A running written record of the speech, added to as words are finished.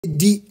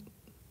di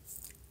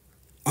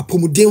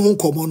apomuden ho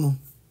komo no,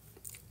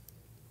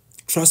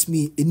 trust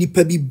me,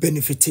 enipa bi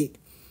benefit.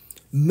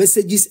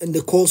 Messages and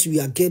the calls we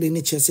are getting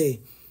it say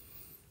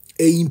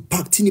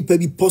impact nipa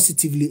bi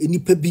positively,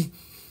 enipa bi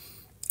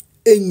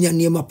enya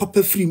niema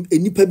papa free,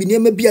 enipa bi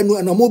niema bi anu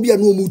anamo bi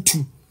anu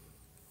omutu.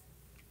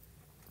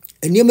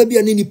 Eniema bi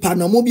anu nipa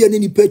anamo bi anu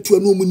nipa tu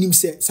anu omunim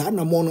se sa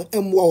anamo no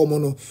emwa wo mo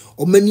no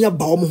omani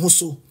aba wo mo ho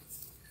so.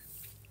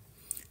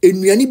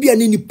 Enuane bi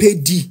anu nipa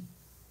di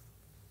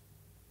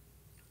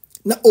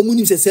na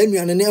omunim se sa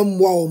enuane na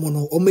emwa wo mo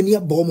no omani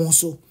aba wo mo ho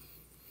so.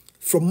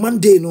 From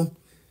Monday no,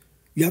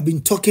 we have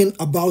been talking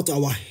about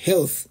our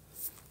health.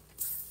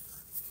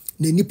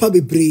 Ne nipa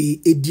bebre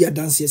edi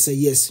adanse say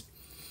yes.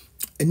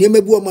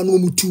 Eniema bi wo ma no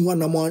omutu ho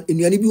anamo,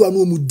 enuane bi wo no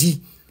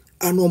omudi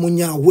anu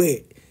omunya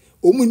we.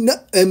 Omu na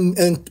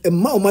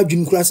ma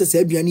omadwin kura se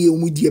aduane e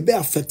omudi e be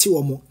affect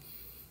wo.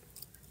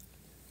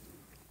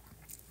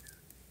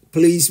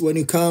 Please, when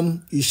you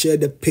come, you share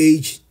the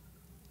page.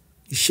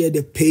 You share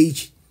the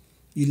page.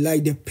 You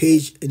like the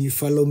page and you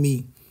follow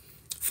me.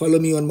 Follow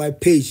me on my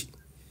page.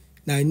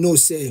 Now I know,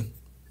 say,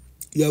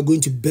 you are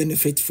going to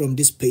benefit from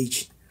this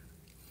page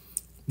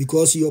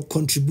because your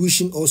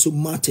contribution also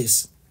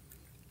matters.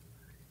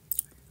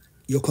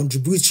 Your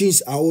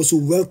contributions are also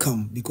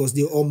welcome because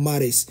they all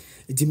matters.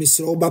 It means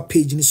over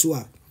page in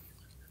Sua.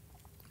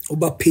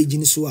 Over page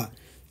in Sua.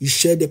 You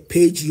share the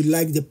page, you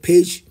like the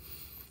page,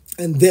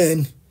 and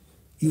then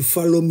you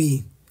follow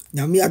me.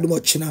 Now me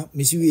admochina,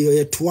 miss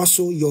you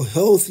twaso, your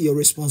health, your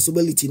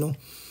responsibility, no.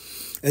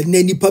 And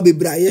then you probably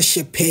bra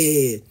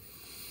shepe.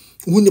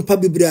 Who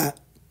probably bra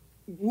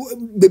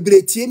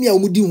bebre tie me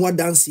omudi ho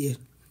dance here.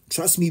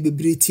 Trust me,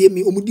 bebre tie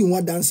me omudi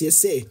ho dance here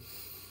say.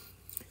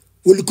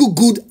 We look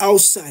good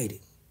outside,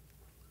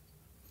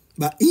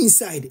 but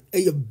inside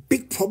a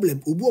big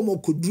problem. Ubu mo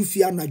kodru fi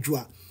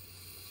anadwa.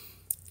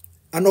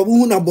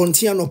 Anobu na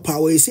bontia no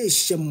power say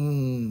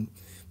shem.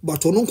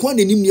 But ono kwa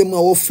ne nim niam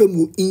a wo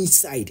fam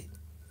inside.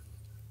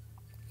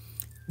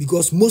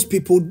 Because most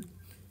people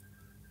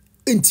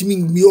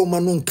intimi mi o ma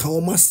no nka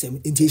o masem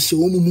enti hye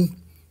wo mu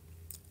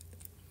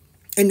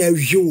and a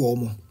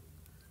review.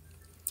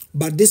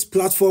 But this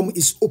platform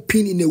is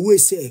open in a way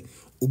say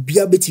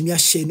obia betimi a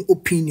share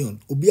opinion,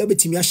 obia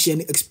betimi a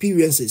share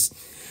experiences.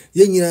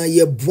 Ye nyina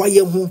ye boye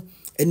ho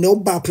and no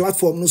ba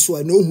platform no so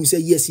I know who say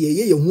yes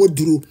ye ho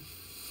duro.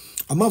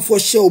 Amafo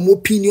share more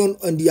opinion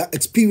on their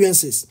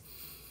experiences.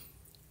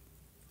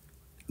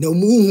 Now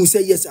who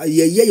say yes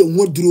ye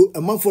ho duro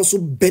amafo so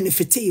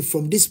benefit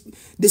from this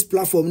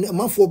platform,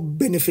 amafo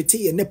benefit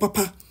and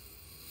papa.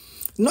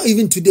 Not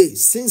even today,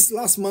 since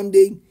last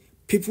Monday,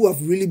 people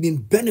have really been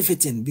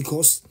benefiting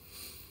because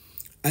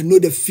I know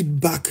the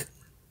feedback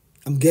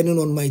I'm getting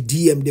on my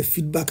DM, the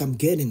feedback I'm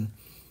getting.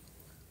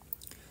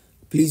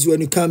 Please,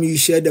 when you come, you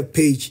share the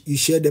page. You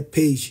share the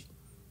page.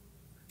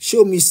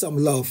 Show me some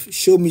love.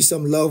 Show me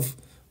some love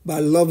by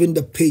loving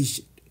the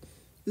page.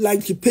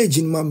 Like the page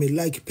in mommy,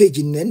 like the page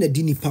in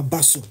Nenadini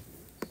Pabaso.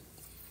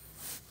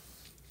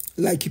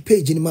 Like the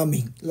page in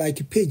mommy, like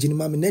the page in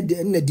mommy,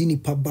 Nenadini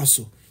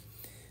Pabaso.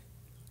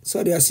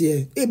 Sorry, I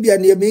say, Ebia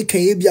near me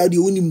can Ebia the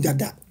unim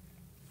dada.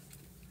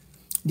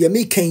 They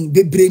making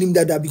be braining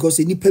dada because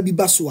any pebi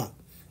baswa.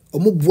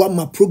 Omo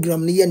buama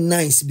program near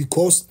nice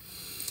because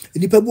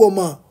any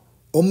pebuama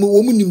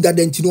omo nim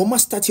dada ntino omo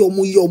start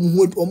omo yom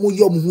ho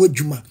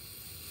adwuma.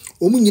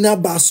 Omo nyina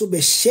ba so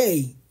be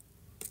share.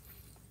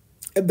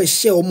 Ebe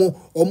share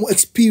omo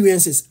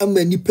experiences and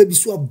many pebi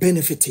so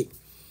benefit.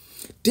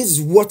 This is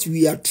what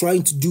we are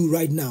trying to do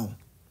right now.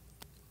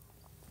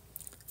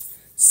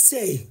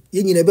 Say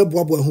ye nyina be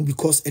boabo ho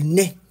because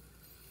ene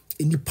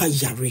enipa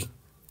yare.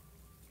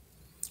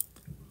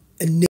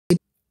 And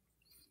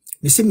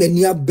me say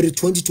many abre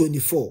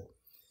 2024.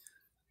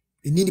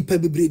 Eni nipa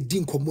bebre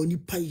din komo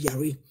nipa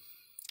yare.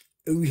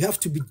 And we have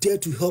to be there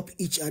to help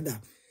each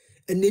other.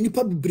 And then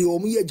nipa bebre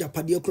omo ye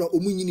japade kura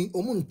omo nyini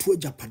omo nto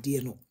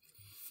japade no.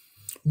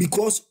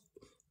 Because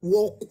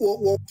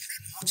walk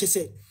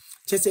chese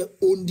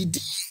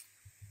ondidi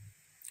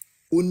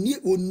oni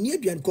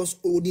aduan because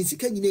oni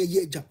sika nyina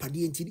ye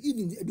japade enti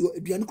even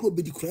aduan kura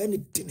obedi kura ne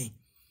dene.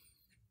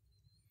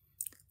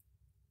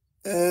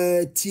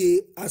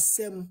 Tie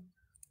asem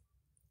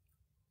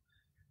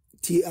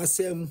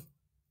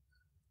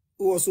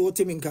also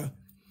teminka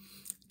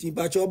ti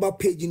bacho ba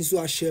page ni so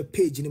a share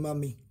page ni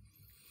mami.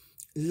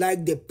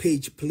 Like the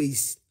page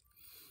please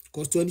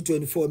because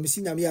 2024 me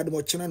see nyame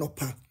adom chana no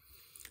pa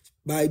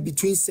by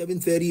between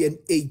 7:30 and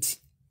 8.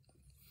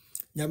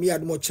 Nyame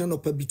adom chana no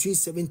pa between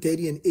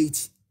 7:30 and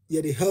 8.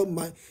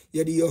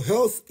 Your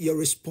health, your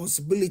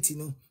responsibility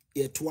no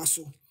ye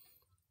twaso.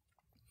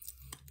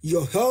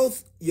 Your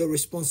health, your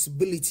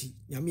responsibility.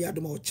 Nyame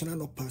adom chana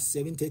no pa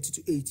 7:30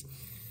 to 8.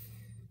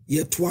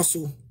 Ye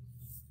twaso.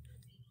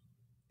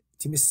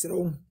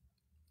 Timisero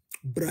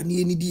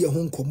brani ni di ye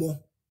ho nkomo.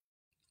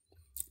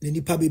 Ne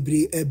nipa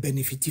bebre e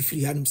benefit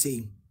free hanum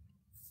saying.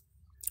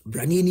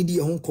 Brani ni di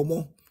ye ho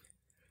nkomo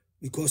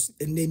because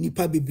ne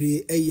nipa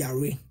bebre e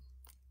yare.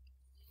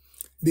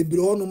 Bebre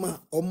onuma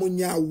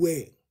omunya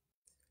we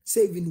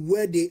say even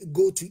where they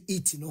go to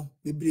eat,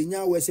 bebre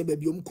nya we say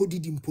baby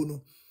omkodidi mpo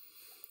no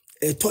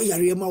to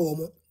yare ma wo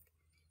mo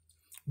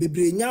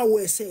bebre nya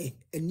we say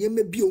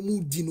enema bi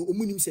omu di no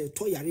omunim say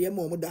to yare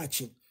ma wo da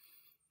achi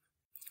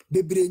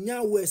bebre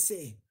nya we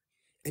say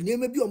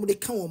enema bi omu de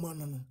ka wo ma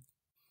no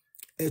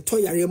to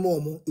yare ma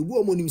wo ebu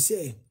omu nim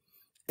say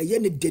eye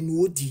ne deni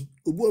odi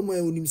obu omu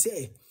onim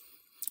say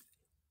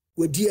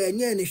wadi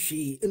anya ne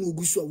hwe ene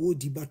ogusu a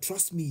wodi, but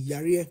trust me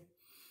yare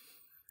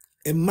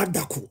e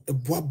madako e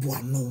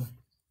boaboa no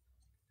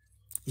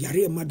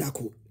yare e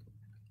madako.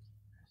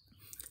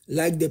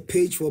 Like the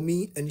page for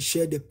me and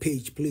share the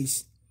page,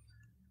 please.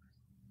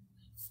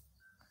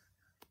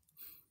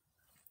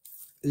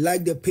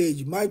 Like the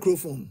page.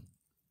 Microphone.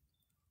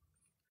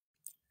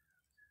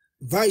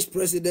 Vice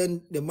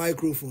President, the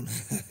microphone.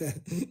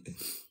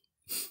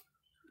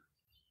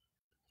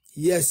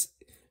 Yes.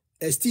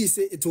 ST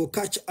say it will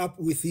catch up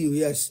with you.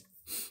 Yes.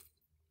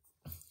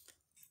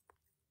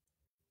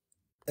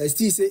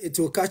 ST say it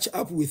will catch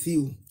up with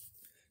you.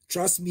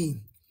 Trust me.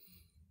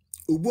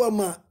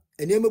 Ubuama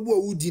enemebu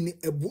awudi ni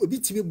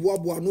ebitimi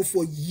boaboa no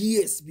for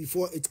years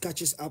before it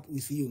catches up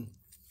with you.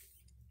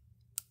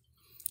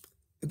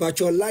 But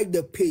you like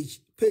the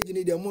page. Page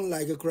need them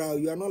like a crowd.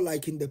 You are not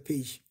liking the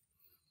page.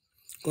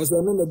 Because you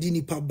are not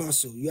dini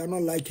pabaso. You are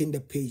not liking the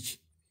page.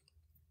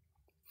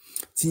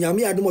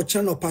 Tinyami adumo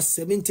channel past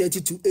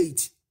 7:30 to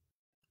 8.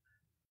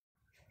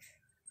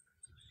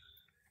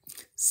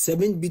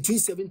 Between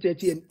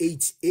 7:30 and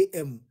 8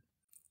 a.m.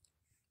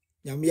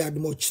 Nyami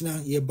adumo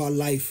channel yeba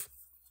life.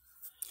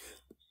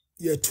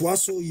 Your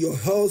twaso, your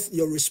health,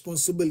 your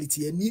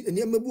responsibility. And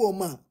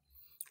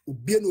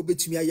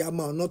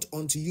not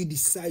until you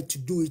decide to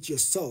do it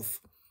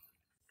yourself.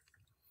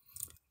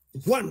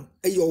 One,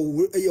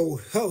 your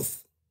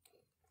health.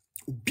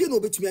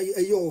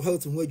 Your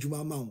health and where you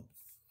are.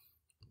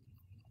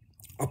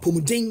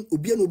 Apomudin,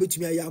 Ubiano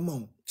betumi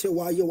ayamon. Che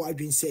wa ye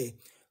wadwin say,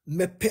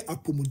 mepe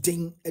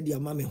apomudin e de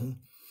amame ho.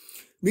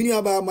 Mini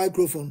aba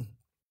microphone.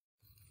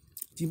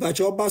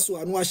 Timbacho baso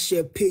anu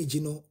share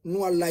page no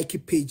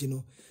like page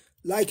no.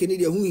 Like any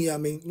de hu ya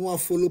me no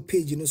follow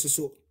page no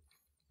so.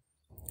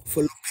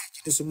 Follow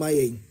page no so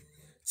my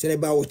say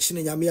ba wo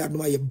chine nyame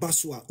adoma ye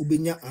baso a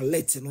ubenya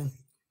alert no. Na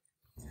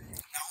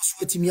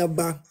so atimi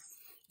aba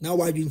na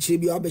wadwin kire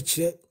bi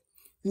abekire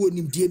wo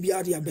nimdie bi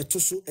ade abeto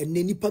so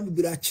enne nipa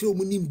bibira kire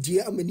mu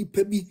nimdie ama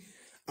nipa bi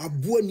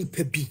abo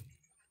nipa bi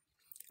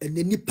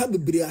enne nipa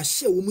bibira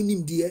ahye wo mu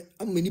nimdie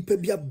ama nipa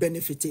bi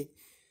benefit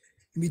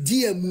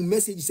media mu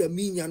messages a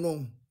minya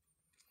no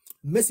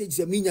messages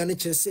a minya ne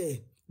kire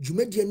se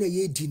dwumadie na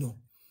ye di no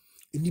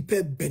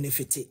nipa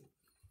benefit.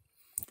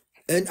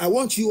 And I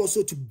want you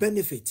also to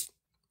benefit.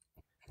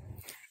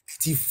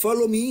 If you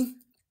follow me,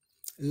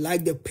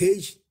 like the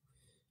page,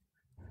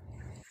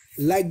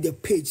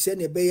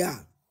 send a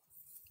bear.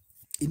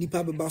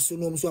 Inipa be baso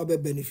no so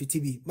abe benefit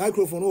bi.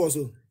 Microphone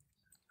also.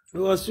 It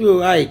was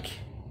you, Ike.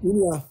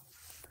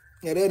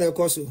 Yeah. Na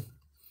koso.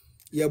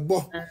 Ye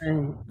bo.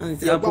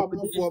 Ye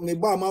bo me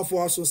bo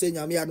amafo aso se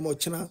nyame admo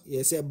chena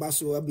ye se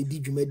baso abedi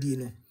dwumadi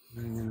no.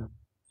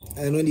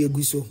 Eno ne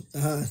eguso.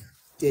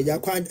 Te ja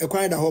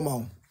kwan da ho ma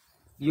ho.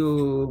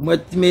 You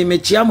me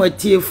chia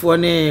motiefo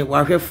ne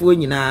wahwefo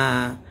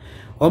nyina.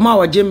 Oma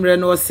wajemre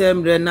no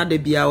semre na de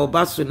bia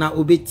obaso na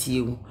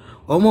obetie.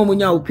 Omo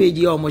munya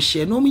opegi omo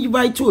hye no mu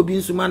invite obi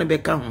nsuma ne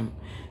beka ho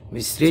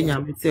mesire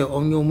nyame se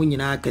onyo mu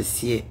nyina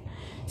akase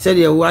se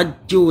de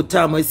waje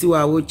otam asi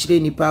wa wo kire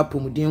nipa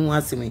apomuden ho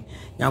aseme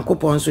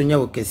yankopon so nya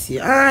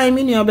okase ai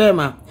mini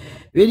obema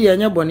we de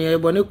anya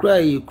bone kura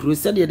yi kru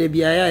se de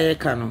bia ya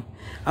ka no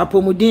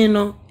apomuden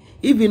no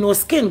even o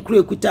skin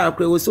kru ekuta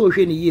akra wo se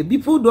ohwe ne ye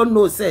people don't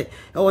know say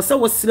e wo se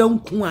wo sra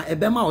nku a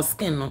ebema o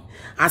skin no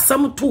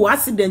asam to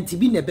accident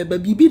bi ne beba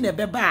bibi ne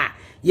beba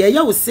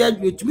ye wo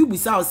surgery to me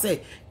busa o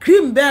say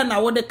cream bear na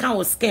wo de kan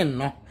o skin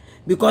no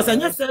because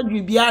anya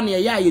surgery bia na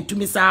ye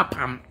ayetumi sa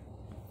apam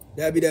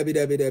dabi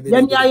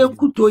then ya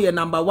nkuto ye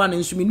number 1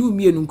 nsumi no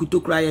mienu nkuto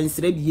kra ye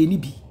nsra bi ye ni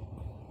bi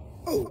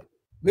oh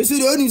me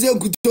se oni ze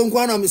nkuto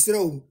nkwa na mesra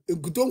o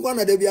nkuto nkwa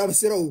na da bia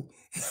mesra o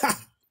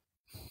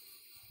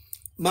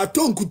ma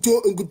to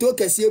nkuto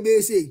kase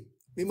be say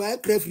me ma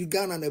crafty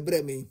Ghana na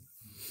bre me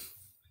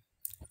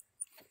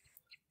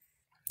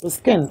o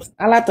skin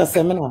alata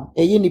semina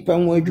eyi nipa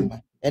ho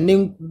adwuma ene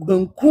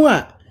nku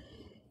a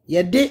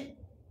ye de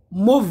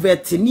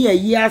movet ni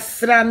ayi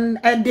asran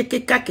ede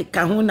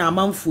keka ho na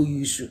amanfo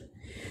yusu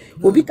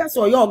obi ka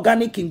so ye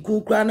organic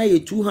nku kra na ye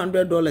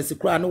 $200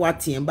 kra na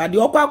watien ba de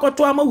okwa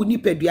akoto ama wo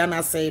nipadua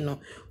na sei no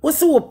wo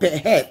se wo pe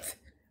health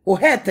o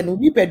health no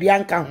nipadua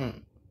nka ho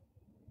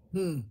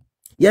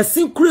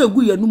yesin kra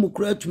egu ye numu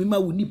kra atumi ma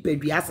wo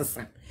nipadua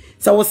asesa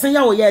sa wo sen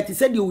ya wo ye ti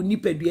se de wo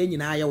nipadua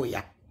nyina ya wo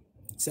ya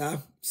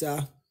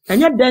sa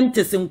anya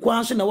dentist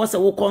nkwa so na wo se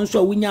wo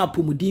konso wunya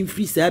apomudin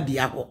free sa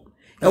bia ho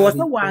e wo se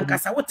wa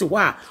ankasa wote ho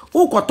a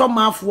wo koto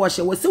maafo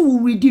hye wo se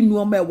wo ready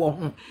nuoma e wo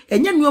ho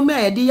enya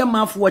nuoma e de ye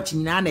maafo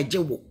chinyina na je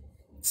wo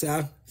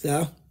sa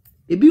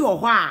ebi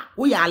ho a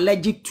wo ya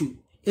allergic to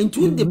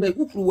into the be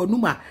kufuru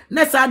wanuma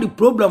na sa the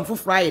problem for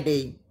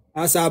Friday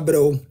asa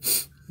bro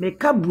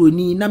meka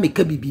broni na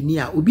meka bibini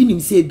a obi nim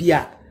se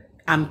bia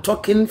I'm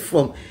talking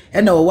from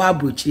and our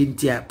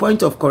abrochiri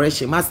point of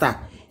correction master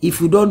if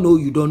you don't know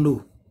you don't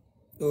know.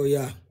 Oh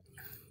yeah.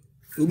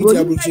 Obi ti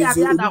abrochiri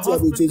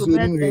so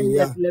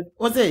yeah.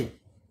 What's it?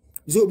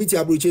 So obi ti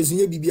abrochiri so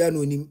nye bibia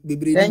no nim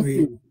bebre nim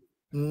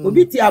hwe.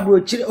 Obi ti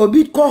abrochiri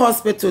obi call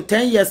hospital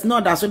 10 years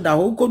no da so da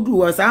ho ko du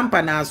was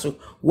ampa na so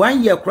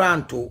 1 year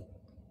kranto.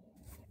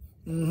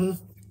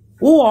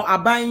 Who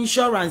are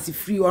insurance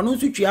free or no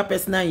to your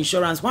personal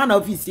insurance one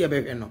office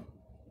here no.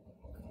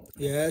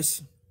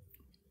 Yes.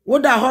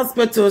 What that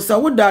hospital so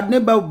what that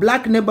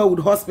black neighborhood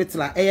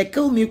hospital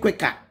kill me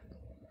quicker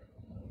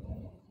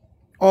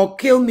or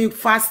kill me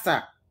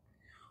faster.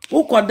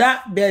 Who could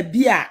that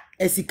baby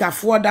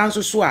esikafo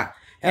dance so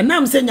and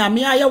I'm saying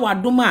nyame aye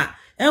wadoma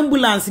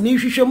ambulance ni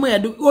hwehwe mo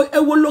e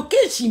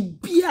location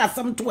bia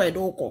some to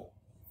edoko.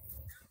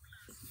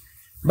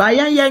 Ba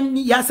yan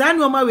yasa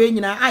no ma we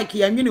nyina ike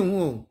yanwene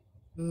hu.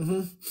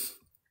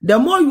 The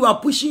more you are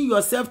pushing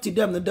yourself to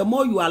them, the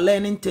more you are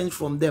learning things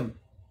from them.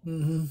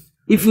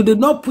 If you did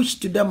not push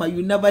to them,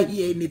 you never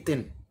hear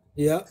anything.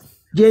 Yeah.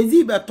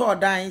 Jay-Z beto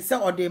dying say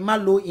or the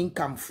low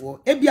income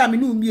for. Ebi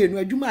aminu mienu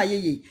adwuma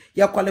ye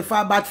ya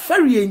qualify but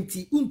very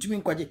enti untumi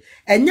nkwaje.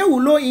 Enye wo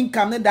low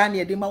income ne dan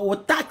ye de ma wo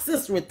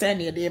taxes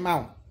return ye de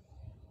ma.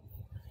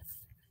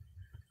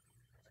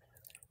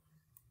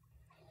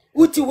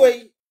 Uti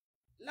wey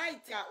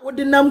light ya wo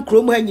de nam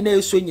krom ha nyina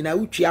eso nyina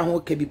utwia ho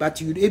ka bi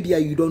but you ebia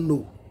you don't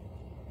know.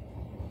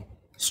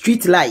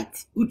 Street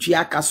light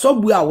utwia ka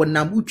sobu a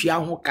wonam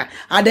utwia ho ka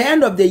at the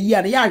end of the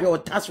year ya hwe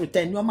tax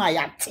return no ma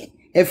ya te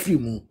every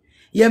mu.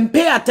 You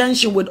pay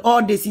attention with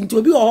all this into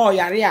obi oh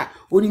yare a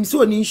onim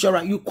so oni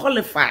insurance you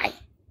qualify.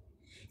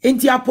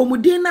 Enti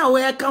apomuden na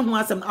we ka ho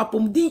asem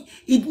apomuden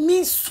it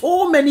means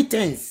so many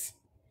things.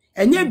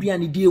 Enye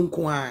aduane die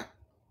nko a.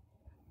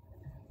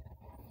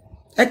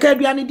 Eka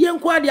aduane die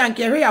nko a de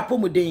anke hwe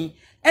apomuden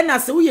e na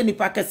se wo ye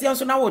nipa kase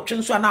nso na wo twe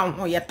nso na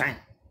ho ye tan.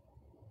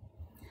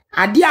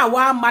 Ade a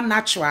wa ma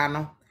natural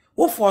no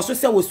wo for so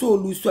say wo so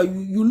lose so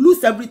you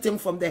lose everything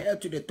from the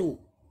head to the toe.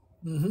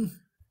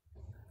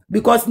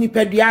 Because ni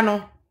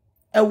peduano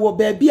ewo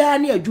baabia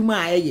na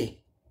adwuma ayeye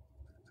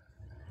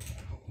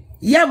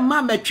ye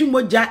ma matwi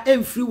moja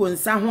emfiri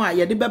wonsa ho a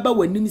ye de beba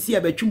wanim si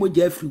ya batwi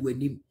moja afiri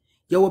wanim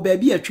ye wo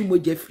baabia atwi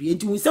moja afiri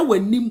enti wonsa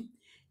wanim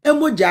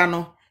emoja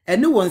no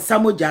ene wonsa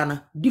moja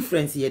na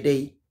difference ye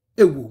dey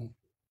ewo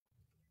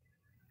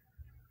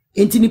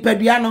enti ni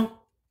peduano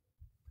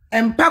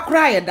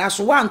empakra ye da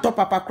so wa ntọ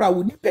papa kra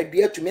wo ni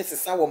pedua tumi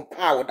sesa wo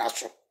mpa wo da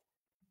so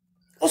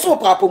also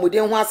papa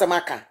muden ho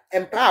asamaka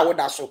empa wo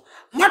da so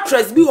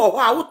mattress bi ho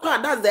a wo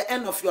that's the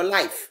end of your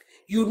life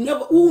you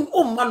never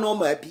ma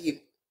normal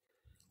bi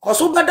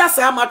cause wo beda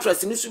sa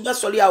mattress ni so be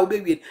sori a wo be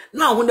wie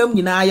na ho nam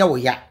nyina ya wo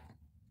ya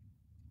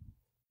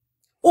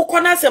wo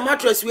kona se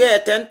mattress we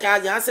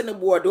 10,000 ase ne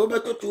board wo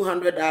beto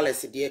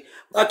 $200 de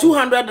but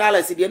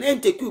 $200 de na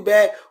enteku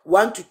be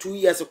 1 to 2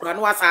 years kura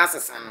no asa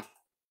asesa no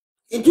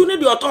intu ne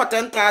de oto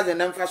 10,000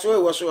 na mfa so e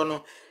wo so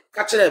no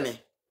ka kire me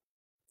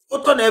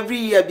oton every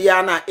year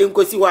bia na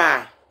enkosi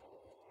wa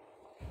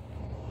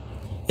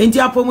enti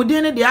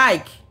apomuden ne de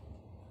Ike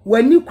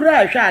wani kura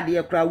ahwa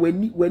ade kura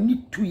wani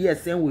 2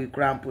 years en we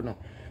kura mpo no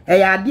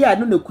eya ade a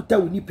no nakuta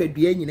woni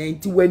padua nyina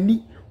enti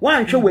wani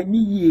wanhwe wani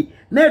yie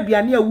na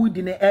aduane a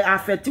wudi ne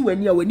affect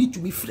wani a wani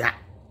tumi fira.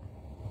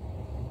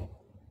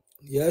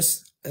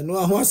 Yes eno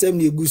aho asem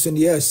ne eguso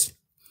yes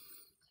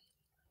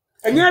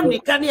anya mi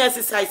kan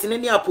exercise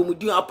ne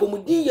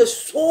apomuden ye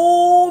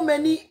so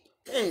many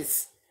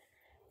things.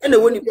 And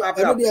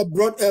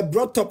a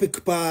broad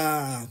topic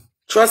pa.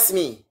 Trust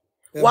me.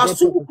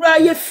 Wasu kura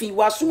yefi,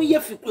 wasu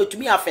yefi kura to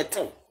me affect.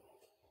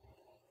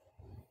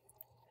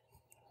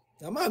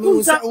 Ama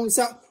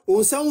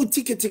unsa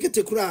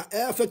ticket kura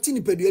affect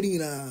ni pedua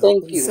nyina.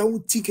 Unsa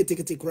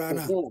ticket kura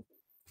na.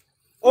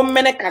 O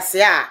mene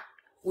kase a,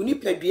 uni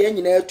pedua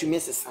nyina to me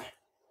sesa.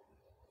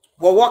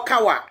 Wo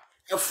wakawa,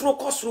 efro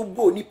kosro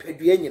bo ni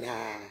pedua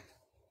nyina.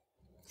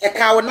 E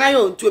ka wo nan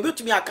yo ntu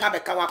obetumi aka be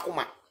ka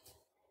wakoma.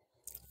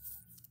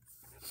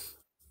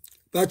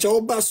 But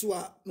your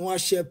Obaswa no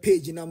share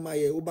page na my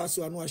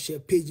Obaswa no share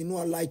page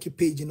no like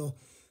page no.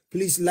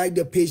 Please like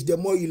the page. The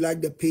more you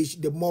like the page,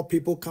 the more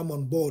people come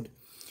on board.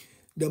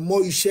 The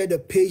more you share the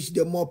page,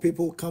 the more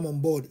people come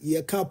on board.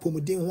 Ye can't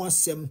pomudin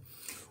wasem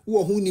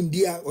wo hu nim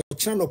dia o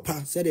channel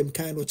pa said them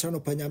kind of channel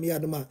pa nyame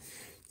adama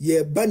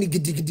ye bani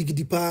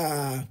gidi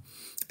pa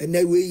and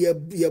that way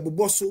ye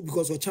boboso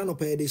because o channel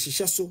pa de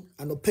hihye so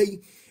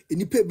anopai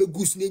enipa be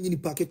goose ne nyini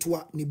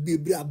paketwa ne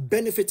bibra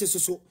benefit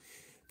so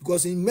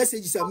because in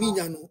messages are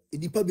minya no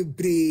enipa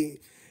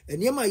bebre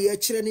enema ye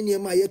kire ne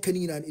enema ye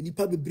kanina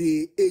enipa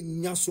bebre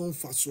enya so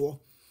mfaso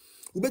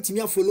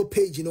ubetimi follow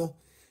page no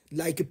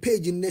like a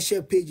page in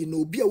share page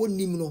no obi a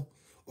wonim no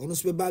ono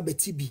so be ba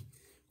betibi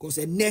because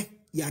ene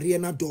yare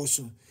na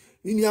doso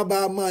ni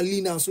aba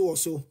Malina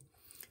so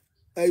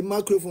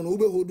microphone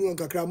ube hodu on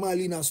kakra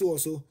Malina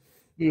so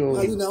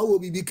Malina wo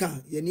bibi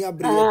kan ye ni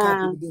abre ye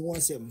kan de ho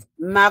asem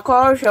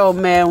makosho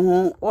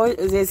mehu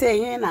o ze se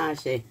yin na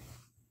hye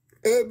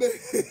ebe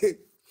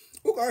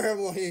Who can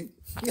have him?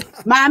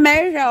 My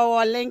America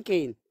or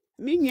Lincoln.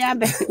 Minya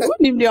be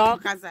unim de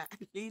okasa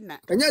Lina.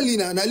 Kanya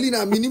Lina, na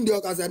Lina, minim de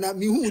okasa, na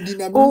mi hu di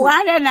na mi Oh, hu.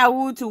 I don't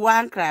know to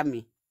one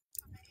crammy.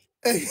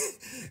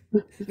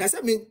 Na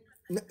se mi,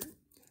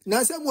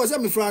 na se mo se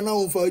mi fra na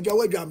unfa odwa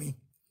wadwa mi.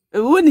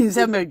 Wouldn't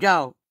say me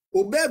job.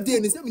 O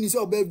birthday ni se mi ni se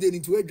o birthday ni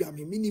to wadwa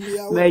mi, minim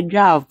ya Me we.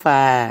 job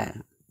pa.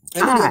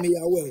 Ene de me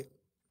ya we.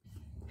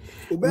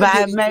 O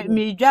birthday But ni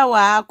me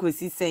jawa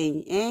kwesi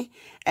saying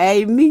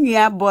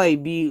minya boy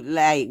be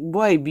like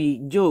boy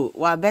be Joe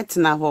wa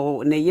betna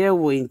ho na yere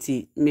wo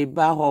nti me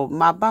ba ho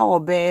ma ba ho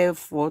be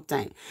 4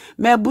 time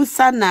me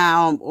busa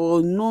na o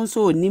no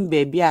so onim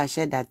baby a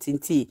she that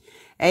nti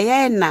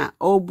na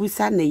o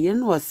busa na yere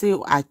no say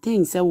I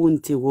think say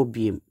wonte ho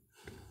biem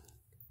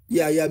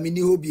yeah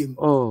mini ho biem.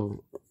 oh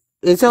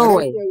it's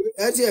always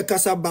that's a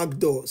casa back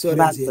door so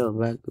back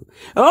door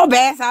oh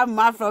be some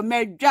ma from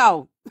me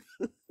jaw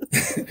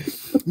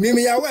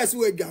Mimi ya we so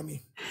wadwa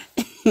mi.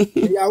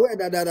 Ya we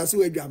dada so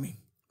wadwa mi.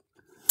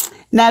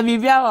 na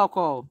bibia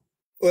wako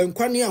O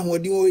nkwane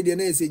ahodin wo de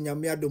na ese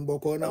nyame adom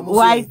boko na mo so.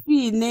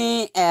 wifi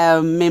ni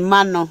me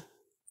mano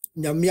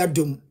Nyame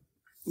adom.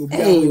 Obi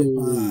awe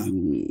pa.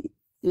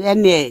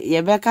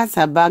 Ye beka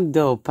sa back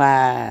door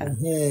pa.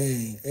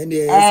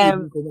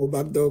 Ene ko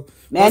back door.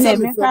 Ene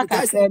me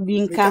ka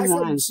bi nka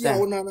ho ansa.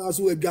 Ona na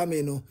so wadwa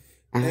mi no.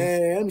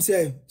 Em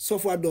say so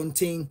far don't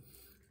think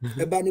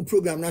about the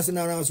program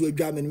national house we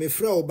wadwa mi me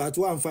frɛ but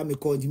one family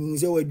called me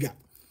say wadwa.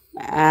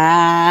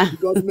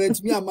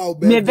 Government me am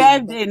out me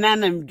birthday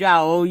nanam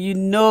dwa oh you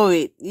know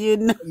it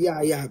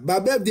yeah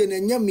but birthday na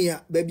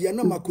nyamia baby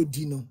na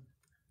makodi no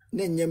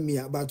na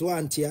nyamia but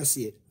one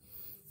tiase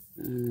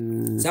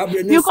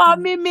you call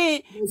me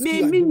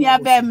nya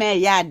be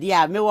me ya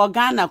dia me wo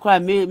Ghana kwa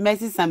me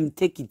mercy some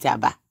take it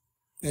aba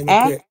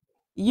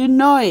you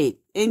know it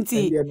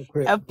enti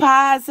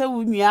pass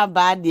we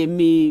aba de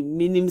me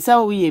nim say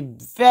we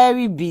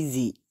very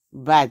busy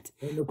but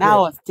I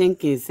was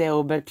thinking say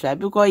over try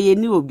because you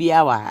knew obi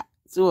awa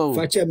so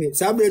fache me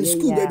sabre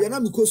school baby na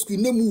me ko school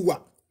na mu wa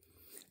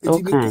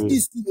eti me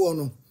this school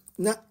no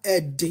na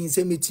edin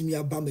say metimi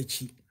aba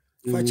machi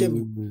fache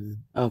me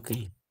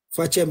okay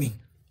fache me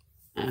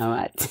all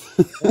right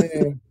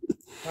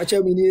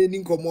fache me ni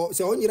nkomo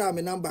say onyira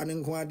me number ne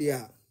nko ade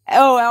a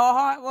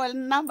well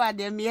number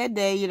dem here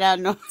there ira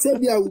no say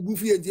bia ugu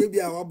fi enti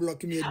bia wa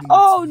block me edin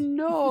oh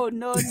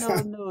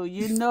no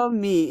you know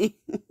me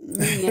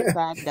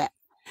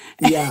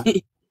yeah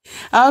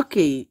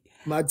okay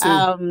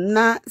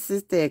na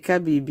sister ka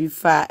bibi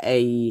fa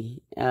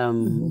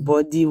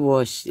body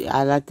wash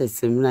ala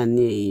tesemna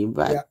ne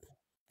but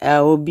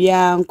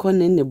obia nko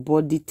ne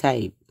body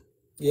type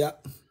yeah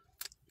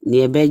ne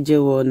ebeje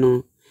wo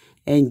no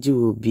enji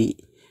obi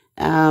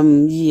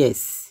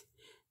yes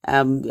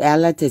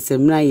ala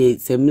tesemna ye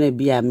semna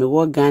bia me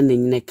wo Ghana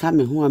nyine ka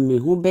me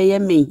ho beye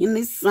me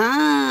hini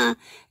sa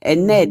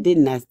ene de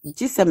na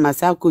chise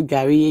masako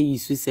dware ye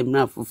yisu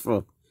semna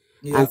foforo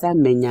ansa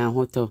menya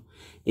hoto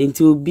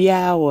enti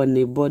obia wo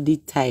ne body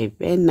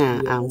type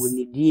na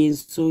ahonidie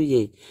nso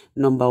ye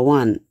number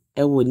 1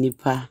 ewo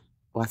nipa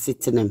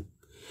wasitenem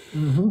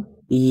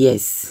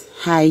yes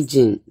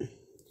hygiene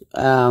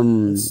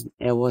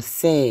ewo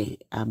say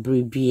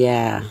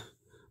abribia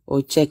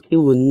o check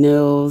your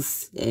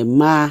nails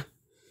ma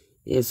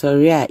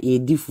sorry ye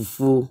di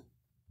fufu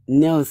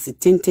nails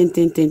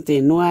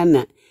tin no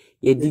ana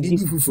ye di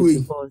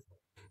fufu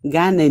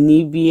Ghana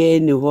ni bie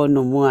ne ho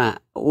no mo a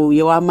o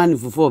ye wa mane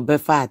fufu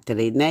obefa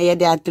atre na ye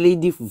de atre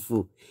di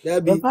fufu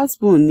the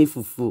passport ni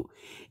fufu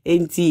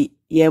enti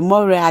ye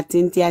more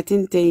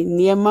atenti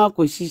ni ma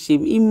ko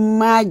shishem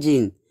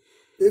imagine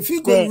if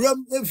you go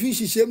ram if you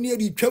shishem ni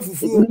di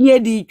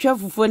twa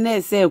fufu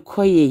na se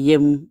koye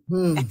yem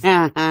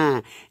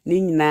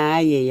ni nyina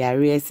ye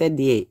yare se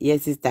de ye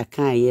sister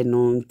kan ye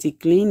no nti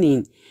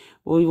cleaning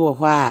o wo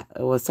ho a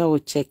wo so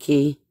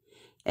checki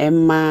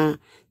emma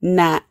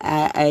na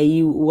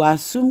you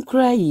assume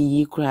kra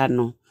yi kra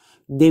no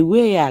the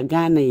way a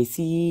Ghana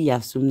isi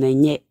yasum na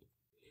nye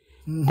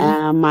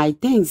my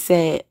thing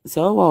say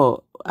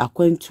so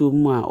akwantu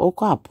mu a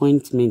okọ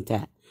appointment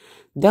a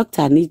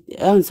doctor need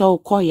so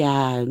call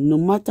ya no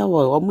matter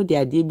what omo de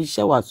ade bi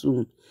she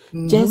wasum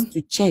just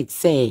to check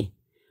say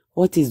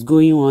what is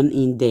going on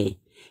in there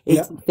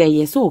it's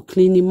yes so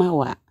cleaning ma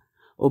wa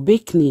obe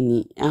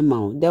cleaning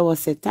ama there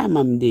was a time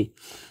am there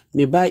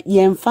me ba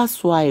yemfa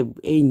swipe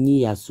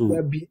enyi yasum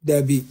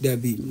dabi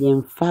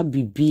yemfa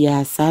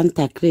bibia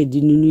santa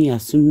credit nunu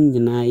yasum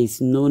nyina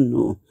is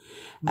no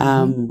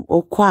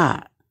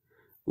okwa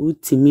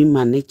utimi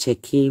ma ne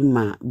cheki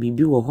ma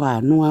bibi wo ho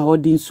a no a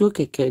odin so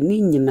keke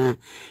ni nyina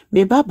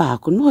me baba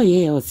ko no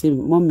ye o se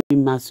mommy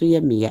ma so ye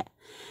me ya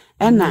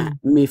ena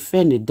me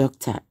friend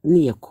doctor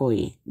ni ye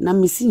koye na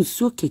me sin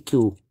so keke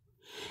o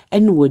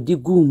ena wodi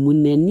gu mu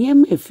na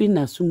niam efi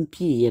na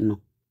sumpie ye no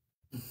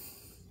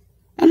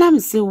and I'm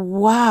say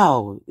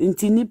wow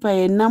inti nipa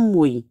ye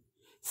namwe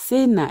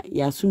say na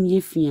yasum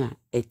ye fia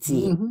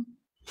eti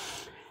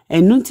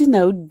enunti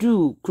na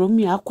do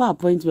kromi akwa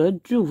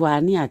appointment do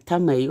wa ni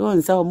atama yi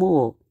on say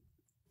omo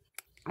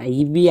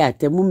ayi bi a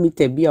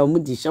thermometer bi a omo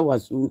di shower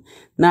so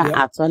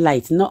na ato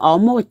light no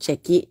omo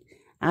check it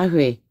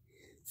ahwe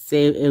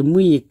say emu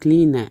ye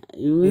cleaner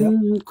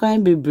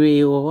kwan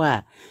bebre wo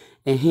a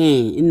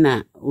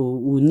na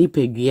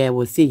nipadua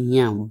wo say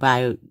hia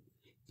by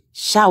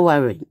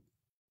showering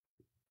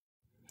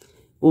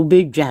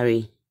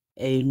obedware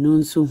no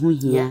nso ho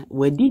hia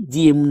wadi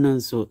diem no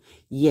nso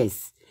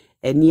yes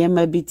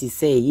eniema bi ti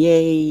say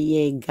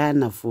ye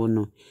Ghana fo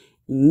no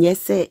nye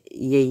say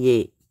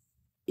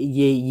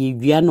ye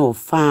dua no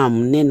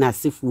farm ne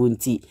nasefo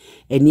nti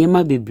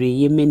eniema bebre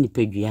ye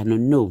manipadua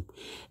no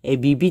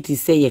bibi ti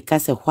say ye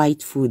kase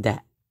white food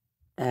a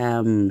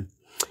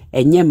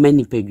enye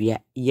manipadua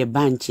ye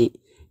banche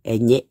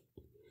enye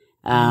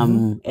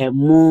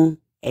emo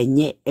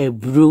enye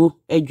ebro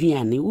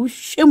aduane wo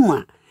hwemu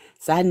a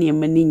saa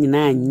niema ni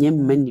nyina nye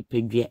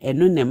manipadua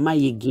eno na ma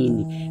ye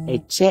gini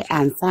eche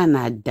ansa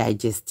na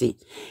digest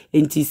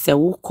enti se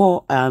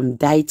wo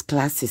diet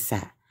classes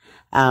a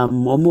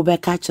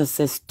Omobeka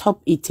says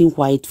stop eating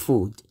white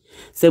food.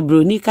 So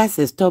Bronica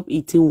says stop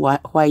eating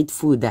white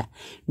food.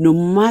 No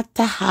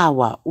matter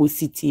how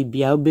OCT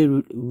be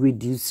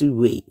reduce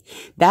weight.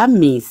 That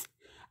means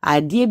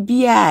idea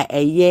be a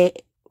ye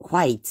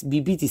white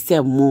bibi to say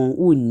mo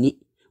uni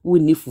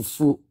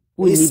fufu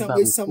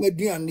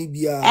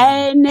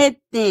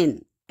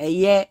anything a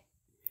ye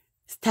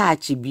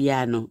starch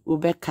biano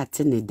ube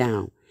cutting it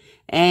down.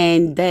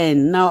 And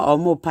then now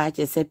omo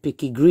patches say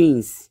picky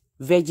greens,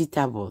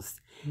 vegetables.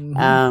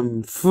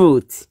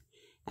 Fruit.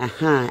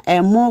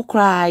 And more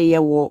cry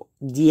wo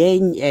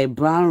the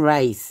brown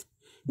rice.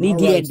 Ni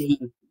de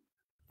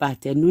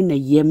but no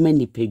ye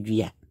many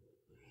pedua.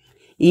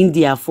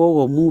 India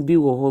for movie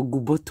wo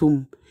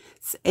gubotum.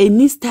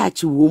 Any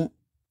starch womb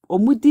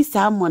omudi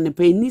salmon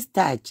pe any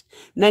starch.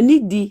 Na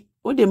nidi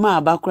o de ma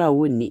abakra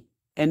woni.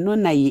 And no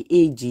na ye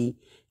age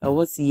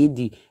was ye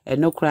di and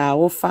no cry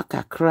wo fa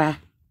kakra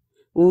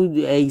o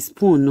a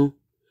spoon no.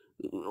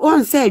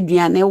 One said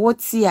aduane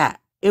what's here.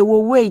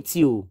 Ewo wait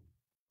you.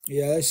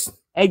 Yes.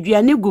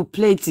 Aduane go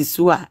plate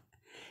so a.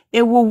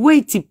 Ewo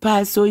wait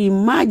pa so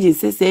imagine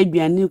say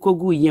aduane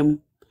kogu yam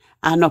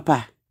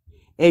anopa.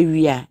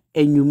 Ewia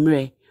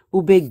enwumre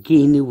ube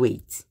gain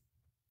weight.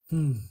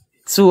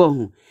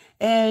 So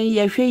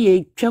ye hwe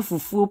ye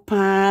twafufu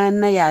pa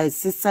na ya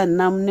sesa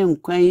nam ne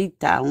nkwan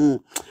ita ho.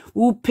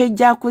 Wo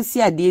pagya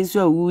kosi ade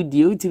so a wo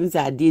die utimi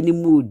sa ade ni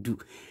modu.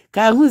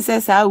 Ka hu say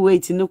sa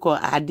weight no ko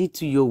add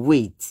to your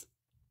weight.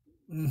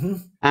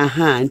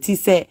 Nti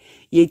se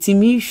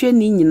yetimi hwe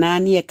ni nyina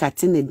na ye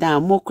kate ne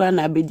dan mokra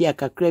na abedi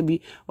akakra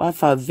bi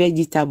wafa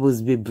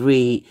vegetables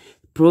bebre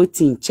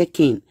protein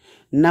chicken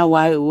na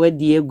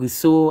wadi egu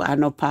so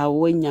anopa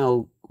wonya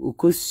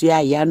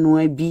okosua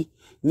yanoa bi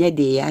nye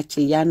de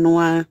yache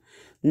yanoa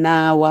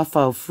na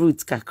wafa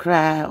fruit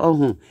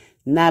kakra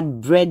na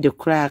bread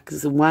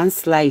cracks one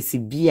slice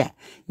bia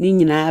ni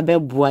nyina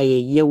beboa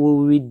ye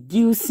wo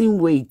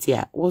reducing weight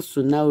ya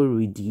also now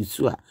reduce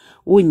a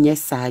wonye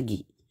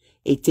sagi.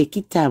 It take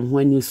it time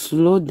when you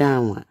slow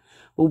down.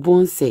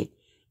 Ubon say,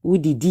 we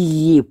did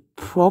ye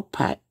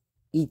proper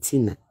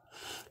eating.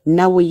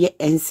 Now we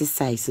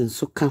exercise and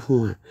so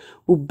kahua.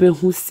 Ube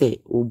who say,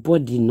 o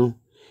body no,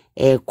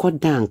 cut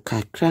down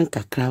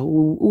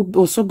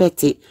kakra, so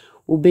better,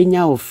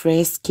 ubenya of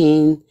fresh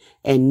skin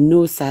and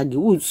no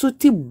sagi. So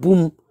ti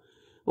boom.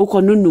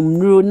 Okono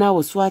numro na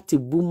was swati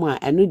boom.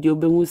 I know the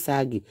obengu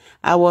sagi.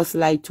 I was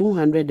like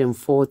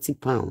 240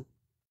 pounds.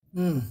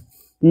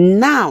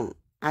 Now,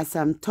 as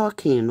I'm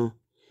talking,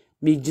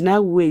 me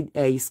jina weigh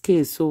a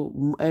scale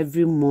so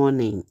every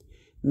morning,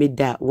 me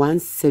that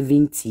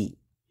 170.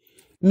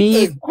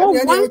 Me, me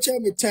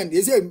 10.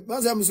 You say,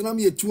 I'm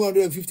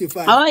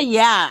 255. Oh,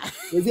 yeah.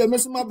 You say,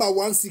 I'm about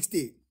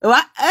 160.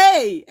 What?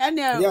 Hey,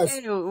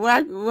 yes.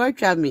 What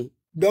try me?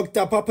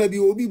 Dr. Papa B.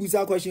 Obi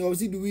Busa question.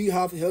 Obviously, do we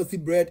have healthy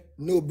bread?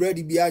 No, bread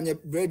be a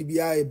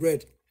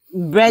bread.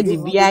 Bread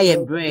be a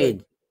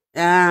bread.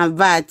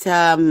 But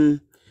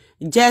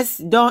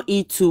just don't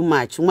eat too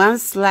much. One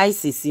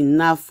slice is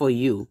enough for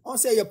you. I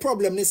say your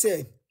problem is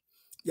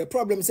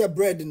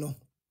bread, no.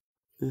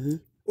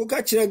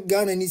 Okay, check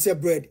Ghana and say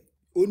bread.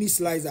 Only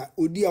slicer.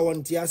 Odi a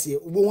one tiasi.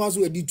 Ubo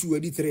wansu edi 2,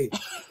 edi 3.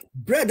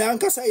 Bread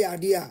anka say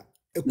idea.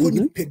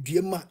 Ekoni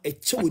peduema.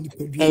 Eche woni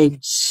peduema.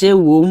 Eche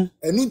wom.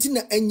 Enunti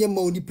na enye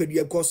ma woni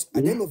peduema because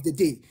at the end of the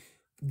day,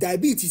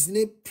 diabetes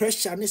ne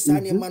pressure ne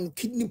sane man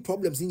kidney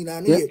problems ni na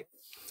ne.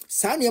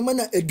 Sane man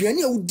na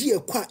aduane a wodi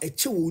ekwa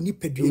eche woni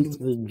peduema.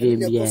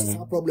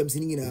 Ne problems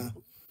ni na.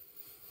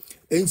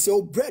 And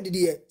so bread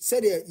there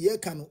said ye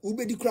can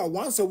ubedi kra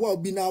once a while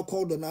be now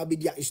called on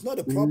abedia. It's not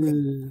a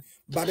problem.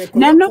 But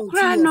no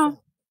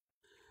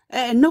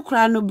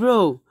crano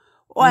bro.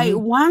 Why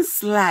one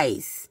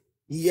slice?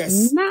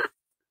 Yes. Na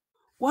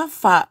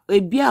wafa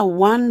ebia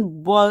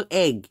one boiled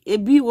egg.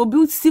 Ebi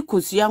obi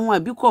sikos ya ho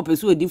abi ko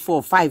person odi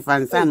 4 5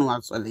 and san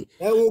actually.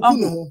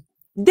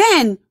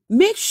 Then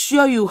make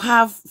sure you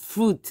have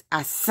fruit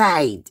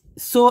aside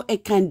so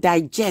it can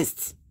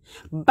digest.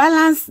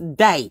 Balanced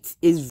diet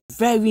is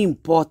very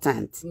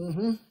important.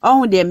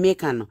 Oh, they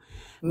make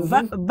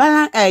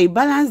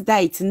balance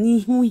diet ni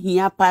hu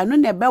hia pa no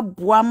na be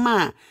boa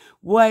ma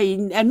boy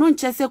eno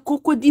nche se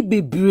kokodi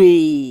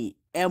bebre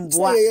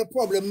emboa say a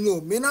problem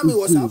no me na me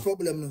was a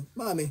problem no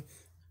mommy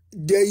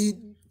the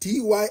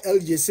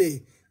TYLJ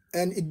say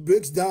and it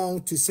breaks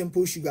down to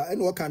simple sugar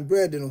and what can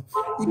bread you know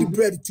with the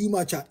bread too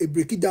much it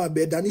break it down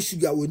better than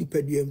sugar when you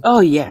pay. Oh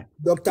yeah,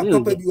 Dr.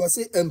 Papa you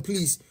say and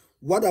please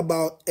what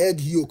about egg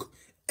yolk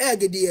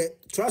egg there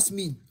trust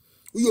me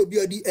we will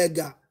be the egg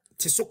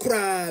to so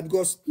cry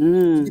because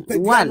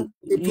one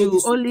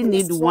you only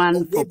need one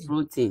already. For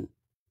protein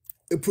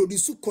it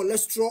produces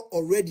cholesterol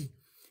already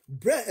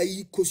bread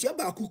kosia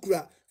ba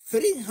kukura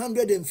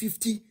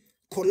 350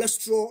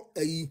 cholesterol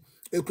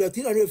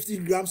 350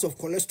 grams of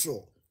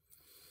cholesterol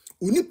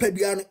uni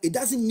peduano it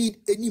doesn't need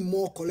any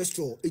more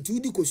cholesterol it will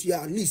do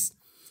kosia at least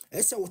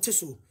esa wote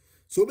so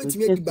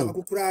betimi di ba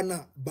kukura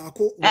na ba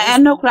ko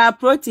no kra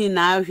protein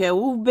na hwe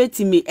wo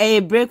betimi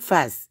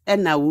breakfast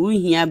na wo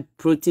hia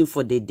protein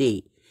for the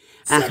day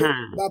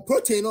ba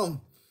protein on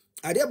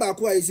ade ba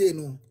ko ai say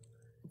no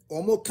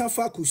omo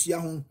kafa kosia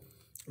ho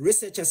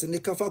researchers ne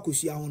kafa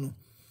kosia ho no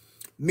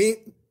me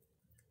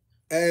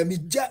mi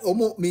ti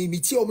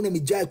omo na mi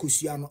jai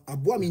kosia no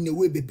aboa mi na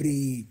we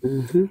bebre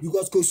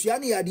because kosia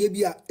ne ade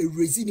bia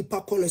erezi ni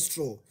pa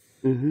cholesterol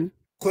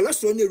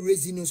cholesterol ne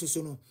erezi no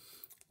so no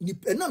ni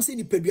enam say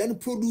ni peduane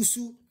produce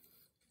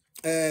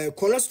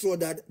cholesterol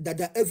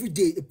that every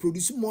day it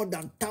produce more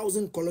than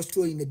 1,000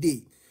 cholesterol in a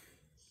day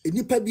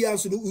any pebia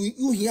so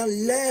you hear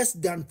less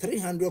than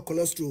 300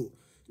 cholesterol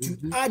to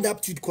add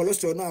up to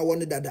cholesterol now I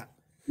wanted that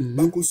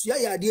but kosia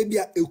ya ade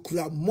bia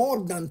ekura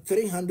more than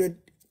 300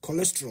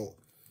 cholesterol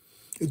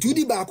it would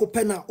be back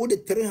pena o the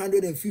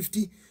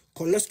 350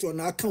 cholesterol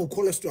na account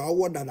cholesterol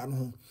award that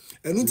no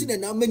and until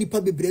na many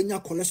people bebre nya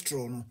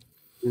cholesterol no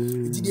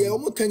it dey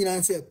omo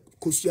kanyina say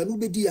kosia no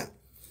bedi a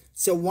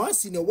say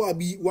once in a while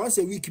be once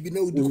a week be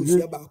na odi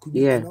kosia ba ko bi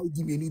na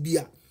odi menu bi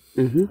a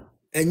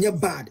enye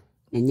bad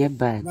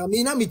na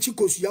me na me chi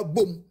kosia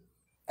bom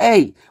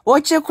o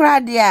chekura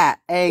dia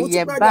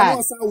ye bad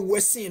o sa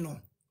wesin no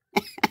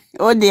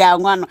o de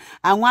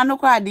anwano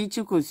kwa di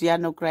chi kosia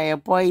no kra ye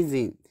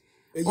poison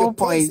o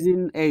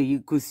poison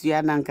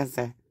kosia na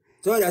nkasa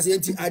so that's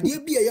it ade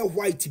bi ye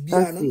white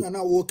bia no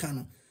na wo ka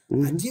no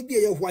ade bi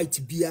ye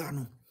white bia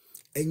no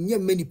enye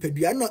mani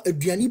pedua na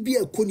aduane bi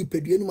akoni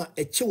pedua no ma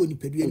eche woni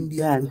pedua no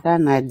bia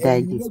na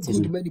digest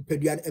good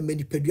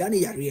mani pedua no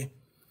yare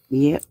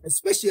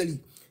especially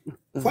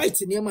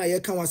white ne ma ye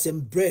ka wasem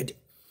bread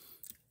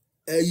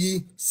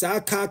sa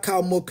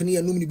ka mok ne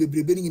anum ni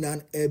bebrebe ni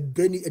nyina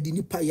breni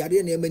adini pa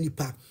yare na mani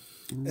pa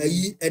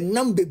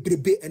enam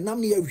bebrebe enam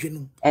ne yahwe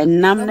no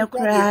enam ne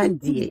kra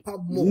die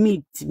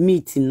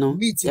meat no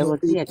e wo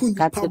tie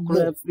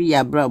category free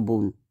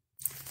abrabom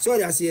so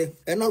that's here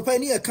enam pa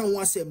ni e ka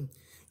wasem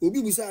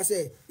obi busa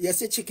say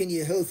yes chicken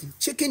is healthy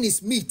chicken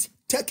is meat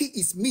turkey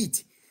is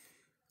meat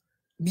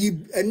bi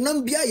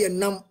enam bia ye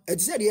nam e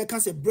say dey can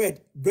say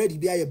bread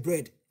bia ye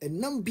bread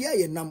enam bia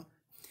ye nam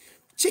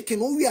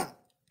chicken o wi a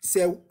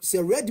say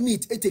red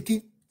meat it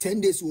take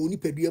 10 days o ni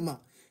pedua ma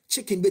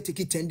chicken be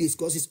take 10 days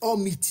because it's all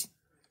meat.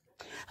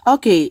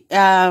 Okay,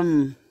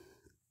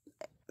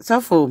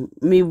 so for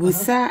me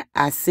busa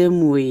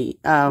asemwe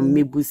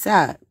me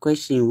busa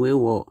question we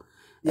wo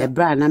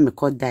ebra na me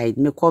call died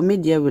me call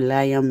Media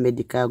Reliant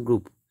Medical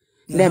Group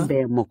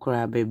lebe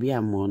mokora baby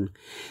amon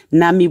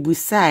na me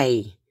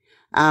busai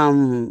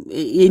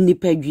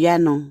enipadua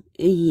no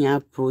ehia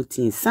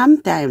protein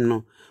sometime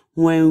no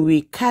when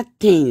we cut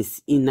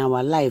things in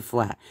our life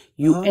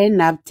you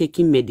end up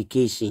taking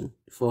medication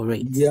for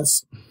it.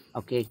 Yes.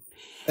 Okay.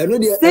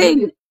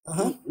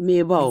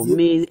 Me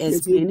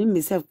explaining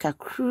myself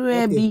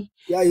kakra bi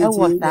e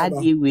what that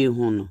dey we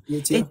hu no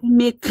it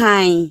me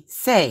kind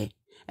say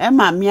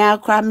Emma me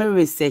akra me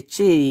research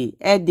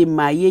e di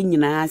ma ye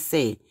nyina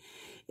say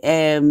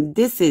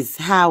this is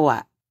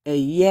how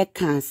ye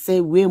can say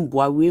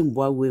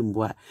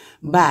wemboa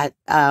but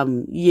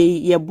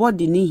ye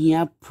body ni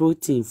here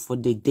protein for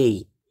the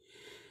day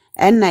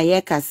and na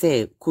ye ka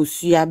say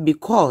kosua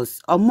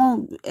because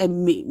omo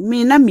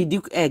me na me di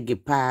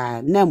egg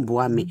pa na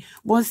mboa me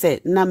bon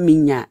say na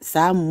minya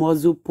sa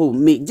mozo po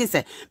me je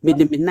say me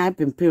de me na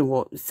pempen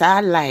ho sa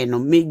line no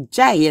me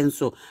giant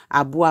so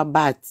aboa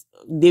but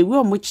the way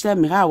omo kire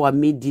me how wa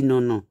me di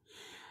no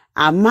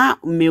ama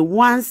me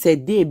once a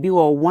day be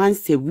or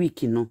once a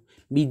week no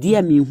be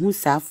dear me who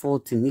sa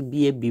fault ni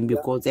be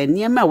because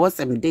eniema was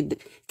am did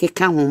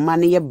keka ho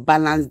man ye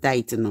balanced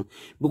diet no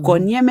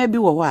because niema bi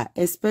wo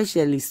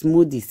especially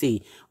smoothie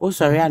say oh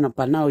sorry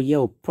anopa na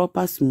ye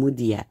proper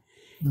smoothie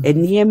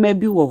eniema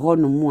bi wo ho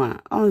no mu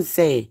a on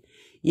say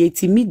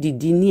yetimi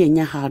didi ni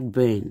enya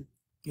heartburn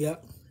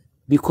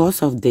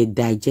because of the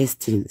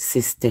digesting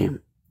system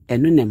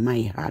eno na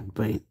my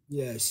heartburn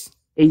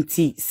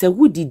enti se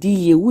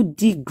wudidi ye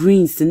wudi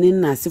greens ni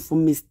na se for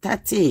me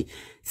start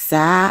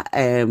sa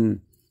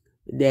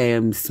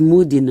the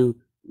smoothie no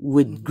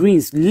with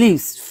greens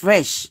leaves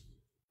fresh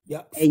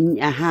and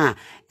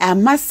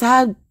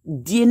amasa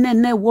die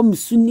na wo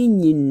msu ni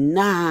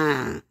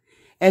nyina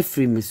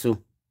efri me so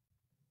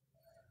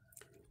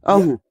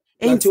Oh,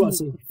 That's what I enti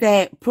say.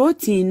 the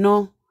protein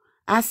no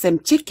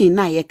asem chicken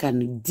na ye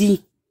can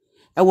di.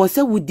 E was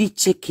say we di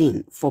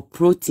chicken for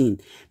protein.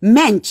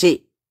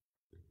 Menche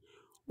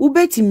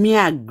ubetimi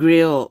a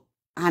grill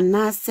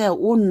anase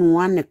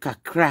onua ne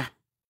kakra.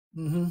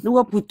 No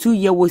wa putu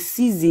ye wo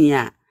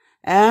season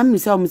a me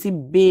say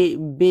be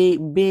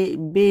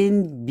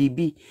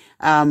bibi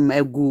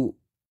egu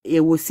ye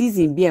wo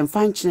season bi en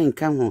function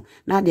nka ho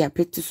na de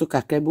apeti so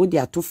kakra bi wo de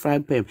ato fry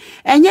pan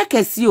enye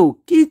kesi o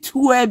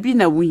kitu bi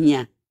na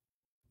wuhia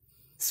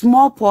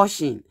small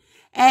portion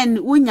and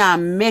unya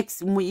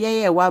mix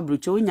ye wa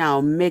brucho unya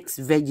mix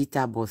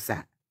vegetables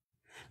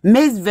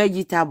mixed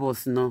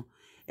vegetables no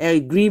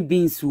green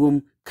beans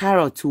wom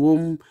carrot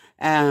wom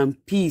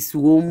peas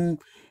wom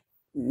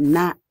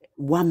na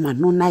wama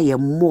no na ye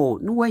more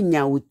no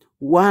wanya with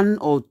 1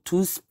 or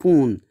 2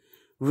 spoon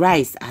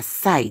rice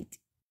aside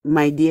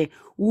my dear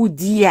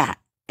udia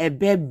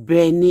ebe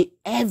burning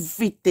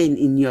everything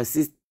in your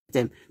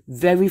system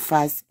very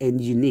fast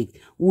and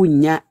unique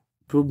unya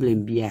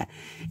problem bia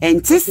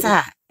and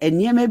tisa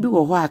eniyema bi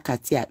wo ho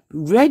akatia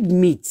red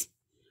meat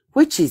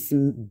which is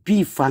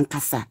beef and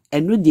kasa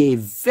and no they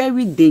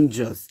very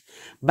dangerous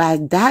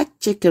but that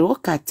chicken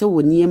okate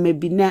woni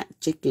bi na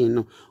chicken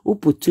no o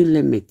put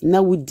limit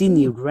na we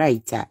dini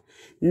right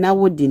na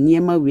wo de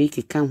niema we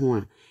keka ho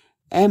a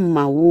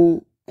emma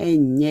wo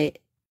enye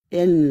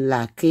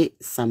enlake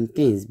some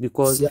things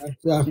because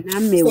na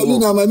me wo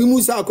Selina, my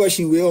musa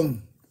question we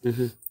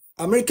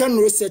American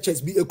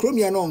researchers be a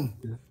chromian on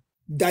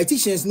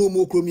dietitians no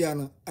more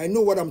chromian. I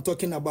know what I'm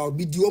talking about.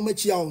 Be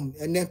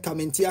diomechion and then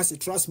commentias,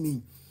 trust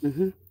me.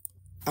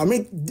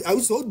 I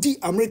also the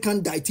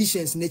American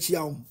dietitians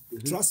nature.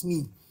 Trust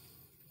me.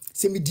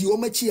 Se me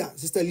diomechia,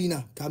 Sister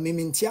Lina,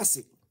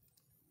 kamementiase.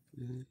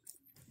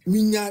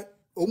 Minya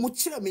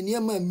omuchira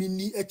meniama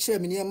mini echira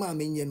meniama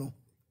menye no.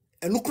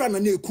 Enukra na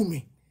ne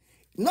kume.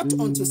 Not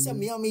until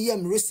some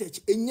yam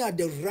research enya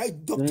the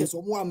right doctors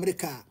omo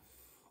America.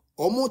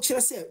 Omo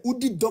chira se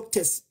udi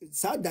doctors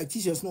sa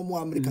dietitians no mo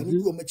America no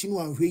do omachi no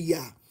anhwe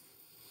ya.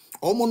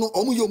 Omo no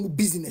omo yo mu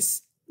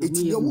business.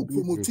 Eti yo mu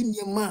promote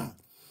niema.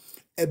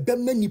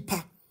 Ebema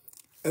nipa.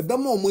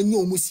 Ebema omo nya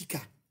omo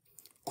sika.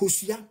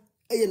 Kosua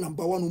eye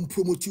number 1 on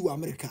promote you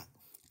America.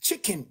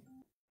 Chicken.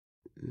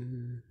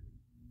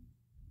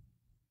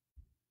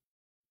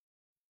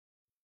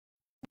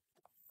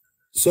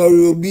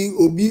 Sorry,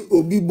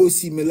 obi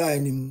bossy me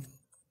line.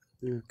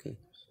 okay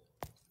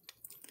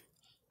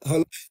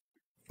Hello.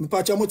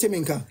 Mpacha mo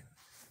teminka.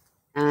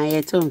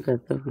 ye tonka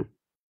to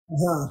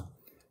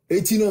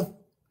Eti no.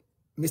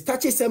 Me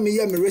start say me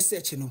ya me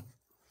research no.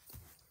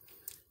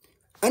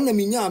 Ana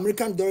minya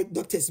American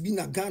doctors bi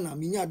na Ghana,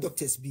 minya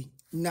doctors bi.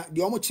 Na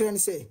de omo kire ne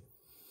say.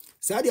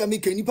 Sa de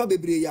America nipa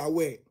bebre ya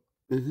we.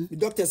 The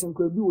doctors on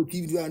bi wo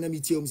TV do na me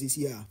tie om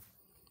sisi ya.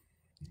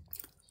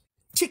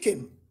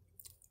 Chicken.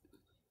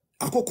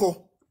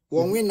 Akoko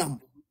wonwenam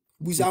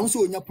busa ho so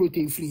onya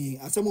protein free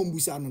asemo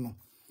mbusa no no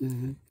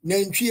na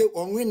ntwie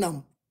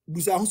onwenam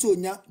busa ho so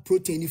onya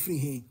protein free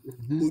he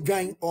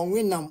odwan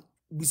onwenam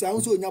busa ho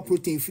so onya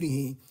protein free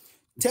he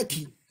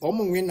turkey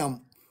omonwenam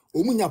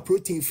omunya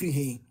protein free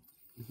he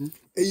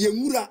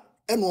eyemura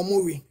ena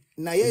omowe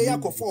na ye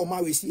yakofo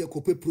oma we si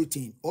yakope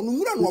protein onu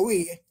mura no we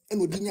ye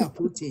ena odinya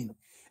protein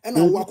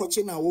ena wo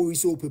akoche na wo we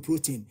so ope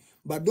protein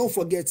but don't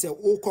forget say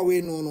wo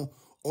kowe no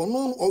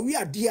onu owi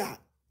ade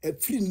a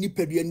free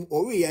nipadua ni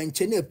owe ya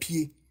nche na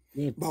apie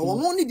ba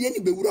wono ne de ni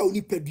bewura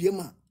oni padua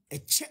ma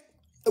eche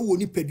ewo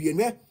ni padua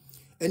me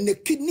and the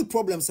kidney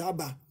problems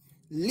aba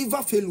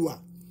liver failure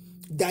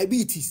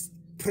diabetes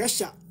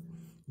pressure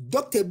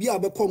doctor bia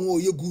abekọ nwo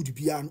ye good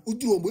bia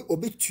uduru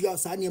obetua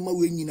sa na ma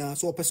we nyina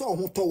so opese o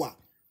ho towa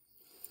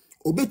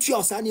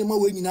obetua sa na ma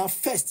we nyina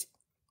first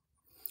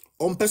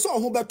ompese o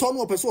ho beto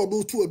no opese o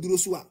do tu aduro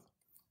so a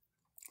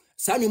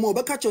sa na ma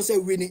obeka cho say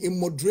we in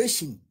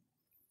moderation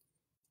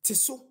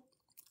tiso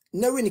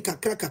na we ni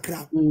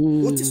kakra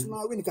what is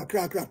now we ni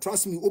kakra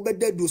trust me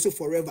obeda do so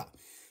forever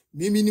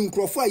mimi ni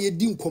nkrofo a ye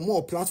di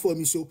nkomo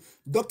platform so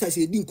doctors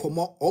ye di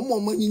nkomo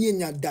omo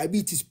nyenya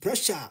diabetes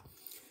pressure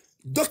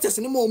doctors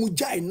ne mo mu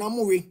jai na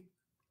mo we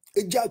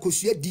eja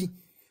kosua di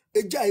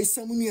eja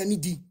esam nuani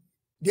di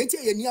de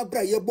ntia ye ni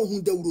abra ye bo hu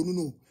dawuro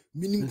no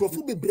mini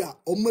nkrofo bebra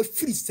omo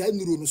free sa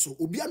nuro no so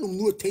obi anom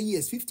no 10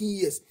 years 15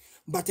 years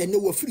but ene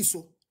wo free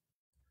so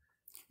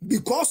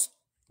because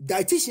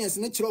dietitians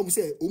ne kire om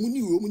say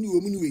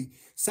omuni we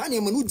sa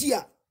na ma no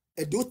dia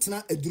edo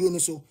tena eduro no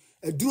so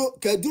eduro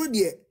ka eduro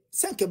de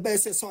senke be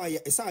se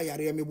sa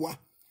yare meboa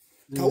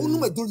ka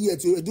wonu eduro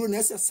de eduro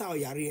na se sa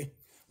yare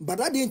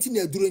bada de nti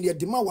na eduro ne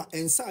de ma wa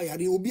ensa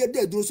yare obi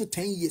ada eduro so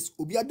 10 years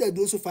obi ada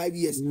eduro so 5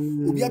 years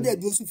obi ada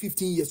eduro so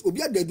 15 years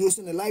obi ada eduro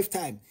so in a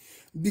lifetime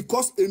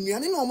because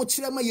enuane na omo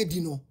kire ma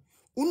yedi no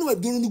wonu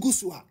eduro no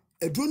guso a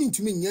eduro ni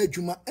ntumi nya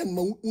adwuma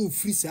emma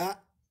unfiri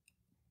sa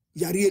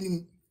yare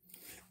anim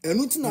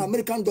enu na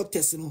American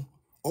doctors no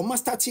o ma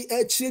start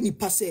e kire ni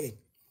pase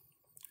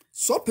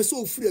so pese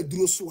ofiri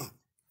aduro so a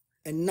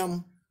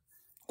enam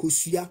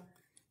kosua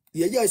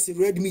ye is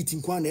red meat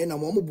nkwa na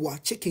enam omo boa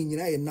chicken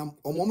nyina enam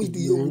omo do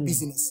your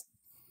business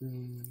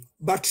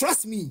But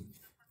trust me,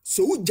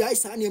 so who jai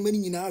sani mani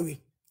nyinawe.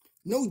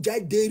 No jai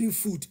dairy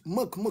food,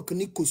 milk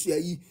ni kosu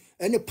yi,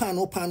 any pan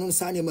on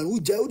sani man, who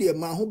jai odi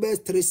ma who bears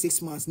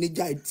 3-6 months, ni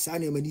jai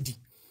sani mani di.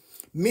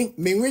 Me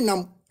when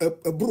I'm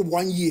a bro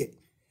 1 year.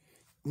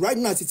 Right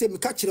now, she said,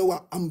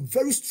 I'm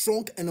very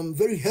strong and I'm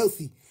very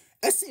healthy.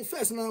 I say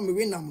first now I'm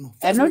no.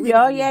 And no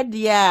your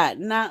dear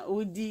na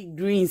udi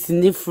greens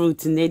ni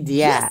fruit ni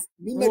dear.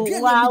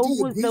 Yes, wow,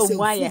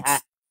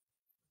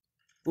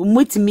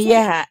 umutimi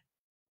ha.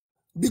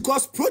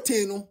 Because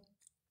protein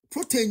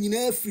in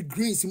every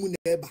greens mu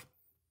neba.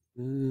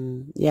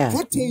 Yeah.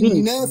 Protein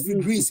in every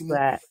greens mu.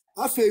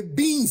 After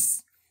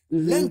beans,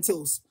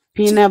 lentils,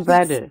 peanut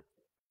butter.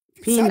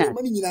 Peanut.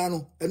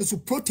 And so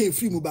protein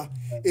free muba.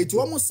 It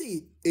almost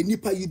say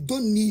nipa you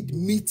don't need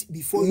meat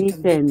before meat you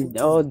can get protein.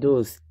 All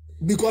those.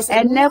 Because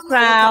and never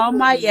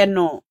oma ye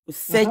no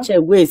such a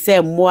way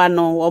say mo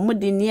no omo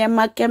di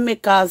niema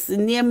chemicals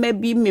niema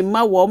bi me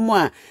ma wo mo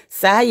a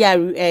sa ya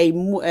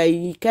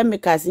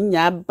chemicals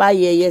nya ba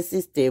ye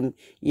system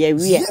ye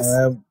we. Yes.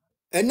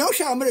 And now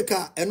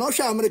America no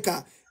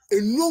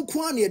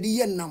kwa na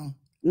ye nam.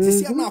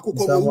 This year na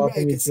akoko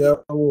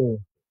mo.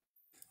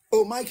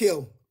 Oh,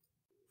 Michael.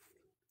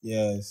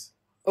 Yes.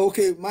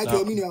 Okay,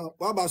 Michael,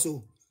 what about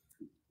so?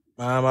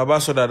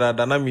 About so that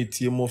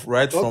dynamic move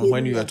right from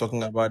when you were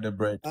talking about the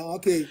bread.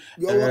 Okay,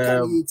 you're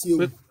welcome.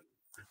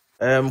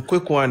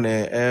 Quick one.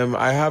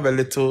 I have a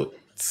little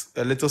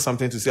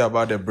something to say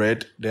about the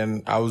bread.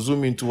 Then I'll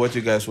zoom into what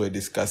you guys were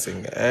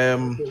discussing.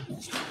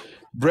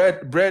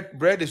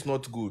 Bread is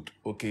not good.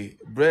 Okay,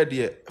 bread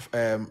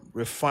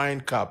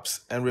refined carbs,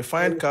 and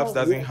refined carbs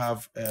doesn't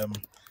have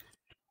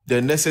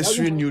the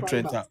necessary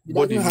nutrients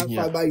body in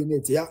here. Fiber in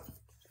it, yeah.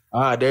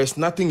 There's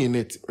nothing in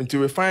it.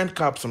 Until refined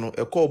carbs, no,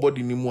 a core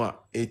body anymore.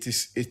 It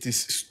is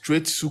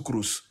straight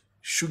sucrose,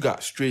 sugar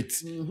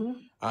straight.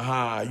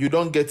 You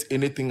don't get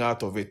anything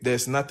out of it.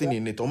 There's nothing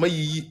in it. So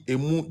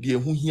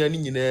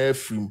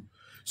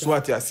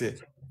what I say,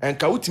 and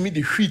can me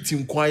the wheat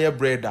in choir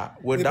bread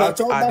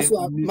without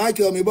adding.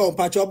 Michael, me bon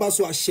patch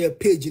obaso share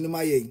page in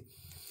my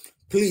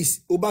please.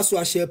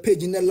 Obaso share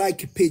page in the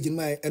like page in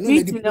my.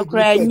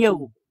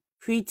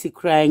 Wheat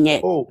crying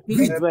yet. Oh,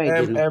 wheat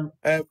bread.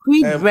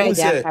 Wheat bread.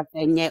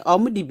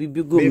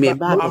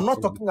 I'm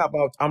not talking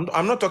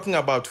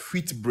about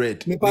wheat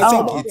bread. Me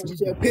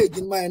page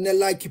in my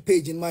like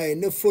page in my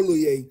ne follow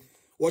ye.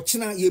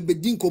 Watching ye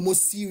bedin komo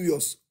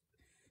serious.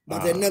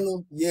 But then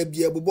no ye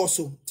be a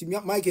bosso.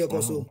 Timia Michael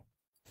Koso.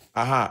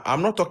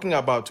 I'm not talking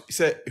about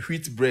say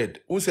wheat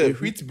bread. Who say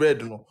wheat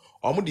bread no?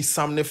 I'm the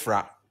samne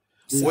fra.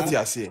 What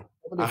you say?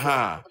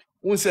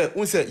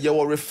 Who say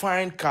you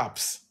refined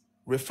carbs.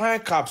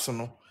 Refined carbs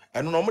no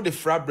and no the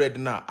fra bread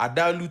na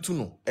adalute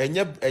no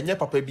enye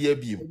papa bia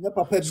bio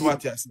so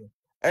what you say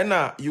and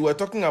you were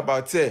talking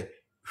about say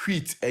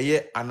wheat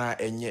eye ana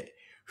enye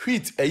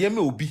wheat eye me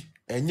obi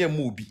enye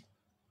mo obi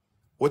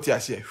what you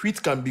say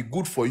wheat can be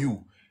good for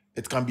you,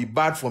 it can be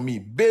bad for me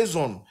based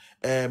on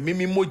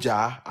mimi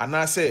moja and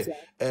I say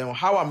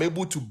how I'm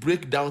able to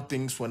break down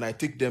things when I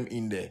take them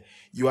in there,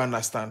 you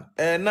understand.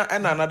 And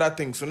another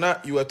thing, so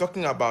now you were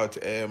talking about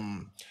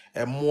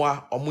moi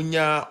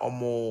omunya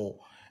omo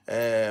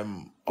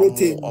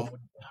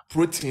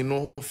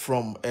protein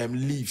from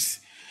leaves.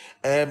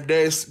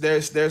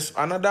 There's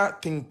another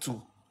thing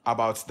too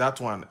about that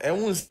one.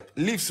 And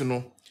leaves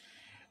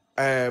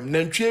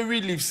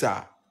nantwie leaves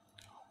are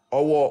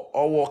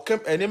or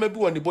and maybe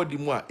when the body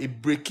more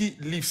it breaky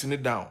leaves in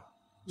it down.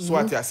 So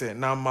what I say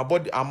now my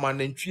body I'm an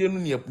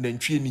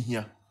nantwie ni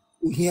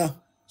here.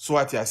 So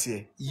what I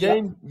say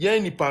yen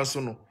ni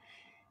pansono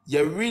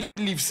your real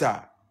leaves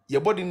are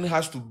your body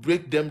has to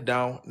break them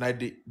down na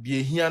the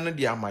here na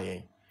the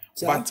amayen.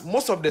 But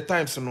most of the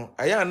times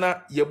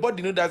ayana your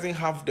body doesn't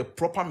have the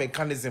proper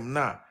mechanism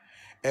now.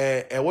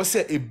 What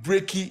say a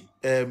breaky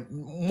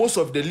most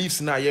of the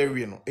leaves na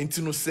area no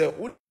into no say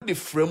what the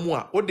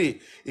framework what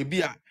the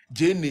ebia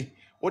jene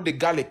what the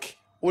garlic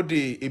what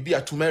the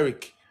ebia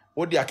turmeric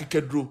what the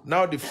akekedro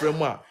now the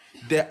framework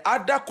the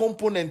other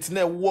components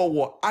na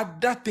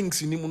other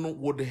things in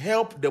him would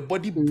help the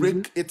body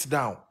break it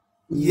down.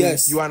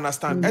 Yes, you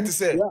understand. It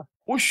say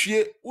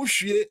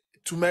ushie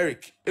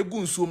turmeric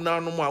egu nsum na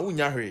no ma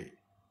unya hwe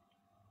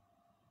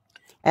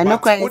and no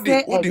quite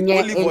say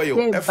olive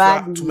oil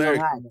efra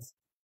turmeric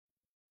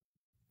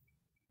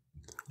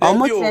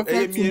almost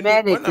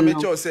turmeric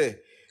no say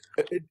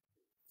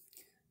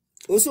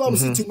also I'm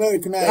see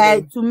turmeric na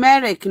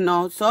turmeric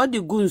no so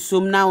the gu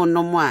nsum na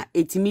no mo a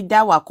etimi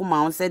da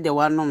wakoma on say the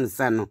one no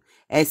nsa no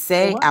e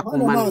say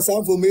akoma no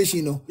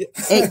information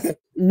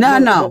no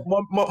no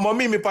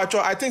mommy me patcho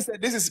I think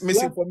this is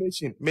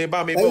misinformation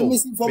meba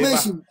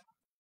misinformation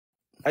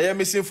I am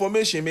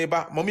misinformation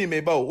meba mommy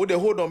meba o the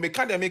hold on me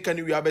can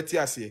we abeti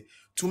ase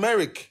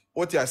turmeric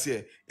what you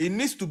say it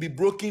needs to be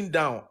broken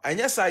down and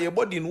yes your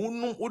body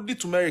no the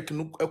turmeric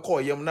no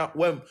call yam na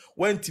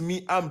when to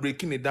me I'm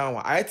breaking it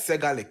down I say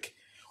garlic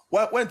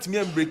when to me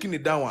I'm breaking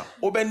it down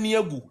obeni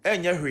agu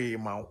enye hwe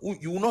ma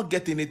you will not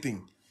get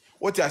anything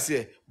what you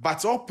say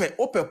but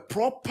open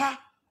proper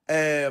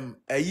a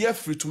year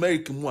free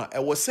turmeric mu a e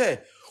was say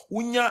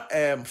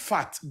unya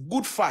fat,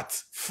 good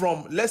fat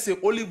from, let's say,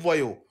 olive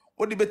oil.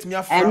 What the bet me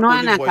afra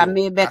olive oil?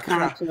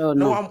 Kakra.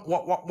 No,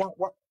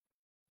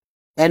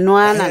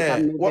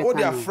 what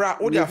the afra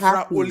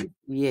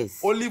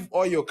olive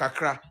oil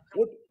kakra.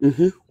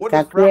 What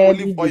the fra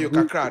olive oil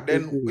kakra?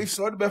 Then if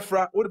so, the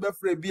fra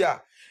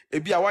bia.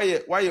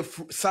 Why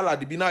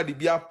salad be na the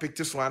bia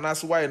pictures one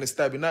as why in the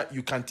style na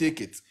you can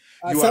take it.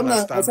 You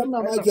understand? Some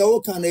like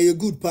you can a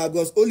good part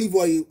because olive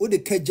oil what the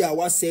keja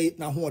was say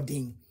na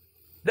hoarding.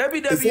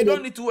 Debbie, you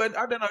don't need to add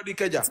another the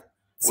keja.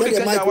 What the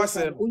keja was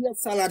say?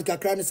 Salad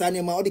kakra ni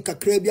sani ma odi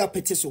kakra bia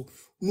petiso.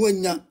 No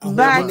nya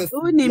but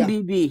uni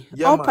bibi.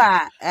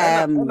 Opa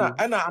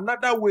and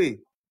another way.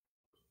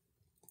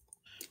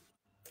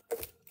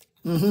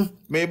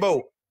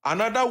 Mabel,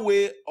 another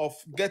way of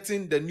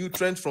getting the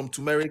nutrients from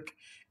turmeric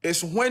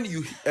is when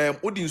you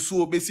odin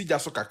so besi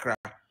jaso kakra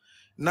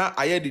na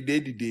aye the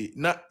day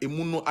na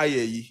emuno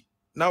aye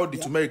now the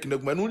turmeric na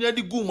unya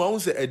di gu ma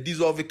say a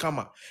dissolve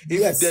kama.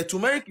 If the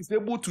turmeric is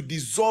able to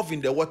dissolve in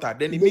the water,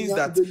 then it means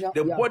that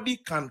the body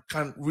can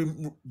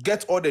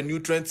get all the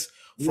nutrients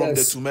from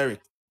the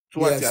turmeric. So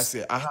what I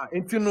say,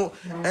 intino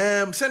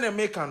send a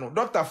make no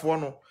doctor for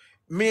no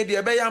me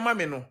de be ya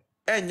mame no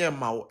enye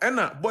mawo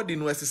ena body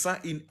no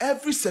esesa in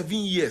every 7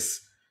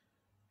 years.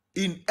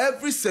 In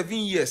every 7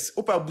 years,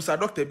 opa busa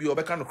doctor bi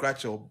obeka no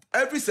crack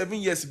every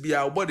 7 years be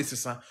our body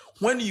sesa.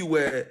 When you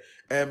were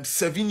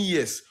 7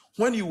 years,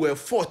 when you were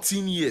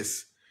 14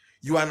 years,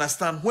 you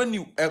understand? When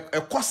you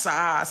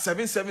kosa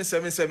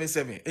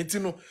 77777,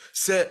 intino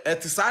say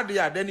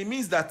etisade, then it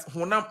means that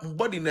honam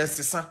body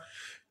necessary.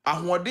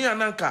 Ahwode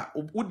ananka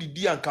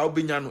udidi anka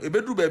obenya no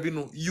ebedru baby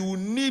no, you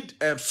need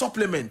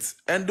supplements,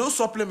 and those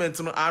supplements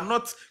are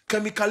not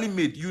chemically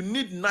made. You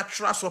need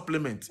natural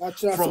supplements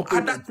from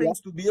other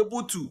things to be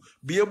able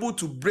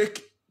to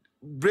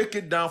break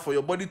it down for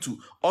your body to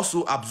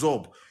also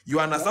absorb. You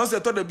understand? So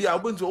to be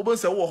able to open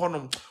say wo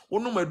honom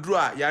onu madru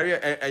a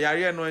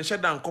yare no enhye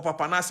dan ko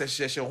papa na se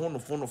hye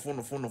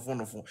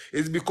hono.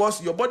 It's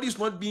because your body is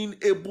not being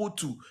able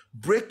to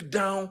break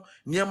down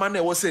niema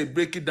na we say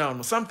break it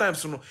down.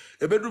 Sometimes no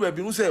ebedru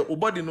baby no say o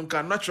body no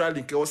can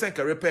naturally ke we say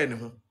can repair ne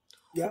ho.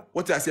 Yeah.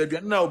 What I say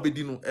aduan na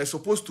obedi no is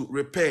supposed to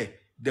repair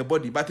the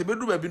body, but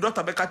ebedru baby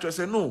doctor be catch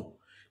say no.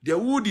 The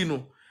wood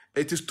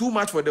it is too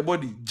much for the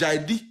body.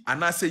 Jaidi,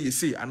 and I say you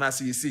see.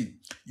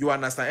 You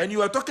understand? And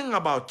you are talking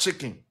about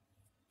chicken.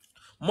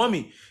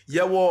 Mommy,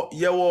 your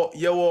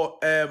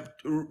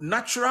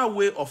natural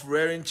way of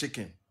rearing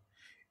chicken.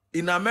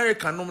 In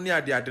America,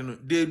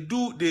 they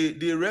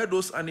rear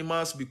those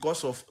animals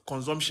because of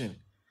consumption.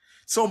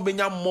 Some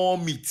benya more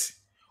meat.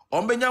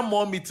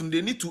 More meat,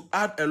 they need to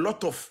add a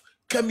lot of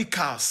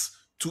chemicals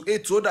to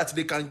it so that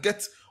they can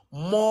get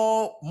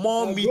more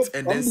meat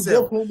and then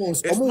sell.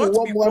 It's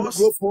not because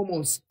growth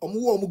hormones.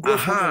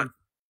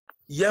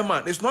 Yeah,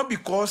 man. It's not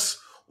because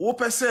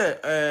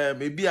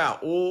maybe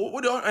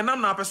and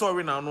I'm not person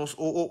right now no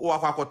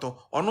akwakoto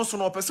ono so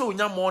no person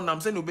onya more nam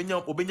say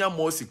obenya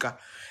more sika.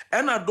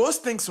 And those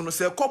things no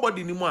say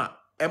body ni mu a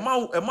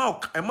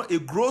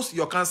it grows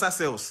your cancer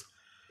cells.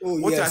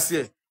 What I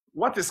say?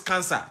 What is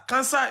cancer?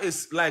 Cancer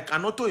is like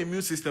an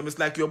autoimmune system. It's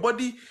like your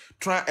body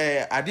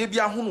body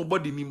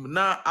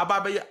na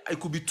ababe. It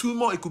could be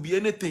tumor, it could be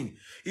anything,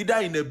 either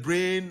in the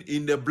brain,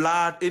 in the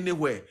blood,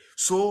 anywhere.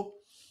 So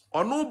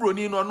ono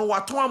broni no no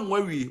watoam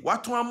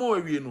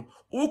no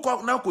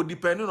uko na ko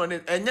depending on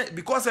it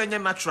because enye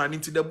natural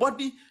into the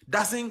body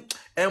doesn't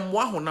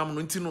honam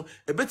no ntino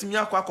ebetimi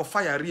akwa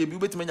fire re bi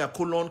ubetimi nya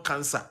colon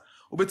cancer,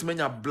 ubetimi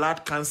nya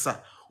blood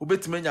cancer,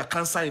 ubetimi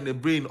cancer in the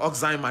brain,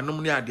 Alzheimer, no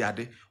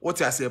ade.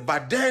 What I say,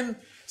 but then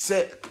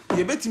say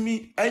you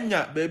betimi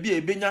enya baby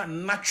ebenya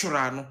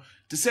natural no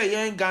to say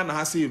yen Ghana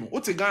ha say no.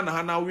 What Ghana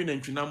ha na win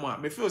ntwina mu a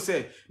me feel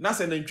say na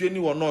say ntwe ni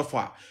wo north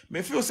a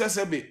me feel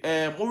say be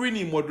win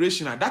in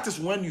moderation. That is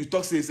when you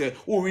talk say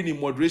win in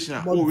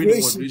moderation, win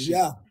in moderation.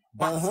 Yeah.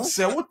 But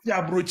say what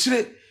ya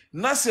brochire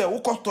na say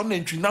wo koto na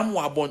ntwina mu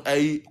abon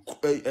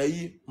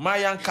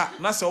mayanka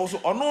na say also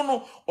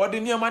no or the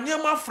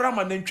niema fra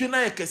ma ntwe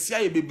na ye kese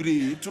aye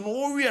bebre to no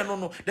wo wi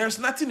no there's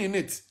nothing in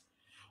it.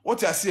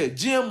 What I say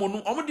GMO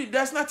no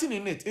there's nothing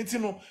in it. It's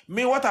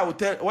me what I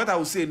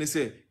will say ni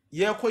say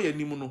ye koye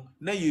nimu no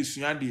na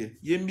yesua de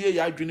ye mbie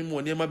ya adwene mu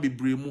onema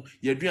bebre mu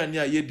ye duane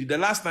a ye di. The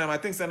last time I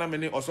think say na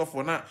me also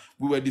for na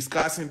we were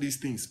discussing these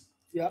things.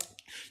 Yeah.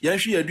 Ye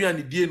hwe ye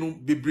duane die no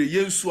bebre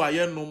ye nsu a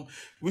ye nom.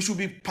 We should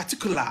be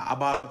particular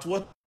about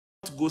what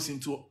goes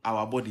into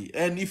our body.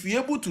 And if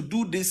you're able to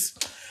do this,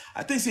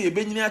 I think say ye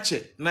benyini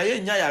ache na ye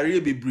nya yare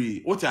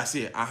bebre. What I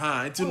say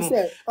I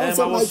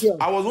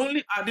was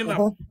only adding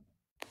up.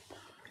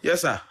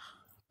 Yes sir.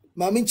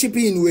 Mami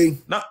chipping way.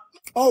 Now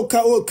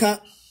okay.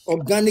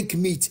 Organic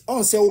meat.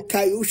 On say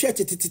okay, you share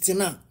tititi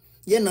na.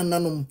 Ye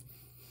nananom.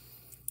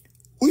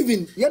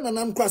 Even ye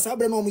nanam cross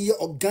abrenom ye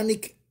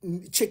organic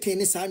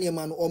chicken is any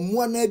man or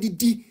more na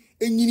didi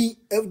enyini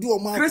do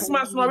ma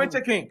Christmas no we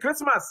chicken.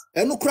 Christmas.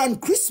 Eno kran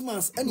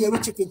Christmas and ye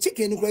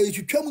chicken no kra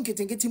you twam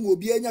ketenkete mo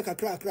obi anya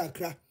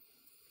kakra.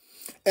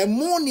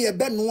 Emoni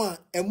ebe no a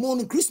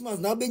emoni Christmas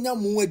na benya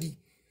mu adi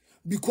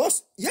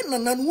because ye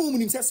nana no mu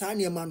nim se saa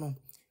ne ma no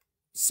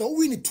so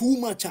win too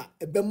much a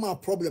ebe ma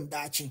problem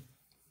daachi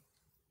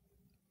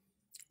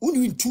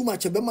win too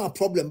much ebe ma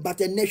problem but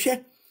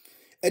enhwe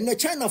ene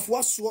China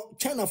for so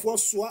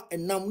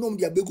enam no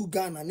dia begu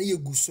Ghana na ye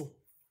gu so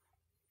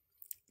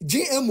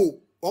GMO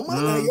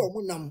oma na ye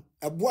omunam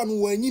eboa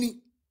no wanyini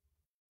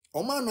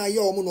oma na ye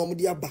omu no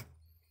omde aba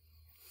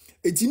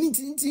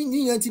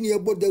etini nyanti ne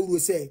ebo dawuro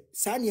se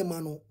saa ne ma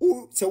no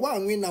se wa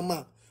anwe na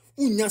ma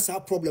unya saa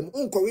problem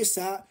unkɔwe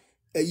saa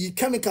yi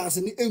chemicals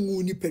ni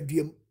enwu ni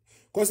paduam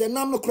cause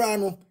enam no kra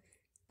no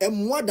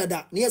emwa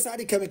dada ne yesa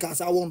de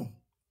chemicals awo no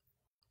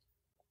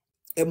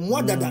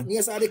emwa dada ne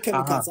yesa de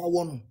chemicals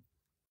awo no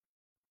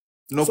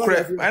no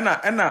kra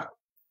ena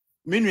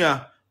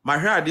menua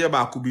mahwe ade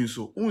ba ko bi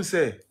so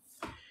unse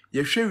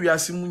ye hwe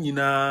wiase mu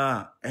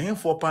nyina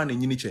ehemfo pa na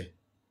nyini che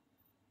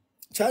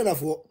China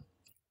for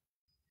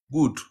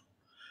good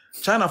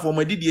China for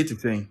madidie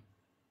teten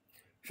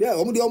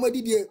hwe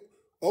omadidie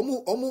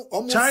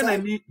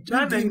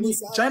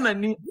China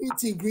ni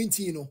green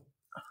tea no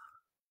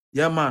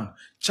yeah man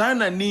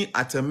China ni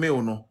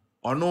atemeo no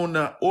ono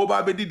na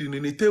oba bedidi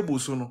ni table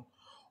so no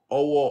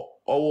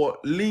owo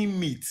lean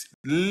meat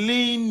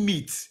lean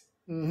meat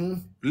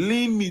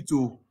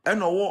o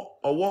and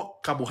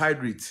owo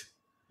carbohydrate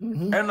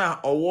and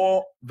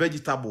owo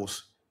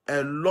vegetables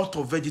a lot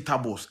of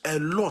vegetables a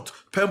lot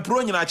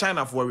pempro nyina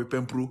China for we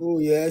pempro oh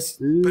yes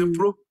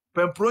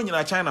pempro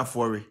nyina China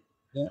for we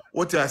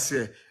what I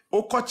say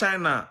oko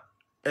China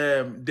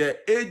the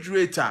age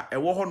rate e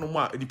wo ho no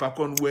ma dipa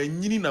kon we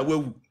nyini na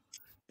wawu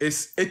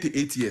is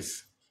 88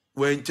 years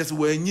when just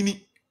when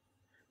nyini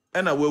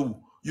and a wawu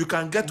you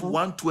can get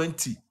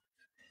 120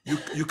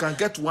 you can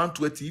get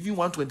 120 even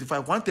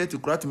 125 130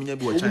 krat minya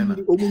bi wo China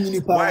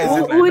why is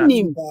it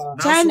like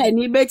that China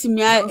ni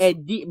betimi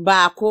edi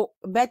baako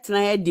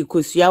betna edi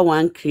kosua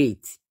 1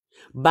 crate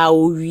ba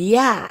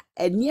owia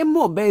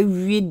enemo ba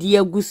wie di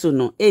aguso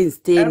no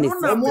stay ne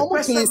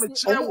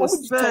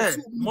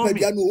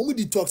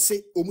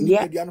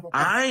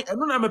ai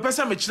eno na me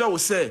pesa me kire wo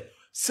say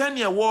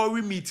senior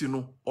worry meet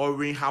no or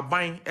rin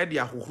haban e de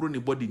ahohoro ne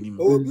body nim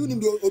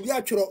obi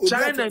atwero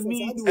China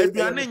ni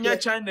aduane nya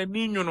China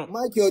ni nwono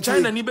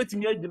China ni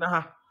betimi agina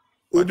ha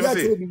obi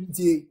atwero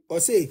bi or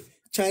say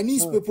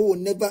Chinese people will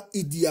never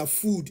eat their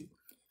food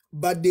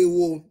but they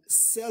will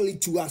sell it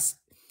to us.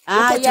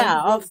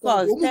 Yeah, of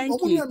course.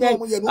 Thank you.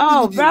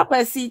 Oh,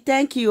 Brakwesi,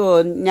 thank you.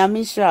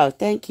 Nyamishra,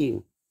 thank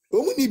you.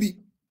 Omunibi.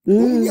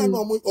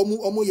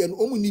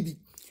 Omunibi.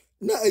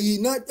 Na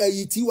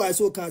TY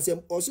so can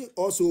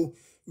also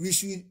we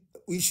should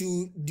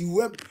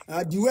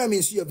deworm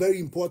is here very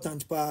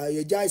important pa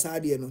your guys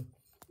had here no.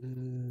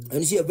 And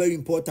it's here very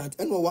important.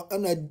 And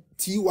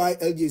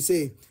TYLJ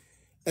say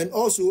and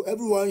also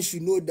everyone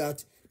should know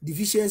that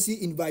deficiency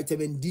in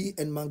vitamin D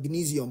and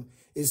magnesium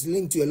is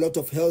linked to a lot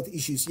of health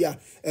issues. Yeah.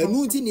 And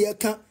nothing here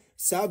can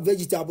serve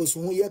vegetables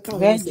who here can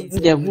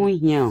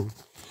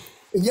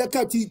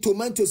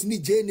tomatoes ni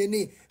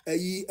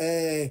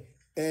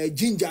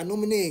ginger no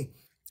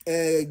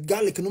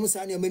garlic no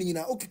sani amani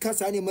na okika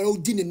sani amani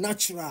odi ni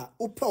natural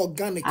opa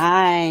organic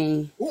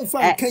o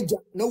fa keja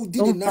na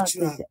odi ni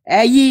natural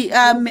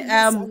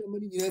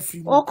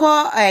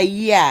oko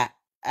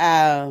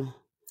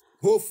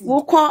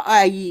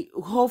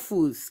Who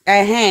foods.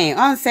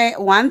 On say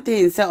one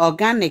thing say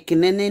organic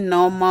nene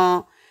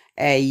normal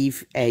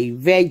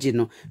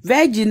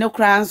virginal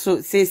crown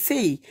so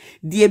say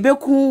the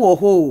ebekun wo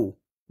ho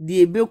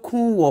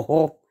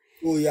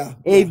oh yeah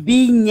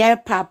ebi nye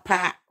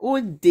papa o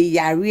de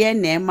yare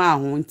na ma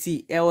ho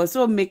nti e was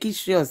so making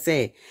sure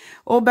say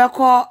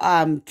obeko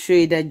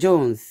Trader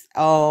Joe's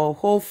or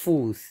Whole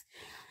Foods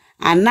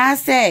and na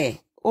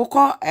say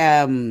oko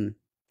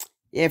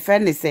your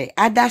friend say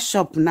other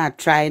shop na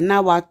try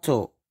na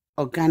wato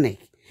organic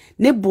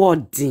ne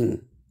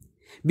boarding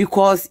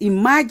because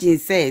imagine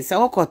say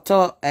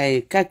okoto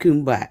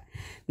cucumber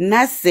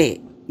na say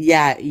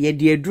ya ye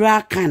de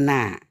adura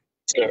kana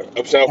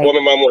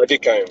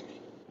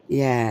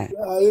yeah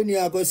oh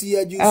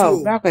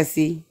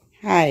Brakwesi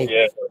hi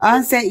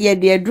on say ye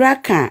de adura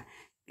kan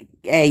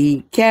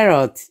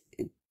carrot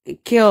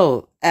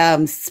kill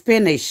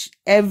spinach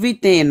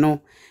everything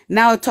no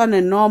now turn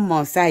a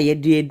normal say ye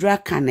de adura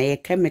kan e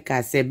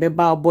chemical say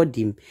beba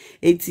body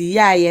eti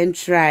ya ye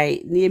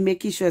try na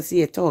make sure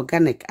say it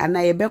organic and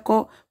ye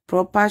beko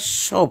proper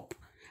shop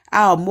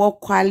more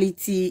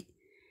quality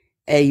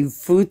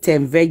fruit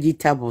and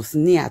vegetables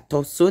near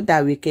to so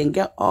that we can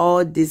get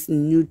all these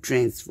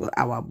nutrients for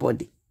our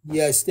body.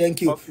 Yes,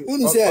 thank you.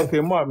 Unu say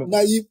na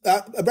you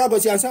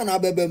Brakwesi ansa na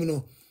abebem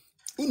no.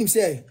 Unu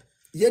say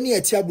ye na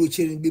etia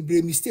brochiri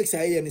bebre mistakes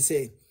aye ne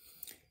say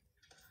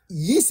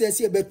yi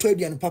say beto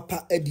aduan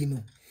papa adi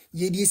no.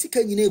 Ye di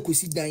sika nyina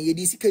ekosi dan, ye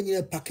di sika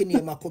nyina pake ne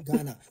makọ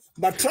Ghana.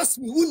 But trust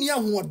me, uni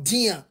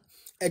ahoden a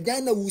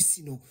edan na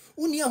wusi no.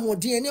 Uni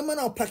ahoden ne ma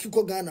na pake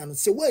ko Ghana no.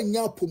 Se wa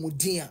nya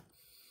apomodin a.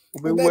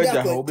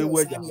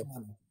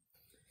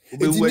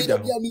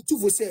 me too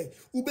for say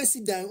ube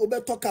sit down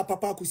ube talk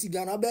papa ko sit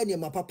down ube ne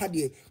ma papa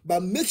there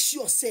but make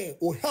sure say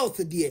o health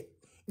there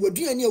we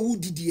aduane a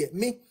wudi there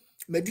me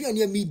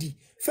aduane a midi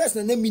first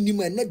na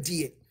minimum na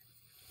there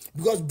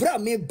because bra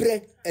me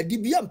bre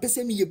edibia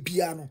mpese me ye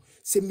bia no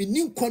se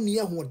mini nkwane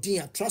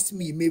ahoden a trust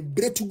me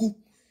bre tugu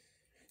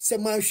se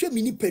manhwe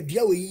mini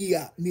padua we yi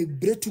a me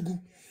bre tugu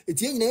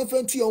etie nyina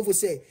mfantu ye onfo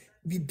se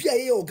bibia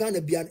ye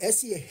organ bia no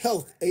ese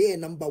health ye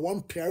number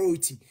 1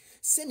 priority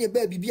sene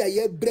ba bibia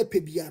ye bre pe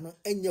bia no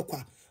enye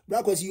kwa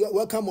bra cause you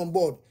welcome on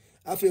board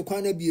afi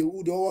kwana bia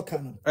u do work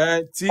no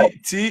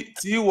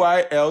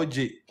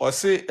TYLG or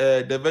say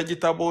the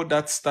vegetable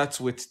that starts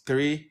with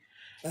 3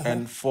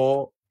 and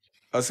 4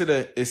 I say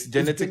that it's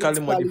genetically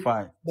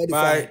modified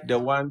by the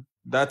one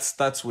that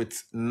starts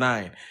with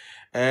 9.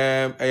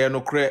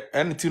 No cre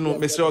anything no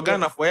Mr.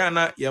 Organa for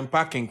yana yem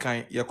packing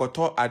kind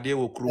yakoto ade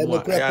wo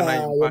kruma yana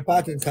yem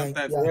packing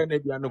sometimes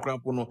ya no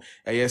crampo no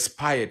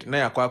expired na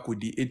yakwa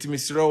kudi eti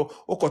Mr.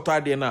 Okoto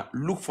ade na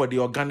look for the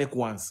organic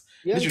ones.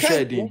 You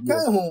share it.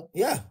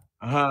 Yeah.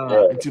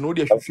 It's in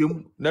order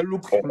to now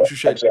look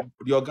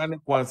the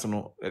organic ones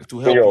no to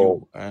help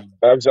you.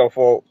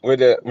 For with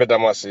the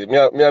Madamasi,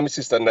 my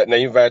sister na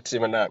invite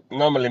him and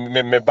normally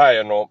me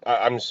buy no.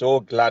 I'm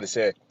so glad to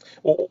say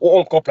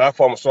on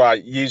platform so I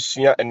use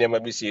and never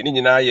be seen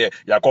in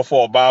ya go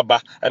for baba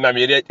and I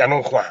made it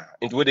anonqua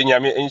into the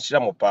yami in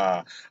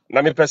Shamopa.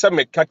 Na me person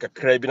me kaka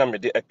crab na me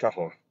de eka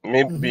ho.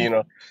 Maybe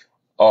no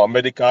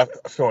medical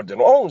field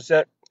no. Oh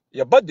say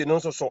your body no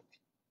so so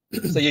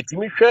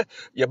yetimi hwe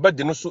ye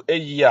bade no so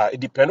eyi a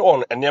depend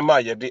on enema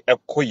ye de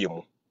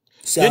ekoyemu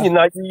ye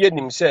nyina ye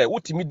nim se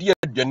wotimi di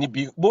aduane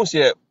bi bon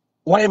se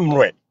why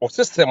mre o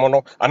system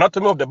no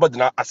anatomy of the body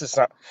na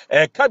asesa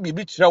ka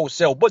bibi kira wo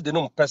se o body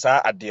no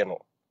mpesa ade no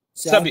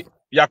sabi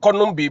ya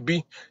konom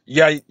bibi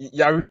ya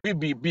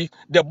bibi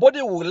the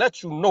body will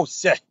let you know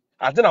say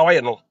ade na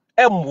why no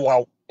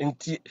emwa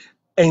nti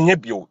enye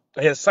bio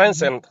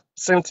signs and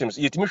symptoms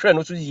yetimi hwe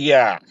no so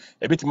a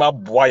ebitima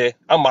boaye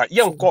ama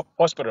yenko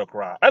hospital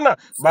kra ana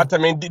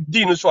vitamin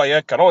D no so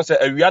aye ka no say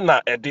awia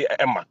na ede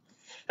ema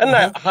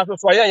ana ha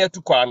so aye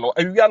yetukwa no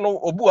awia no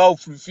obu a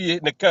ofifie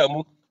ne ka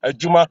mu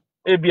adwuma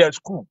ebia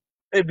school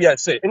ebia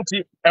say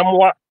nti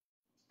emwa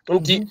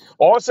nti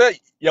o say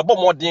yebo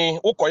modin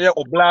ukoye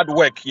o blood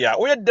work here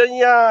o ye dan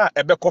ya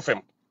ebe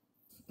kofem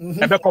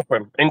ebe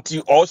kofem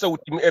nti also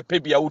with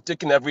epebia we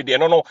taking every day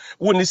no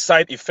we need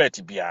side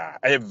effect bia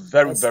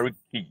very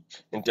key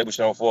in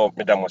the for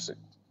Madam Wase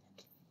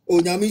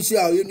onyamichi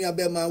a yenu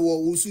abema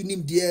wo usu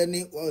nim die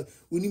ne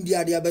unim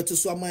dia dia beto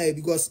so amaye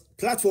because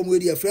platform we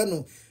dey friend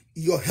no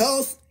your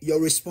health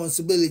your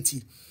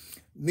responsibility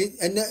me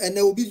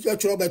ene obi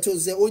twatro beto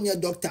ze onye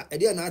doctor e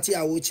dey na ate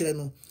a wo kire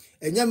no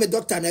enya me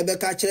doctor na ebe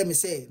ka kire me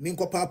say me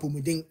nkopa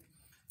apomudin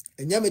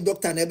enya me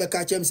doctor na ebe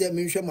ka kire me say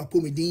me hwe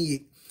mapomudin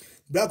ye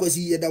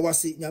brakosi ye da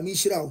wase nyame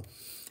hira wo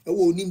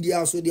ewo onim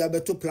dia so dia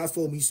beto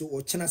platform so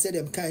o chena say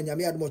dem kan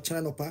nyame admo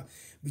chena no pa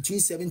between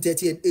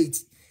 7:30 and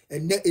 8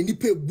 and any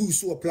pay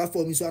boost or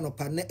platform so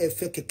anopa na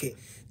efe keke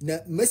na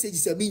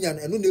messages a minya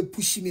no na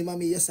push me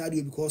mama yes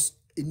audio because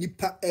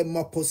enipa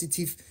more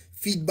positive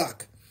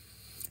feedback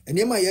and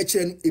ema ye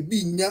kire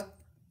ebi nya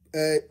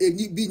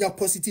bi nya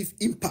positive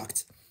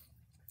impact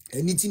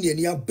anything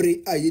eni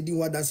abre ayedi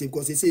wa dance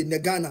because they say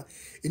Ghana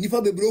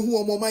enipa bebre hu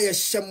omo ma ye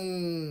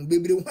hyem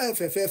bebre hu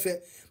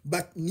afefefe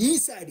but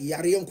inside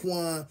yare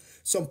nko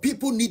some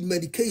people need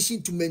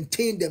medication to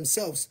maintain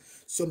themselves.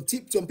 Some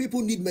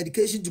people need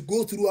medication to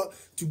go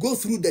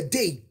through the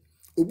day.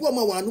 Obu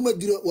ama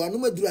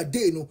wanuma dura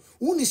day no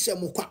uni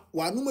hyemokwa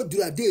wanuma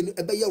dura day no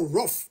ebe ye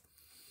rough.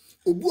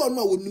 Obu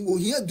ama wo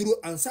hia duro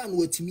ansa no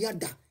watimi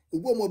ada.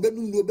 Obu ama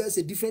obedum no be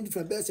say different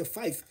be say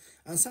 5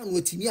 ansa no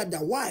watimi ada.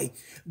 Why?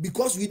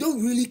 Because we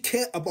don't really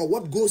care about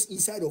what goes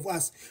inside of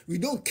us. We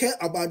don't care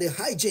about the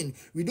hygiene.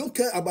 We don't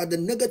care about the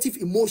negative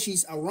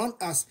emotions around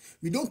us.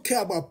 We don't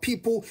care about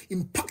people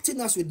impacting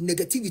us with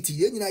negativity.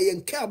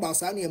 You care about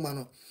sani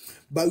mano.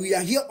 But we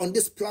are here on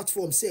this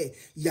platform, say,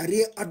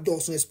 yare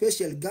adults,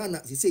 especially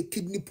Ghana, they say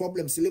kidney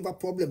problems, liver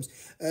problems,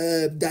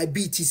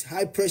 diabetes,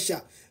 high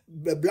pressure,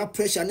 blood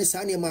pressure, and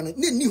sani mano.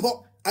 Ni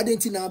ho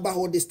identity about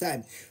all this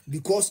time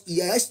because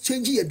you are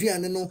exchanging your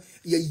DNA no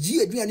your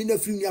DNA no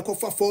free you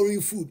for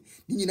foreign food.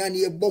 Ni nyina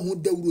ne bo ho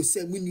dawuro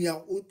se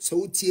munua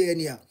so tie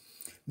ne a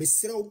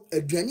mesrew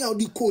aduane a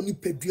odi ko ni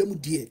padua mu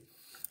die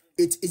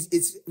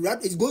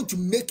it's going to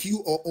make you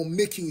or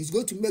unmake you. It's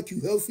going to make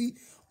you healthy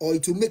or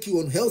it will make you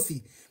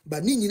unhealthy.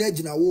 But ni nyina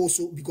gina wo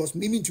so because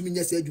me to me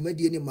nyase adwuma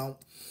die ne ma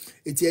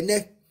eti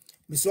ene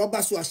mesrew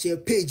ba so a share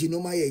page no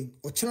ma ye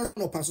o chena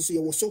no paso so ye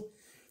wo so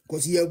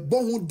because ye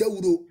bo ho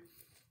dawuro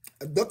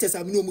doctors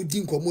have no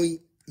mudin komoy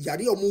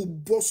yare omo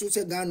boso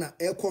se Ghana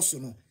ekoso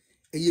no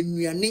eye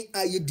nuane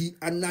ayedi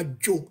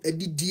anadwo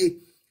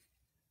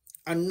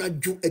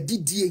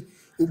adidie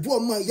obu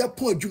oma ya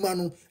pon adwuma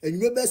no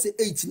enwe be se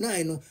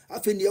 89 no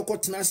afa ne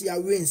ekotena se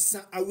awe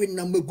nsa awe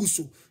na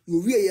maguso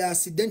owie ya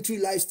sedentary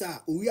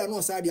lifestyle owie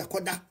no sa de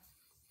akoda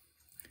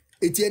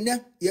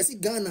etiene yes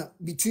Ghana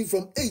between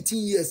from 18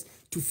 years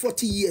to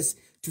 40 years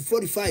to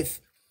 45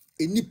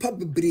 enipa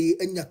bebre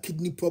enya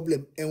kidney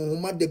problem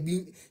enhoma da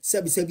bi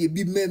sebi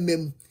bi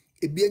memem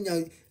ebi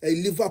enya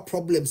liver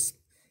problems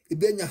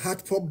ebi enya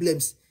heart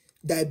problems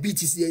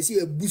diabetes yes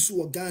e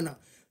busu Ghana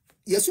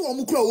yes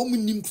omo kura omo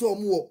nim kura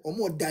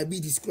omo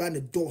diabetes kura na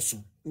doso.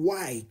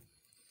 Why?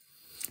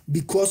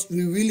 Because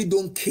we really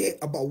don't care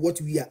about what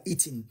we are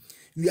eating.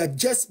 We are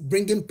just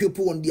bringing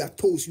people on their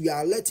toes. We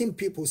are letting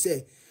people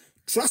say,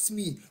 trust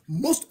me,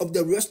 most of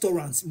the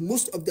restaurants,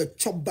 most of the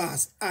chop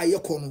bars,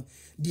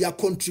 they are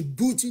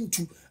contributing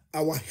to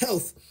our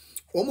health,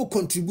 almost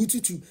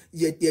contributing to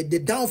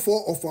the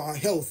downfall of our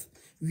health.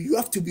 We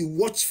have to be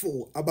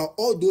watchful about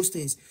all those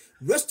things.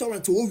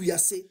 Restaurants, what we are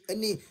saying,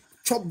 any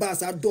chop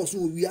bars are doors,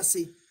 we are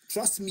saying,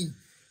 trust me,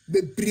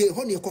 be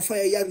honey,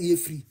 coffee,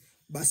 free.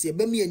 But se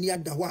be me ani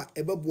ada ho a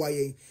ebe boa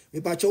ye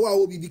me pa chewa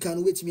wo bibi kan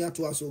wetimi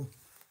ato aso.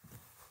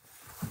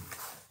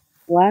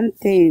 One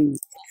thing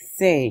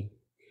say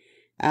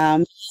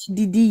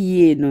didi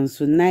ye no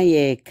so na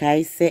ye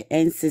kai say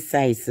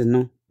exercise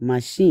no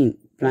machine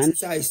plan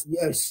Exercise,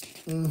 yes.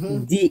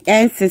 the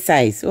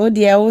exercise o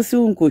dia wo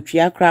so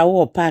nkotwa kra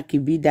wo park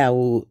bi da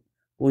wo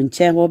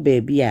nche ho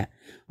baby a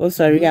o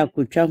sorry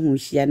akotwa ho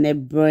hia na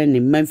brain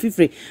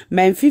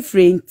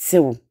manfifre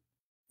ntew.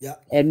 Yeah.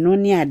 Eno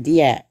ni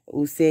ade a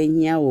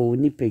usenya wo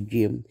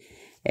nipadwem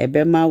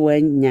ebema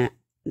wanya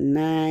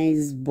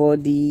nice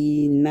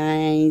body,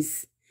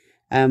 nice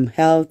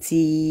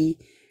healthy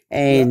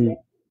and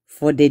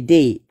for the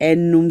day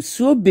enum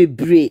so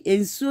bebre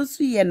enso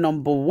so ye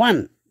number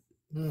 1.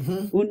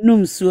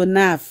 Unum so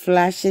na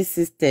flash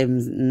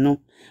systems no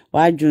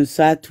wadwun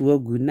so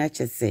atoagu na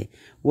chese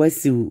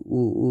wasi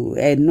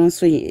eno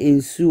so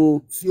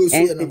enso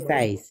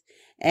exercise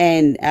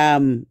and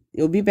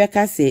Obi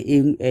Beka say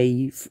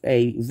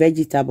a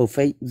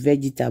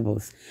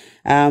vegetables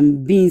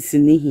beans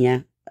ni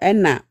here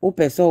ena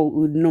opeso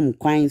udnom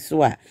kwan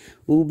so a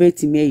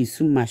ubetime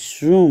isu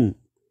mushroom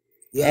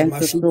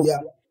Mushroom,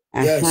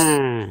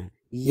 yeah.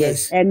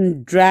 Yes,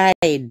 and dry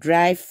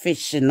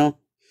fish no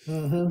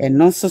and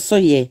no so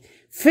ye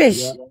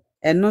fish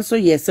and no so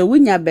yes so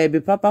when your baby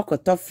papa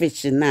koto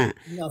fish na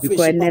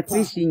because na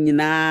fish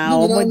nyina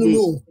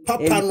omode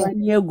papa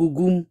no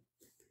gugum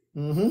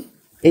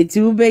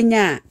eti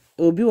ubenya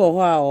obi wo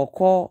ho a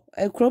okọ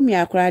ekromi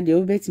akra de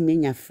obetime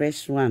nya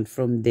fresh one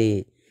from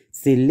the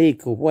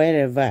lake or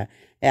wherever.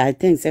 I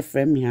think say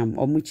Framingham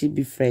omuchi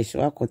be fresh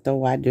wakoto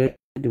wade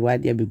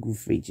be go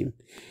fridge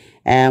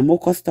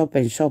moko stop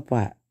and shop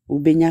a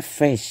ubenya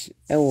fresh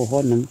e wo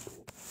honum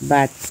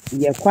but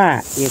ye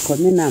kwa ye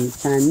kominam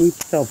tani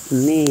stop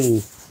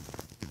ne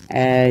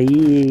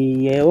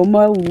ye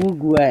oma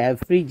wugu a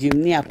fridge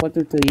ni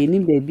akoto to ye ni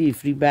baby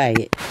free buy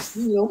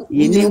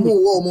ye ni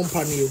wo mo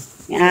mpane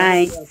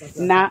ai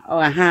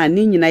na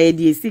ni nyina ye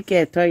di sika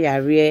eto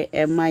yare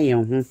e ma ye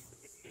ho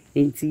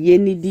enti ye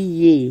ni di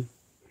ye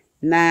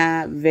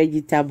na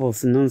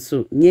vegetables no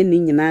so nye ni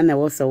nyina na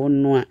wo se wo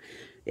no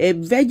a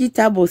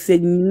vegetables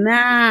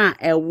na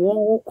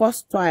wo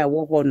cost a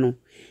wo ho no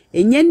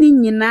enye ni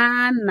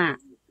nyina na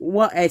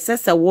wo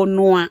esese wo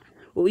no a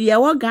ye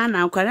wo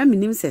Ghana akwara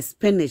minim se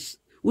Spanish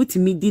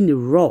utimi di ni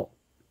raw.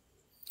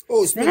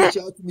 Oh, spinach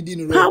out to me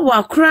din raw.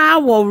 Power cry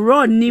wo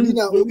raw nim.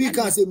 Obi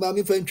can say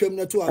mami fan twem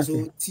na to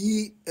aso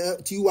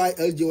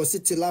TYLJ was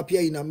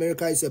tilapia in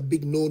America is a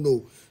big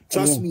no.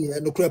 Trust me,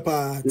 no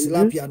crepa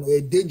tilapia no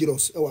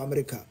dangerous in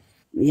America.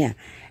 Yeah.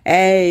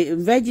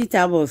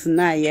 Vegetables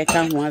na ye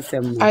kan ho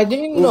asem. I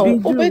didn't know.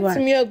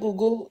 Obetimi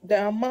Google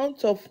the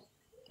amount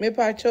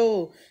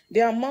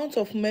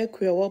of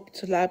mercury up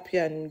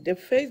tilapia and the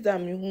face that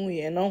me hu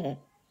ye no.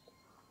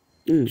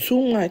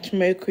 Too much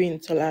mercury in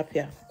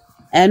tilapia.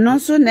 And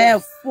also na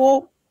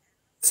fo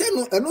say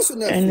no, and also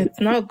na and it's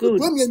not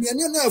good. When me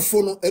na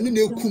fo no, enu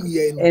na ekum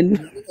ye no.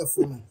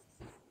 Fo no.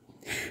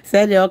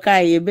 Say the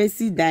okay ye be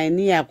si dan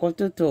ni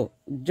akototo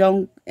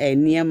John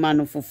niema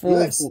no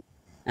fofo.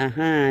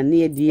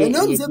 Ni die. And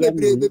am say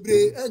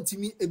bebre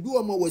antimi ebi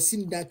wo ma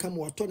wasin dan kam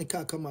wato ne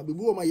ka kama bebi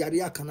wo ma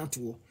yare aka na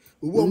to.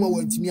 Obi wo ma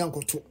wantimi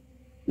ankoto.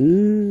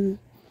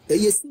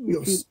 Serious.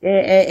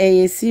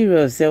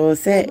 Serious. I will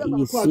say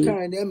you see.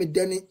 I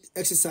done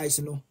exercise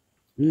no.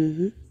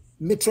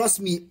 Me trust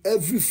me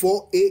every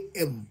 4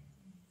 a.m.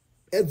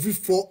 Every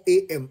 4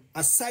 a.m.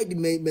 aside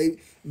me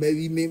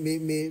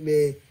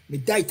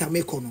diet I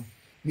make on.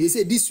 Me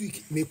say this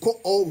week me cook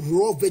all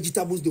raw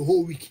vegetables the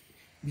whole week.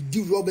 We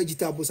do raw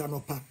vegetables and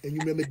upper and you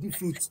remember the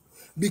fruits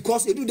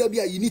because you do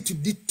that you need to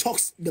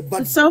detox the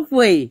body.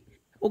 Softway.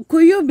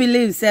 Could you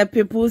believe say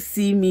people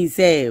see me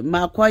say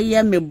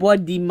makwaya me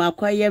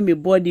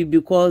body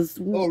because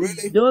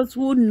really? Those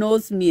who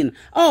knows me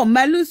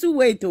my lose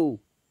weight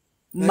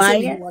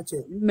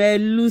me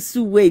lose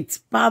weight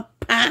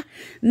papa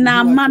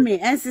na mama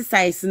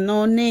exercise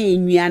no ne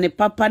nnuane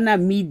papa na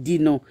midi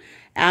no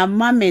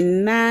mama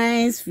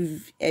nice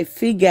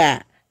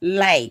figure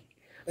like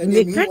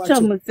me catch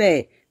them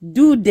say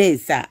do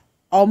this say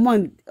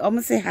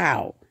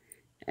how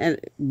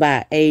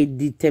by a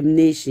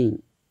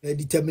determination.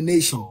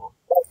 Exercise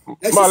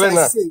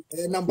say,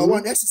 number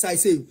one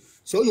exercise say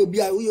So you'll be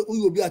a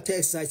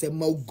exercise a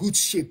good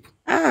shape.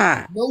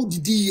 No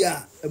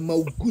dia a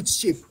good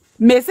shape.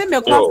 Me say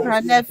me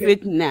kwakra na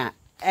fit na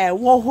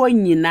wo ho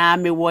nyina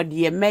me wo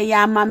de me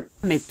ya ama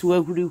me to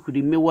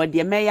ahurihuri me wo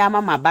de me ya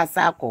ama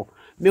mabasa akọ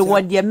me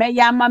wo de me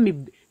ya ama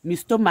me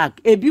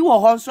stomach ebi wo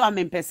ho so a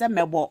me pese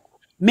mebo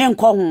me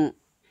nkọ ho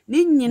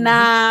ni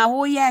nyina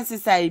wo ye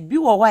exercise bi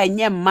wo ho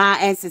enye ma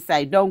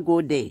exercise don't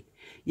go there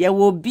ye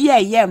wo bi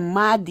ye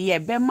ma de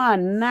be ma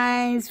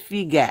nice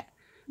figure.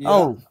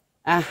 Oh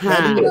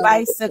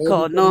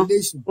bicycle no.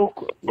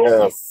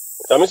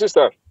 My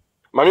sister,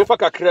 my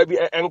kakra bi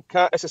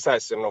enka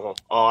exercise no ho.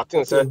 I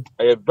think say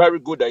a very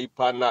good at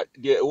partner.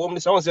 The woman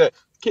someone say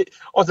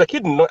the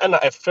kid no and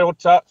a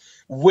filter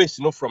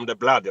waste no from the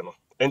blood, you know.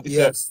 And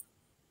this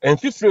and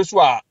fifth so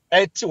a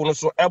one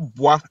so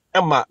eboa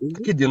ema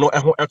kid no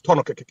ho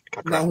etono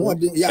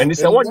kakra. And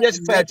this one yes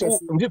fair to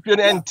if you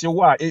enti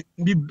wa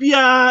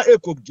bibia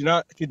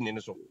ekogina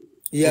kidney so.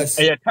 Yes.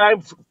 A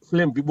time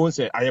flame people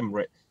say I am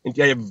right. And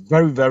they are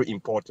very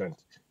important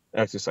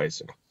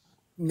exercise.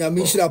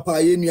 Nyamishra pa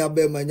ye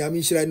nuabema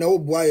nyamishra na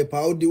oboaye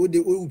pa ode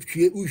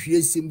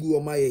uhwie sembu o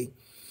maye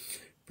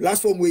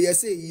platform where you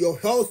say your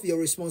health your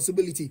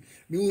responsibility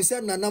me we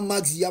say Nana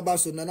Maxi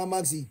yabaso Nana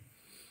Maxi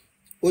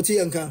oti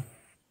yanka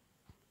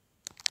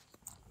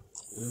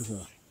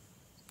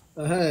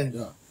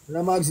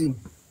Nana Maxi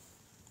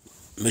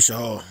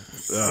Misha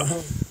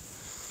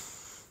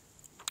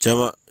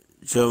chama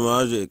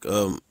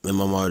me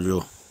mama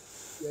jo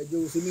ya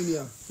jo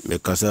seminia me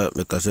kasa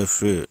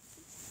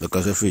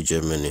free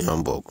Germany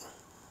Hamburg.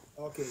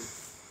 Okay.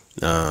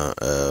 Na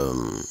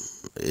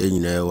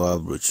enyina wa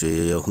broche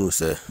ye hu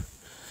se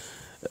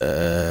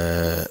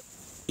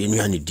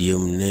enu ani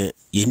diem ne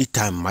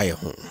anytime my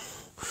ho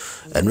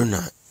eno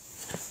na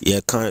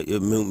ye kan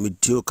me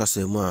tio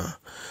kasa mu a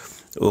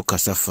o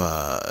kasa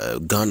fa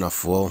Ghana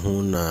for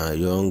ho na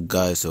young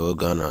guys o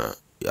Ghana.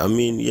 I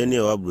mean ye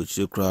wa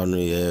broche kra no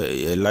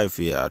ye life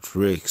here at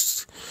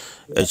risk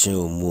echen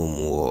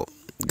omu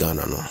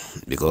Ghana no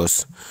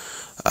because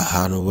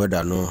no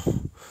weather no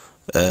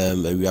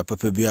we are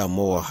papa bi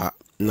amwo ha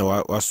na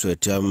waso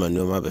etia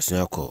manu ma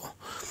besia ko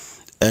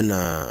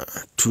ena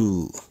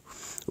two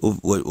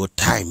o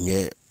time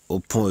ye o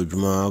pon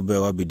adwuma be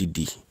wa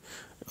bedidi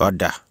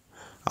oda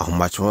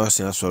ahomacho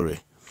asen sorry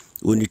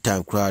only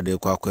time crowd dey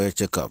kwa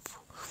check up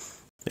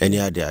any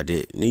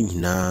ade ni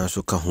nyina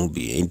so ka ho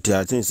bi enti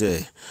I think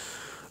say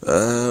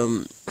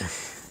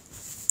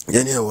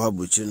yani wa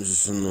buchi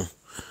nso no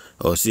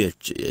or see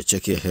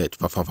check your head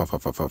papa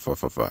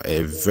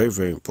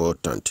very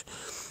important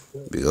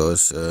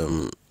because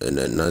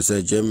and as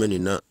a Germany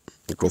na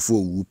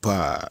microphone whoop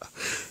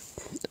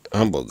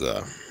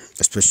hamburger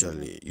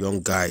especially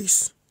young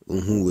guys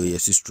who we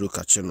yes stroke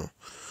acheno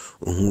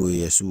who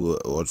we yes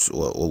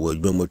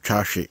what we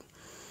trash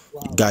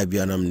guy bi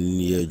anam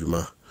ni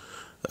adwuma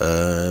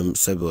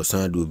sebe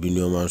osan do bi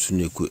ni o man so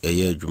ne ku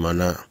eye adwuma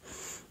na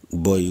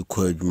boy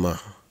ku adwuma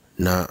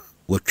na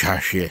wo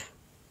trash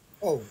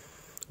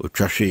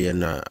Utrashe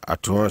na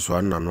atuwa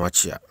so na no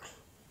achia.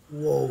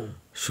 Wow.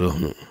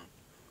 So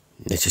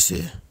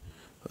say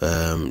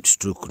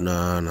stroke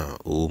na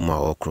o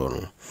ma okro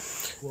no.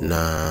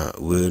 Na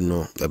we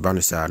no e ba no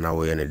sa na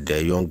we ne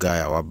the young guy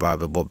a ba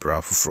be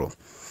bobra foforo.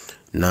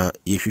 Na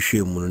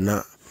yehwehwe mu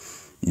na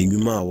ni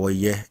nwuma a wo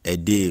ye e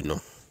day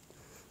no.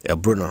 E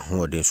bro na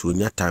ho de so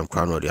nya time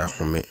kwa no de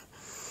ahome.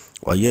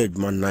 Wo ye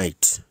adwuma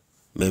night.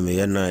 Me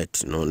ye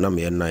night no na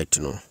me ye night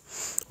no.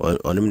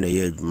 Onim na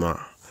ye adwuma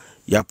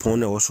Yapon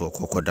na waso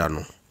kokoda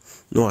no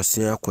no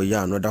asen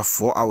akoya another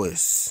 4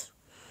 hours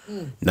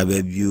na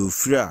baby o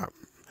free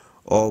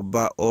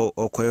oba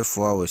okoye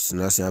 4 hours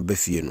na asen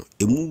abafie no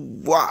emu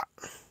bwa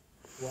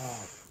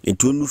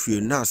entonu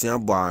fie na asen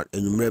abwa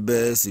enumre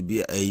be se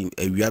bi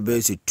awia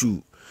be se 2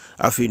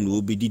 afi no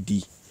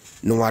obedidi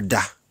no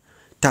wada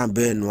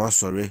tambe no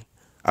asore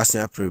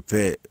asen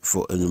prepare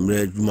for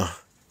enumre adwuma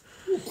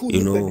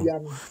you know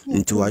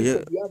nti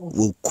waye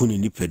wo kuni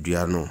ni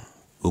pedua no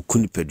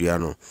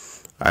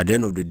at the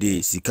end of the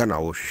day sika na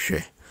wo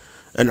hwehwe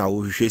na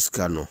wo hwehwe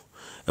sika no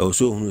e wo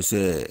so hunu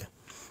se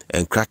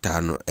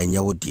enkrata no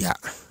enya wo dia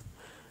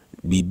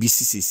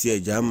BBC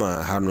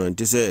ajama ha no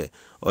nti se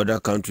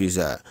other countries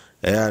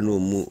are no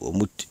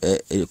mu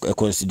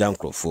consider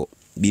crofo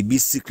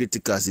BBC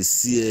critical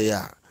se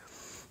ya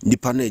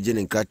nipa na eje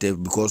nkrata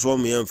because wo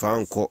me mfa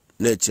anko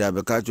na ekira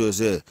be ka cho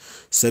se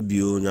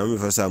sabio nyame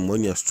fa sa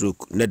ammonia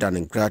stroke na dan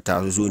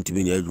nkrata so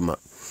ntimi ni adwuma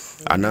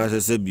ana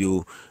se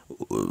sabio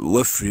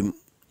wafrim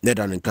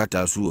neda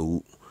nkrata so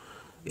wu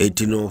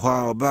etino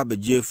ha oba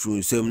beje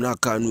fru sem na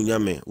ka nu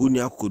nyame uni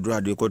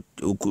akodura de ko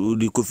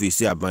di ko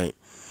fisi aban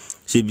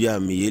se bia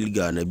me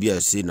yeliga na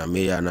bia se na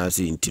me ya na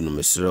se intino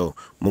mesro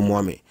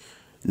momoame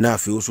na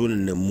afi so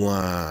ne mu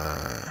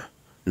a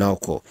na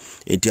oko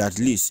enti at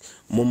least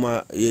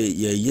moma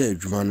ye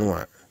adwuma no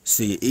a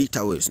say 8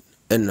 hours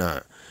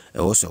na e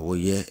wo so wo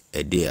ye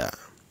a day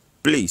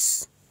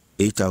please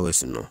 8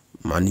 hours no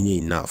money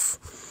enough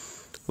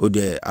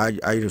the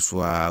iris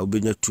wa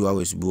obenya 2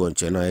 hours bi on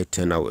chena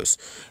 10 hours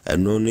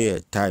and no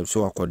time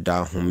so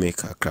akoda ho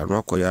make akra no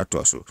akoya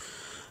to so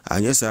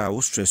anyesa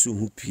wo stress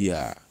hu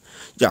pia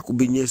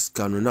jakobenya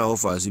ska no na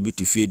offers bi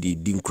to feed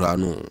di nkra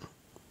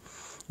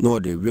no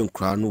the wen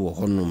nkra no wo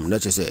honum na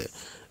chese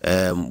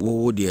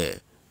wo de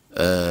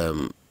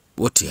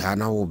what ha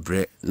na wo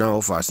bre na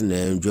offers na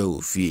enjoy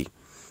wo fie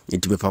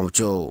nti me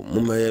pamcho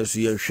mumma yesu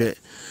ye hwe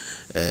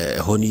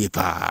honi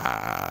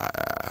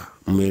pa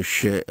me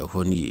hwe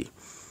honi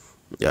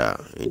ya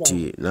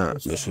nti na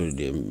me so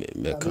de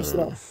me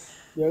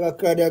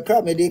kan ya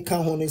ka me de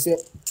kan ho ne se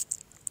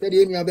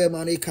de nua be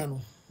ma ne kan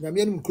no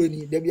nyame anu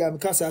kroni da bia me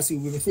kasa ase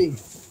wi me sei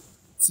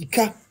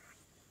sika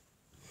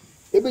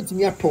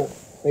ebetimi ato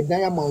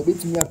edan ama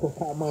obetimi ato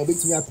ka ama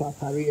obetimi ato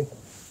atare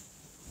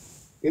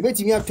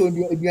ebetimi ato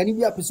aduani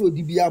bi apese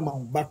odi bi ama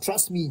but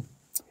trust me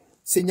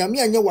se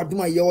nyame anya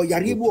wadoma ye o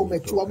yare bi o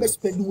mechi o be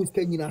spend mu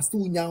spend nyina sto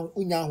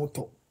unya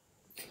hoto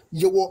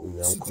ye wo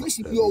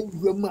situation bi o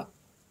wurama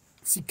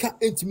sika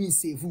entimi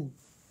save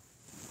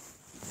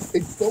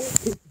it's so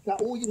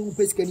o yiru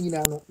pesika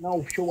nyina no na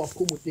o hwe wa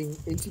pomodin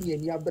entini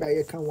ani abra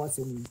ye kan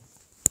wasem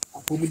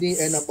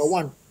apomodin number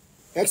 1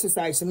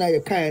 exercise na ye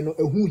kan no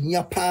ehu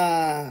hia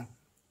pa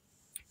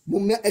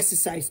mumma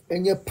exercise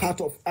any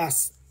part of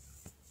us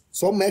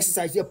some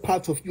exercise is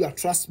part of you,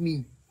 trust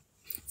me.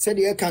 Said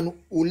you can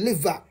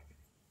liver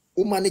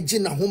manage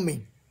na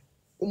home.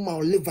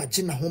 Liver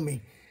jina home.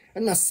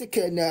 And a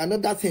second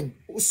another thing,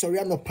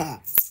 sorry no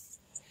pa.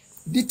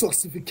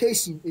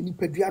 Detoxification in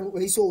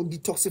pediano, so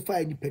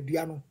detoxify in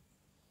pediano.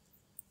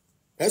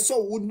 And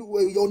so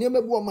your name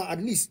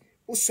at least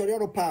sorry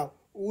no pa,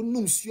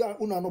 unum sia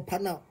una no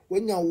pana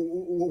when you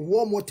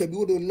warm water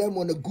be the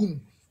lemon a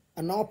gum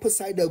and now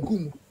beside the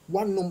gum.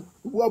 One num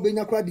who be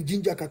na the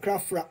ginger kakra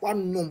fra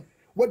one num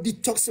what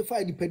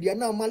detoxify the pedia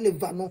na ma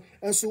liver no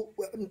and so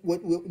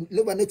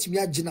liver na timi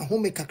agina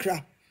home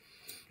kakra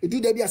e do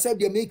there be said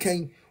they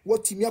making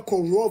what timi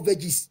call raw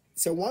veggies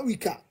say 1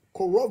 week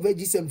call raw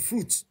veggies and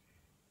fruits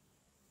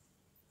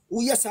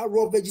we yes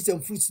raw veggies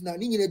and fruits na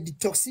ni nyina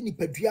detoxing the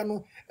pedia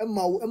no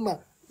emma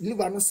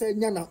liver no say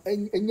nya na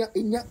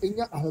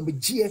enya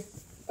ahomegye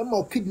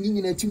emma kidney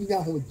nyina timi nya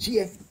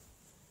ahomegye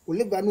o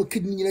liver no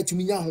kidney nyina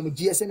timi nya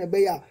ahomegye say na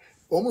be ya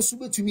omo so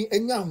betumi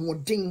enya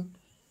ahoden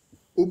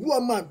obu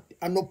ama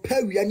anopa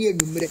wia ne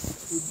anumre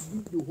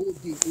the whole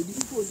day odi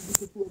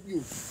ko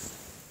bi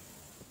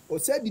o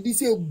said did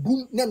say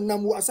boom na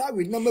nam wasa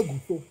we na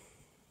maguso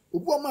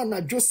obu ama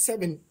na jo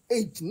 7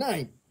 8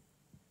 9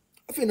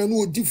 afi na no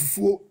odi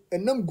fufuo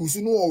enam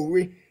gusu no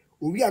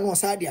owi anu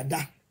asa de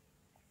ada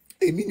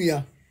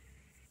eminua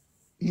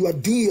you are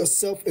doing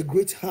yourself a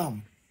great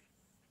harm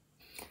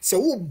so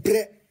wo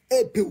bre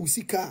epe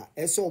usika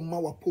eso ma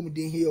wa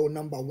pomden here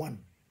number 1.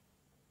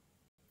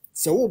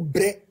 So wo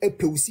bre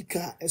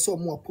epeusika eso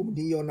mo apom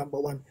din your number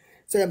 1.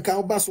 So dem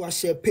kan ba so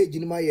share page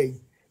ni my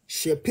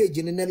share page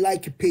ni na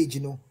like page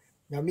no.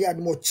 Na me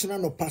admo china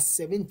no past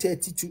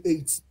 7:30 to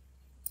 8.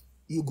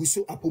 You go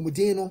so apom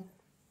din no.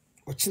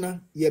 Ochina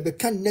ye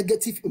beka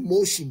negative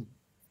emotion.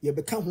 Ye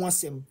beka ho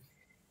asem.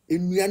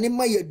 Enuane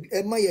ma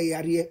ye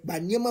yare ba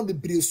niema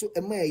bebre so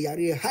ma ye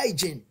yare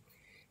hygiene.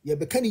 Ye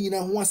beka ni nyina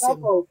ho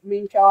asem. Oh,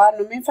 mincha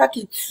no minfa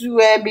kitu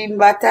bi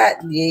mbata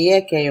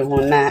ye ke ho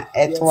na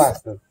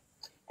etwaso.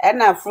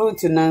 Ena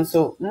fruit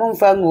nanso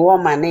mumfa nguwo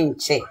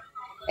manenche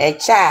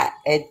echa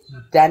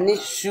dani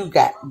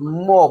sugar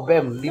more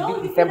bem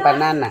bibi se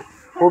banana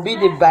obi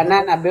the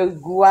banana be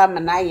guwa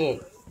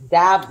manaye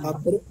dab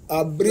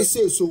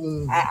abrise so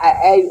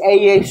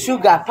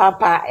sugar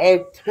papa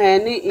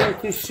turn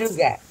into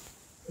sugar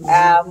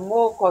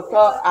more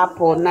koto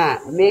apple na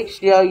make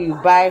sure you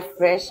buy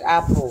fresh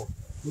apple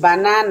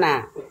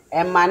banana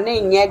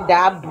mane nye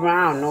da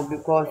brown no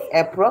because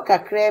pro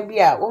kakra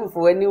bia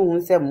wonfo ani hu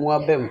se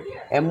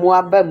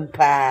moabam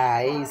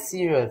pa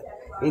serious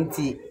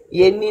nti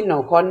yeni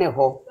no kone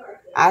ho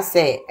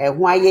ase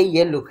ho aye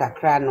yellow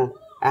kakra no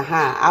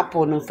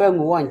apple no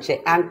fangu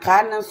wonche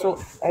anka no so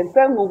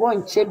fangu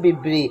wonche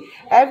bebre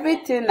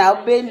everything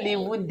now be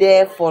live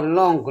there for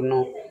long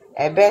no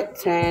ebe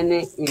turn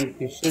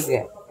into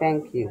sugar.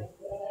 Thank you.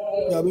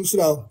 Ya bi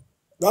shira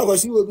na ko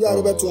si obi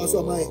are beto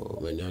aso mai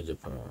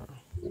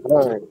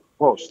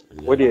boss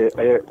what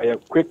I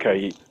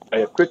quickly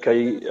I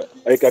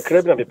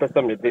kakra na me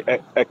pesa me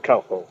de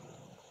account ho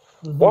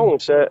won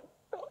say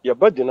your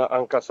body na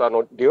ankasa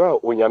no de wa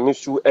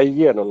onyamisu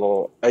eye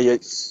no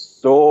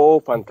so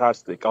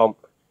fantastic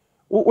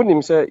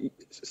unim say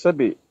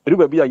sabe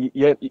riba bia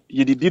ye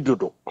didi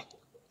dodo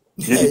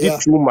ye did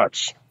too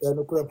much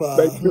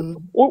but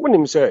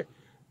unim say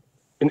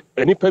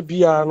any pa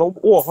bia no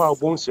wo ho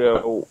abon say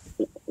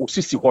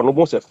osisi ho no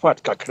bo say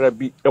fat kakra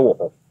bi e wo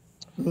ho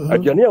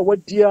aduane a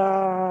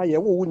wadia ye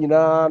wo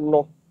nyina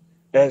no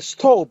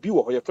store bi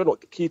wo ho ye fe no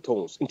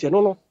ketones nti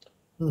no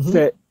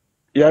se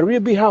yare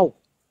bi how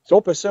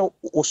so pese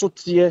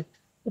osotie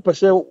wo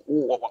pese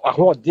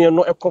ahoden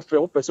no ekofe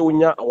wo pese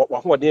wonya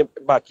ahoden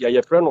back ya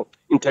ye fe no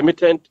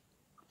intermittent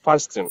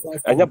fasting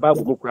anya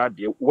bible mu kra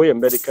de wo ye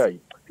medical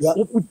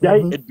wo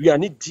dai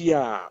aduane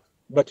dia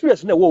bacteria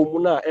na wo mu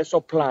na e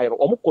supply no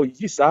omo ko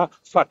yi saa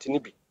fat ni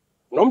bi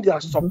no they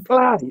are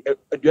supply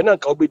aduana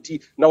nka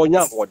obedi na wonya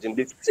ahoden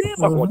the same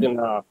ahoden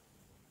na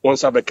one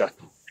sabeka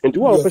and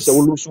one person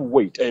will lose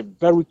weight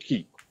very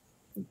key,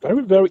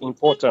 very very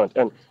important.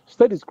 And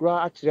studies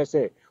cry actually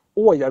say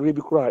oh ya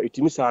rebi cry it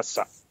means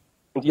asa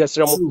and yes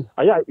remo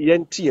aya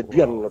yenti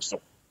aduana no so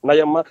na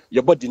yama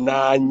your body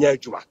na anya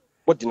adwuma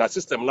body na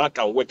system na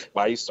can work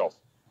by itself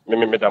me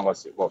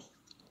damase boss.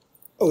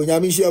 Oh,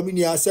 Yamishi, I mean,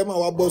 ya sema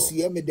wa boss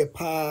ye me de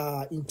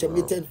pa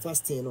intermittent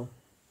fasting no.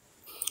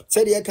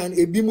 Said you can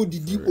ebimu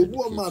didi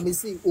obu ma me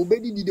say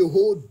obedi the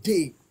whole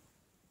day.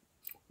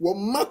 Wo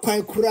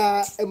makwan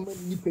kura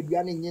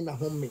nipadua ne nye na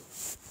homme.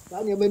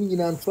 Sa ne man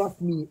nyina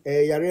trust me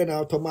yare na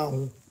automa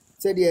ho.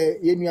 Said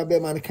ye nua be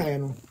man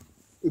kan no.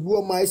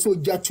 Ebu ma so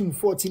jatum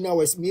 14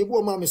 hours. Me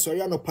ebu ma me sori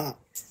anopa.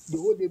 The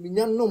whole day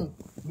minya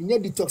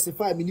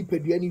detoxify me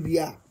nipadua ni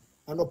wia.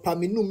 Anopa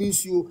me no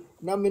nsuo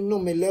na me no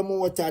me lemon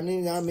water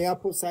ni na me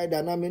apple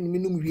cider na me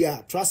no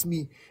wia. Trust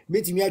me,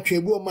 betimi atwa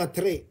ebu ma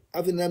 3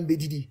 after na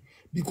bedidi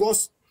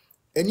because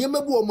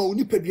eniyema bu ma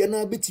onipadua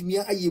na betimi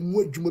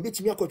ayemu adwuma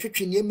betimi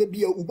akotwetwe niyema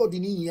bia ubodi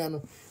ni hia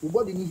no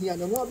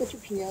no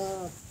abetwetwe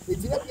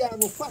ejira bia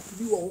no fat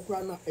bi wo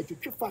hokra na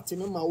etwetwe fat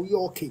no ma wo ye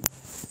okay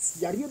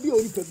yare bia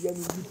onipadua na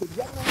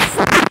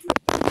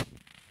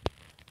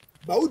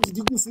ba wo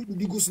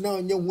didi gusu na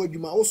onye ho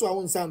adwuma wo so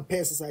awon sam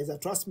exercise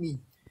trust me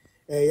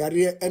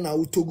yare e na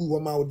wo togu wo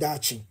ma wo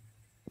dachi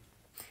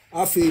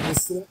afi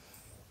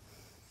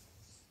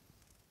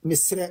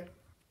misre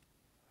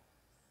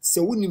se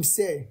wonim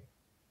se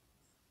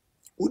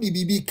udi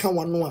bibi ka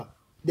wano a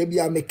da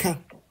bia meka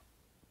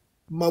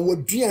ma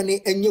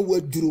waduane enye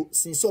waduro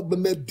since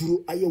obema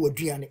duro aye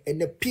waduane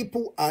and the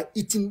people are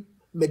eating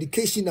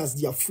medication as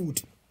their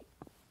food.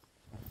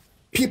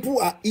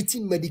 People are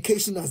eating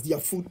medication as their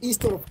food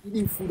instead of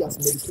eating food as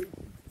medication.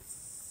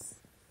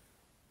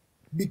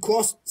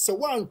 Because so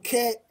one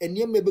care and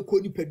ye mebe ko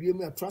ni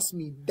padua trust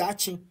me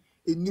dachi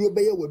enuro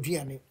be ye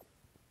waduane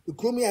e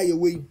kromi aye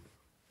we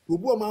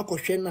obu ma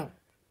akohwe na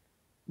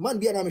man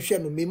bia na me hwe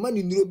no me man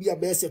nuro bia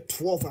be se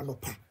 12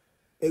 anopa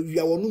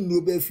awia wonu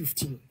nuro be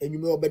 15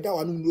 enyume obeda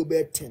wonu nuro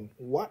be 10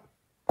 what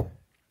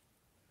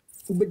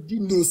ubedi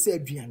nuro se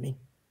aduane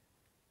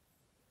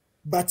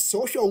but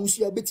social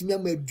usia betimi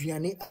am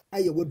aduane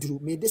aye woduro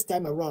me this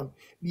time around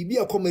bibi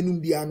akomanum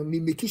bia no me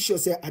make sure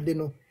say ade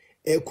no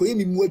ekoye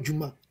mi mu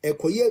adwuma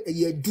ekoye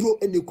ye duro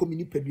ene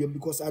komini peduam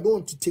because I don't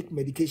want to take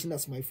medication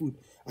as my food.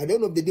 At the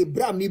end of the day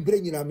bra me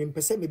brain nyina me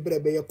pese me bra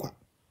be ye kwa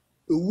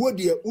ewo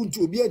de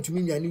untu obi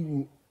antumi nyane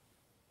wu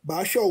ba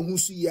hwa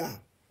ohusu ya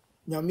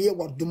nyame ye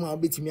wadoma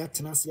betimi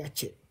atena se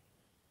ache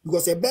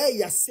because e be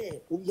ya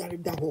se o yare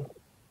da ho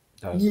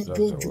ni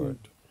jojo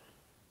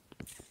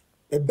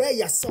e be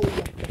ya se o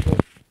yare da ho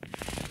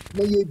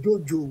na ye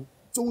jojo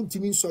so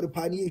untimi nsori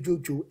pa ni ye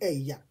jojo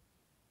ya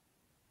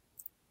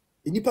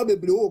enipa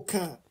bebre o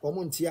ka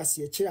omo ntia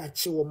ase kire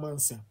ache wo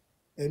mansa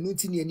enu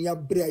ti ne ani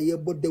abra ye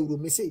bodawro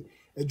me say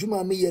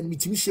adwuma me ye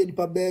mitimi hye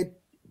nipa be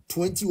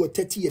 20 or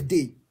 30 a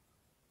day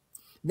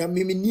na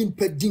me ni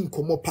mpa din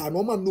komo pa na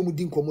o ma no mu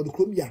din komo de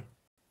kromia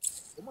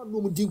o ma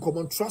no mu din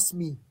komo trust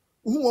me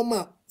who o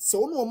ma se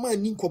o no ma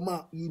ni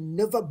komo you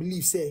never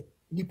believe say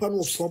nipa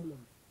no problem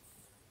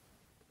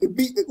e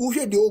bi o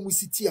hwe de o mu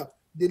sitia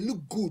they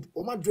look good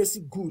o ma dress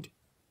good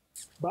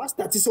but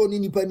start so ni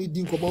nipa ni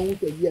din komo who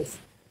say yes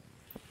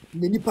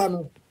nipa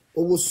no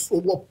was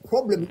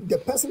problem the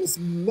person is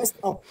messed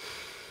up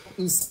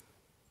inside.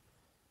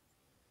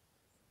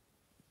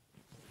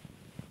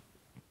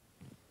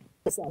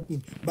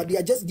 But they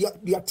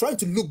are trying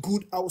to look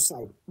good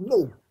outside.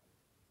 No.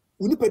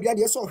 Unipedia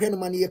they saw hen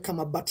money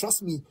come but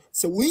trust me.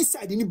 So we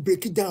inside you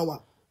break it down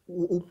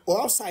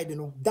or outside you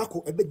know that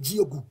a bit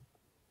geogu.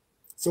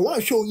 So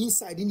one show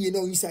inside you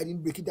know inside you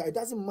break it down. It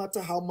doesn't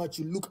matter how much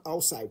you look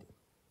outside.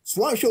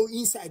 So one show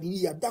inside in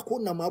here that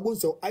na mabon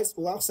so eyes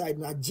or outside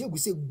na geogu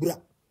say bra.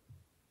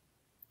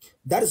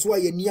 That is why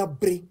you near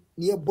break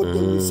near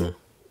bottom say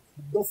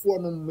do for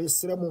no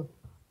mesremo.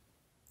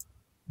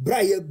 Bra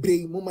ye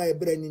brain mama ye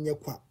brain in your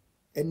kwa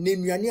and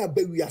nenuane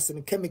aba wiase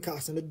and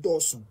chemicals and the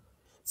dawson.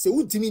 So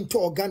would mean to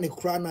organic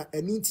crana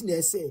and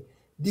nunti say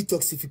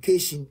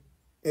detoxification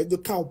the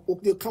cow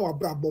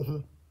brabo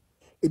home.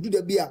 A do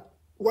the beer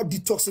what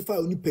detoxify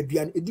on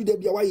peduan, a do the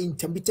beer why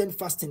intermittent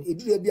fasting, a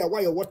do the beer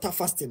why water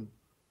fasting.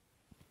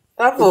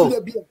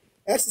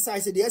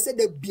 Exercise the said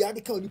the beer the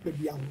cow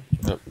peduan.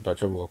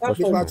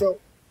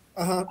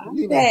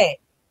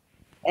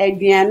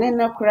 Aduane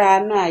no kra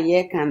no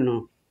aye kan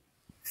no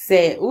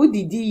say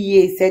udidi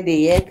ye said the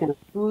ye can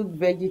fruit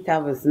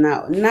vegetables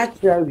now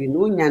naturally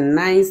no nya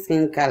nice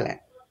in color.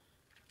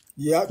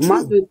 Yeah,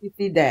 true.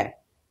 There.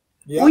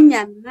 Yeah.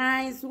 Unya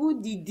nice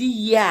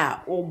udidi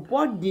ya o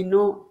body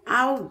no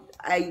how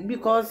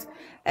because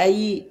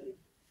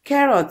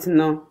carrot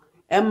no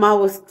Emma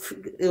was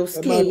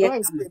skin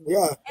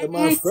yeah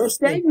Emma first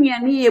thing ya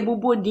ni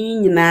ebobodi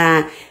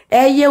nyina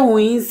eye wo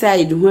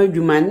inside ho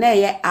adwuma na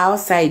eye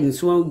outside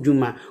so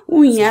adwuma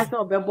unya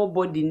so obebo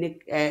body ne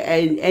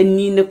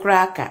ani ne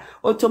kraka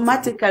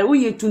automatically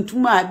uye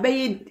tuntum a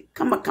be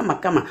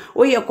kama.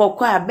 Oye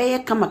kokwa be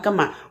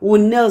kama. Wo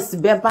nails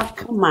beba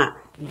kama.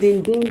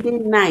 Din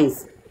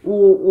nice.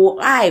 Wo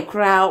eye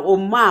cry, o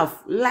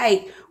mouth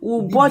like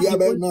wo body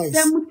nice.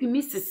 Them to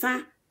me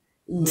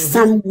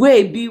some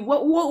way be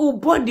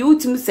what body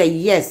ultimate say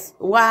yes.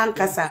 One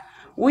kasa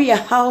we are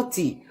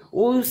healthy.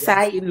 We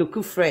say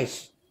look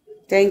fresh.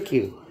 Thank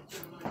you.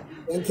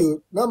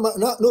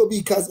 No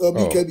because me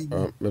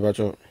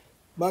bacho.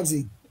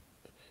 Maxi.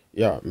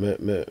 Yeah, me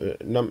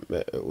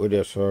with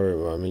the sorry,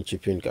 I mean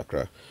chipping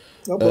kakra.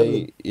 No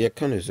problem. Yeah,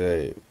 can you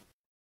say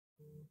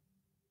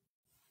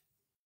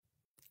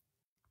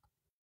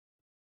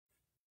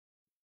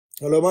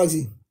Hello,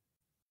 Maxi.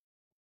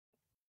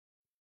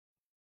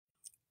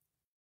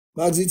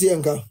 Maxi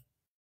Tianka.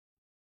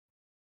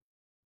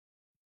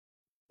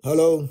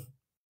 Hello.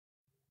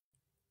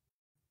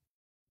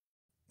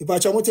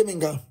 Ipachamote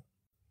minga.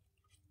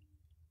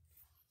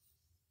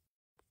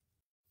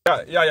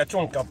 Yeah,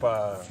 chunka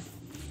pa.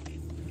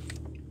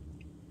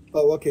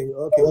 Oh, okay.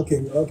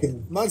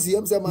 Maxi,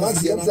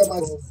 Maxi.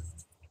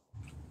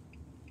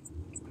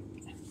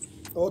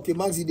 Okay,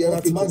 Maxi,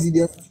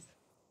 there.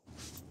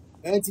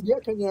 And today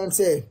can you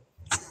say,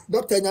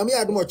 Doctor Nyami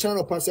Admo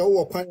channel pass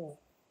over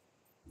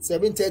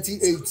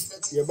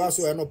 738. Your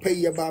basso and no pay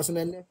your bass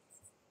and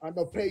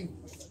no pay.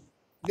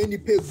 Then you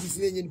pay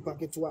Brazilian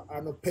packet to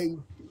no pay.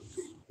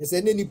 There's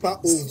any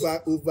part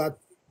over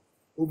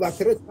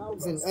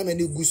 3,000 and a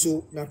new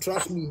guso. Now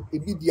trust me,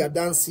 it be the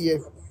dance here.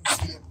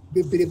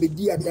 Be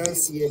dia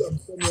dance here.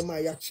 Send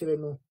my actually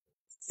no.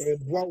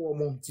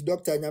 Wow,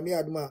 Doctor Nyami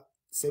Adma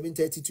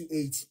 7:30 to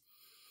 8.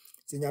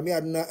 Nyame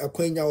adna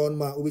akwanya won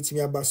ma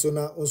obetimi abaso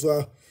na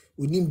onso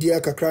unim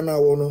dia kakra na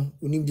wono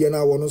unim dia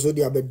na wono so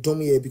dia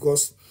bedom here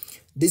because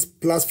this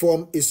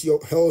platform is your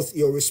health,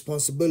 your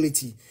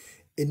responsibility.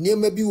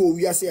 Enema bi wo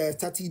wiase ya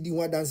start di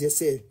one dance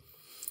say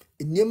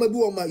enema bi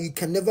wo ma you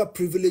can never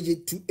privilege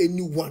it to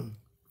anyone.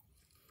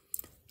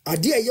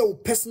 Ade aye wo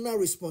personal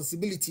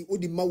responsibility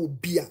odi ma wo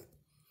bia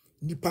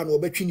nipa no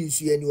obetwi ni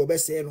nsu ani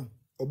obese no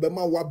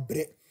obema wa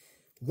bre.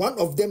 One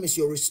of them is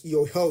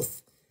your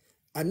health.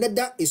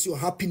 Another is your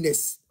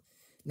happiness.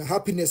 Now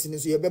happiness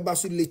is your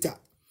bebasu later.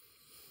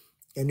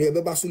 And your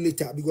bebasu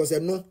later because I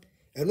know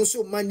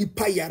so many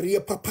payare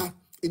papa.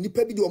 And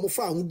nipa bi do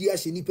amofa ahudi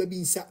ahye nipa bi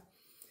nsa.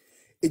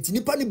 Eti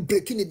nipa ni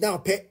breaking it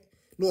down pe.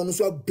 No one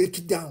so break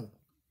it down.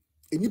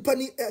 And nipa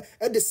ni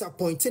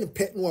disappointing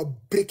pe no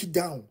break it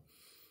down.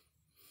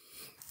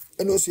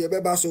 And also your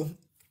bebaso.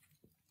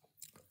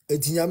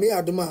 Eti nyame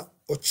adoma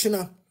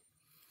ochina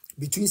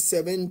between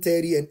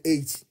 7:30 and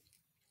 8.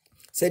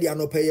 Said ya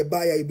no pay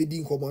buyer e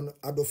bedi nkomo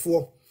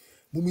adofo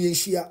mumu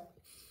yenhia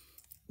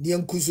ne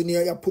yankuzu ne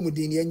ya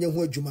pomudin ne yanya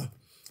ho adwuma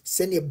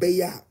se ne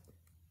beya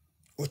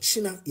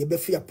ochina ye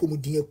befa ya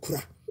pomudin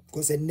akura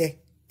because enne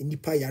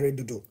nipa yare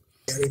dodo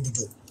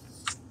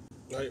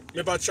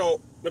Me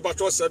bacho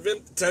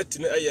 7:30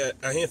 ne aye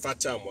ahen fa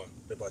time wa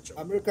me bacho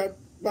American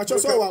bacho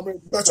so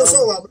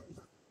wa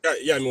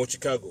yeah me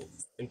Chicago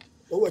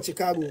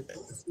Chicago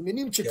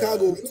minim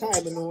Chicago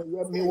time no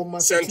me wo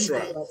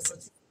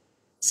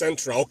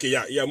Central, okay,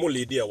 yeah, more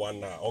lady one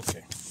now,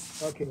 okay.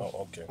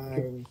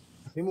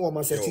 Me mo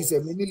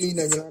Massachusetts, me ni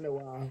na nyana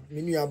wa,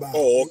 me nu aba.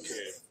 Oh,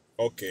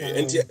 okay.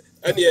 And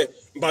yeah,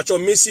 but your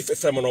missy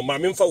feminine, my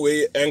memfa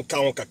way and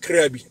count a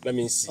crabby, let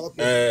me see.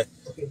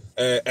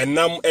 And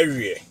nam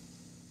area,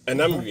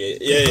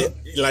 yeah,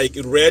 like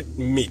red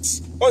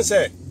meat. On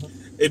say,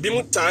 a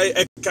bimutai,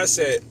 a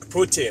casse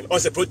protein, or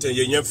the protein,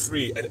 you're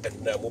free and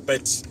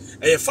bet.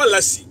 A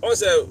fallacy, on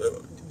say,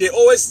 they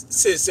always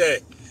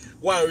say,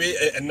 one way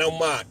and now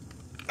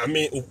I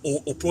mean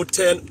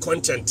protein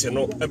content, you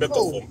know,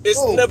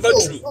 it's never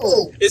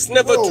true. It's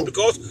never true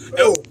because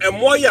a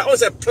more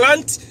on a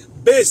plant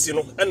base, you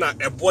know, and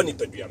a bonny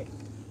peduano.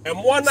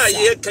 And one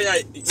year can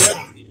I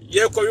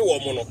ye call you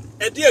woman,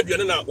 a dear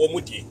Diana or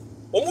Muti.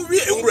 Or movie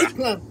and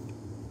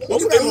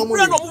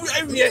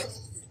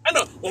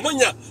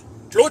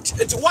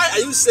it's why are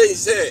you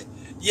saying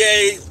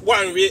yea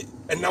one way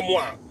and now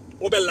more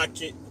over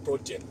lucky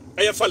protein.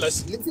 I have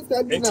fallacy.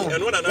 Sister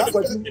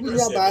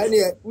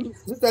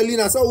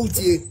Lina so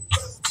utie.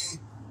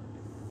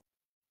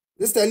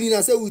 Sister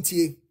Lina so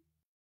utie.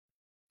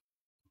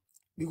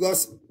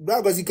 Because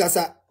brother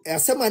Zikasa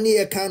asemani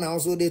e kan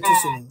also dey to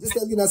so.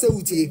 Sister Lina so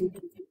utie.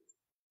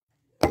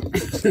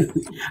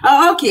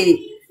 Oh, okay.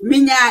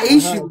 Minya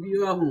issue bi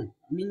wo ho.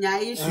 Minya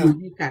issue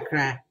bi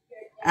kakra.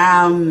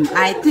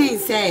 I think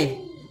say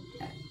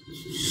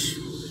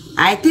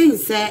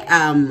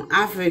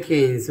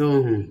Africans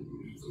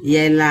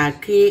ye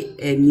like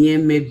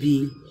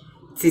maybe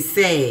to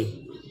say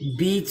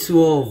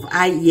B12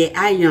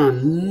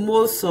 iron.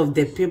 Most of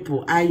the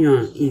people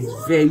iron is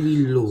very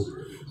low.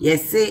 You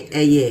say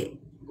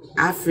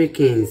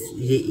Africans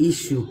ye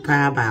issue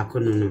power back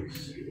no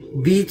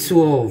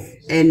B12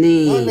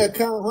 any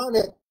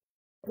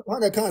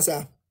one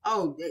cancer.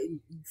 Oh,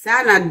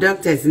 sana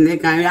doctors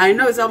I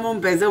know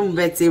someone person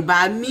better,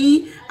 but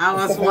me I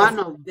was one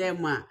of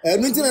them.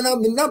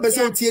 Na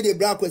person tie the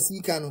black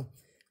kwasi ka no.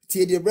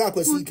 Tie the black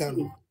kwasi ka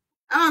no.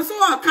 Oh, so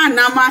I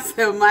can't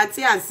myself,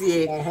 Matthias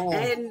here.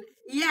 And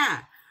yeah,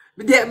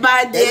 but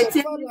the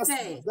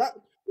say.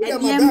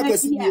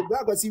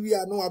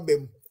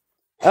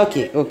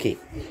 Okay.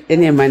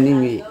 Any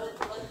money.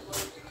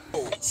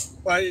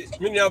 Why,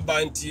 many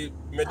banty,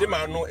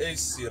 Medema no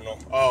is,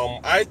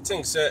 I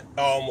think, sir,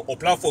 or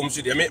platforms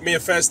should me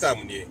first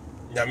time, me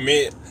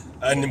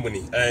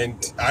money,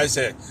 and I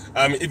say,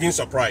 I'm even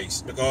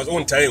surprised because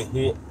one time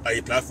who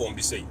a platform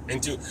be say,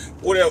 and to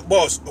what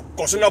boss,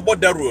 cause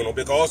about that rule,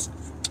 because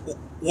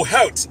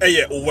health,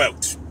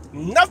 wealth,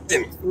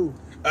 nothing.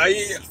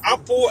 I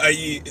Apple,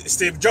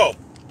 Steve Job,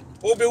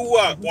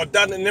 Obewa, or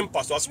done an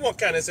impasse, or someone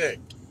can say,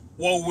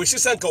 well, we should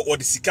send or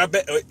the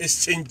Sikabe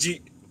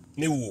exchange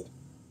new.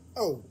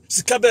 Oh,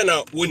 Sikabe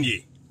na 1 year.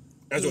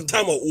 And so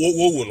time of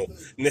no,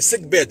 ne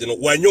sick bed, no,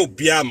 when you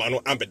be a man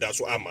or ambeda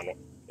so amano.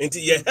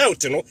 Into your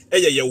health,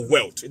 your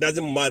wealth. It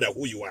doesn't matter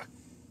who you are.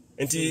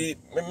 Into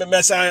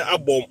Messiah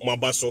Abo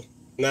Mabaso,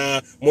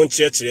 na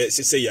Monchurch,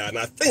 say, and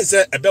I think,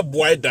 sir, a bit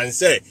boy than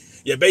say,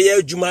 ye be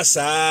ye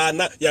Jumasa,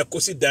 na ya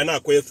kosi dana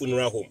kwe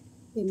funeral home.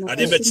 I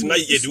didn't bet na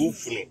ye do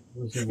funo.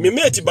 Me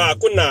mate ba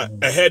kuna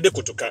a head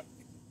kutuka.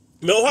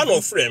 Me one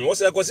of frame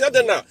was a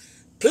consider na.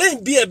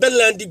 Playing beer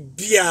belandi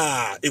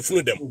beer if you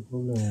know them.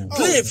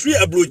 Play free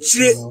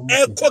abrochire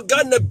eko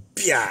Ghana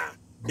beer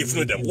if you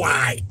know them.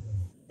 Why?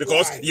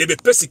 Because you be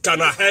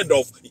pesicana ahead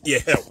of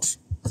your health.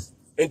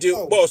 And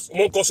you boss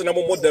mon course na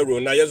mo model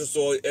na yeso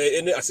so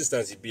any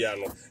assistance beer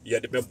no ye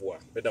the beboa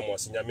better mo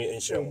nyame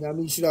ensure.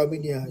 Nyame shira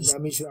obinia,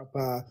 nyame shira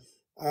pa.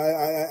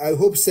 I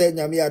hope say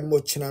nyame ad mo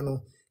china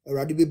no.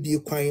 Awurade be bie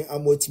kwan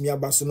amotimi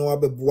abaso no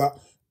abeboa.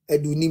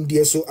 Edu nim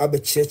die so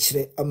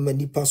abechirechire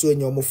amanipa so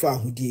enyomofa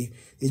ahudie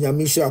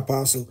enyame hira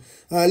pa so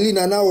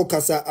Lina na wo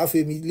kasa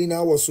afemi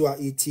Lina wo so a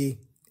etie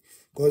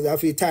cause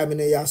afi time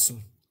na yaso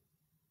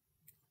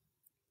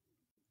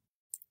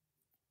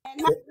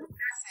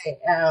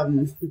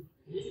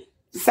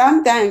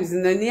Sometimes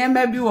no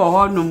niema bi wo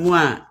ho no mu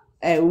a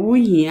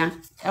wuhia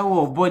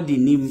wo body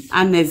nim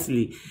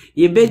honestly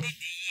ye be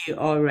di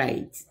all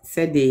right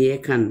said the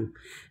can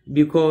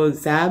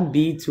because I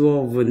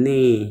B12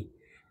 ne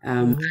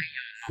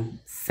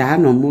sa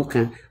no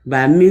moka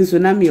but me so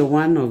na me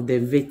one of the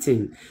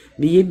victim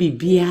me ye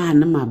bibia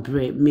na my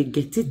bread me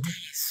get it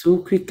so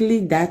quickly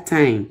that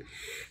time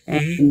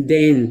and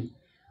then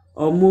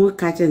omo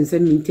catch and say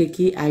me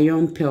take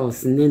iron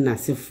pills ne na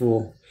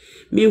sefo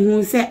me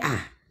hu say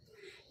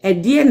e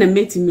die na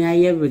metimi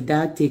aye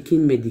without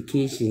taking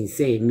medication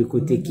say me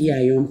could take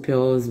iron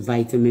pills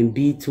vitamin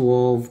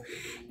B12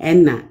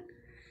 and na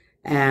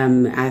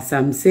as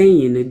I'm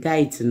saying in the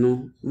diet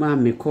no ma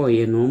me call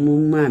you no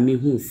ma me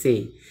hu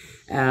say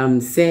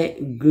say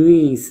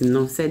greens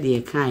no said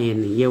the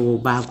kind ye wo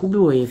ba ku bi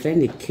wo ye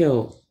friend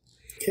kill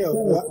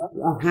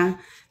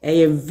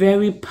a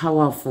very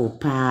powerful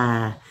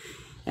pa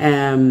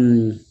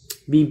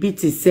bibi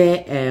to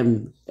say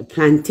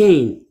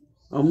plantain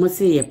almost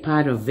say a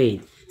part of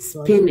it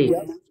spinach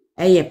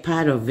a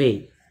part of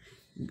it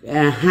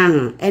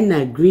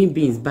and green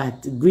beans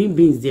but green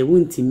beans they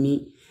want to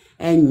me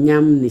and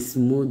yam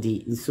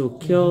smoothie so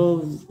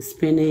kill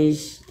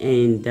spinach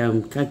and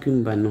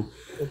cucumber no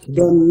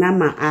then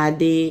nama add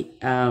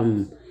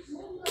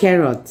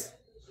carrot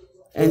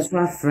and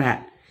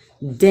swafra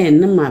then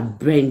nama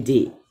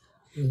brandy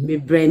me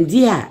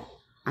brandy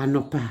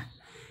anopa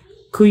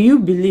could you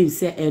believe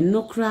say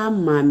enokra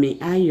mami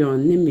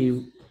iron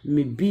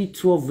me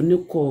B12 ne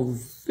call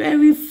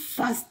very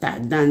faster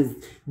than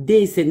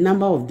days a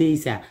number of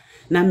days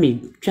na me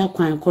twa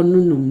kwan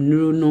konunum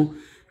no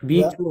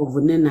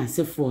B12 ne na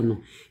sefo no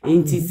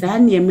enti saa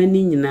niema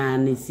ni nyina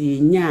ne si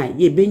nya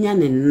ye benya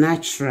ne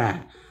natural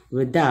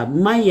without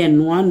my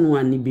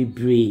no ni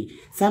bebre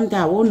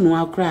sometimes won no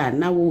akra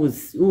na wo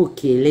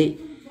kele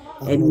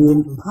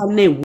and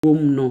pane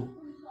wom no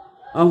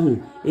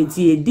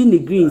enti edi ne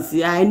greens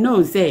I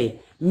know say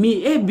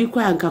me bi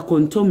kwa anka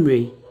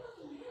kontomre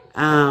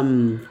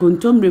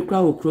kontomre kwa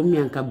okromi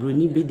anka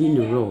broni bedi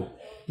no raw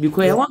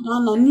because e won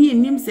no ni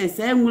nim say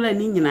ngula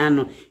ni nyina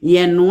no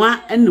ye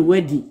noa ene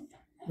wadi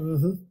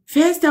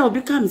first time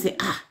become say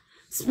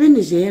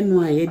spinach ye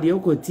noa ye de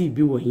okoti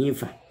bi wo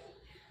hinfa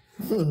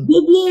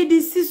bibi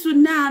di sisu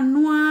na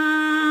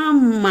noa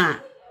ma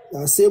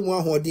asemu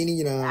ahodin ni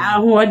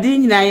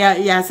nyina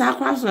ya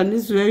sakwaso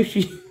ni so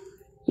ahwi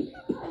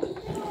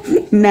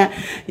na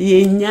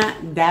yenya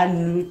that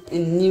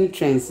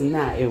nutrients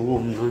na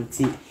ewom no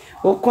nti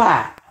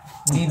okwa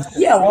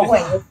bibi a wo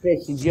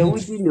fresh je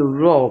wudi no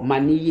raw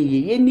mani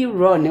ye ni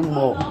raw ne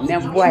mo ne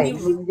boy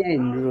ni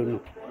no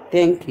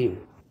thank you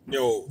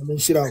yo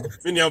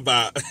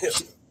ba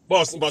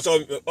boss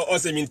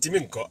also mean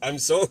timinko I'm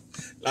so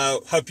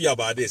happy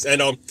about this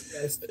and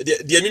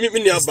the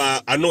mimi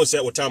ba I know say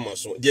what time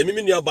so the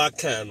mimi ba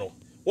can no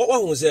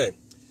what was say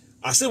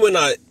I say when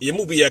you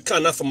move your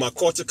can na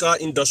pharmaceutical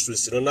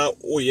industries you know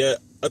now ye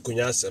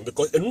akunya asem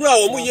because enura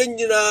omo ye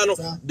nyina no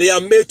they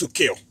are made to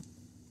kill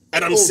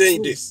and I'm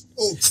saying this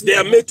they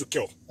are made to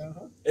kill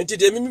and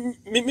the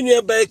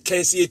mimi ba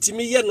can see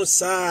etimi ye no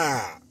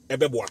sa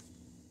ebeboa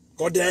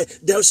because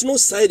there's no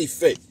side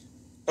effect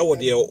ɛwɔ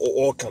deɛ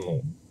ɔɔka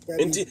no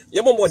nti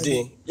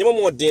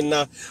yɛmɔ modern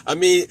na I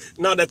mean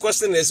now the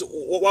question is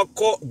what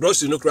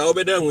grocery no crowd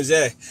be there who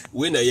say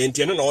we na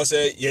yɛnti no na wɔ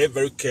sɛ yɛ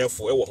very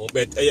careful ɛwɔ ho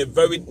but ɛyɛ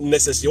very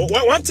necessary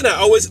one thing I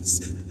always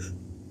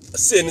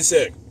say and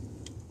say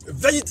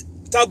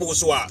vegetables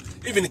so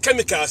even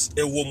chemicals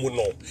ɛwɔ mu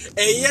no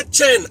ɛyɛ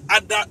chain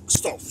other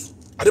stuff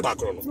ade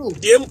baakoro no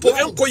deɛ mpo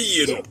ɛnkɔ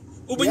yie no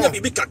wobɛnya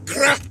biribi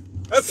kakra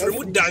afiri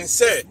mu dan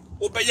sɛ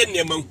wobɛyɛ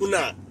nneɛma hunu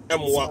a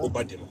ɛmmoa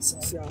wobade no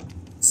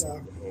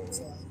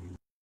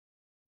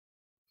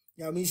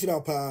ya mi shira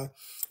pa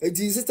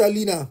eti sister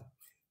Lina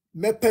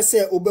me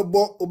pese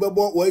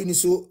obebo wa ni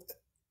so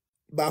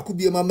ba ku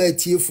bie mama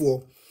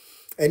atiefo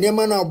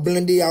enema na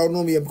blend ya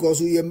no me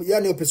because ya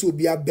na pese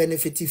obi a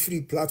benefit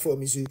free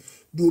platform is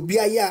do obi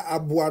ya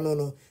aboa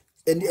no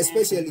and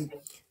especially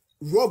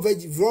raw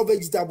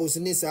vegetables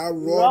ni sa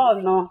raw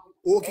no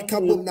okay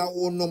kabom na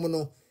onom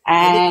no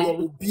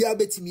obi a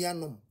betimi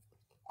anom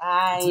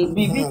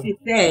bibi ti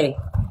say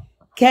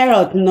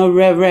carrot no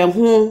rere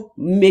ho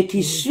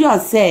make sure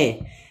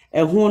say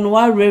ehun no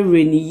wa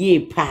rere ni ye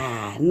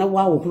pa na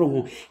wa wohoro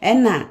ho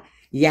ena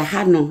ya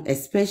ha no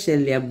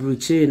especially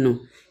abruchire no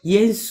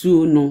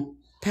yensuo no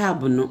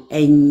tab no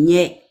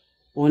enye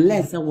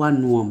unless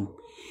one nom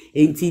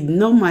enti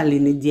normally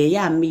ne de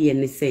ya me ye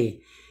ne say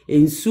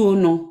ensuo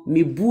no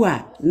me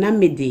bua na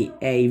me de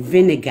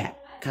vinegar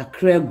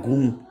kakra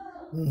gum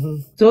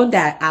so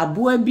that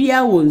aboa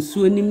bia wo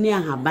nsuo nim ne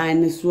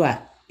ahaban ne so a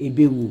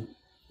ebewu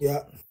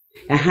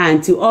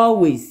until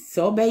always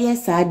so be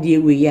yes ade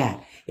we ya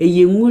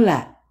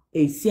eyemula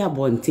esi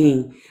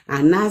abonten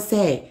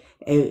anase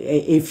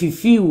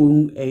efifi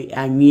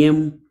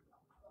anwem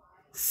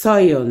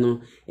soil no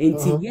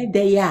enti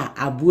yede ya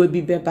aboa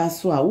bi beba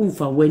so a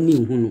umfa wani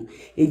hunu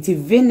enti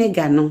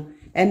vinegar no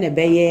ene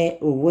beye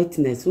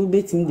wetness wo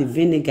betim the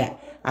vinegar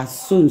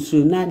asonso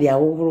na de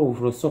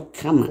awohoro so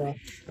kama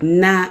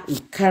na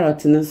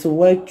carrot no so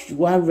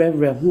wa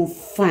rere ho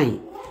fine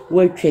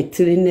we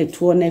twetire ne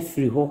to na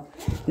free ho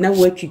na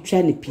we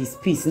twitwa ne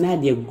piece na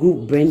de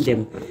group blend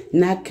them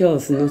na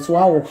kales no so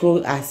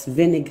awohoro as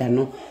vinegar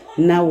no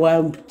na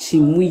wa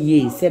chimu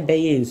ye se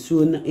beye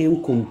nsuo na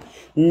enkom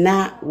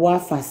na wa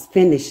fa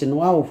spinach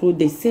no awohoro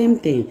the same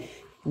thing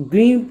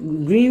green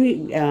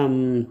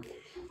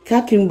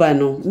cucumber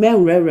no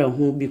men rare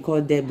ho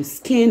because the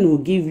skin will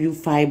give you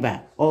fiber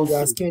also.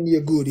 Yeah, skin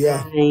you good,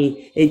 yeah.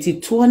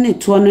 Eti to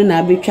no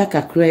na betwa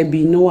kakra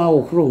bi no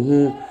awohoro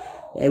ho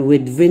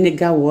with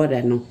vinegar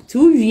water no. Tu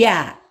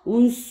wia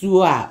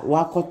unsuo a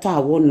wakota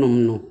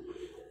awonom no.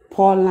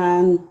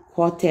 Poland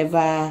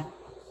whatever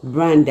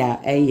brand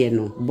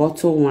no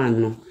bottle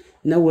one no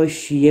na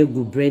wahwie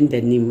gu brand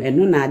nim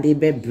eno na ade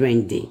be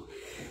brand.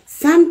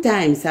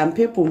 Sometimes some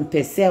people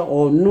pese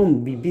or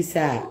nom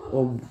bibisa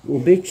or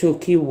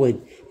obechoki with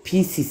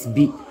pieces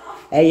be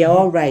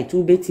all right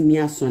ubetimi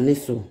asone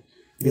so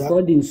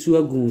because in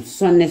suagun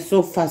sonne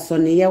so fa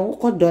sonne ya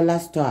woko dollar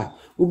store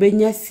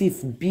ubenya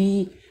sif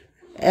bi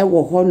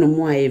ewo hono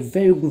mo a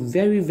very good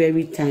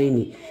very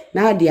tiny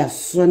now they are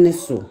sonne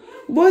so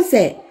bo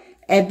say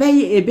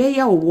ebe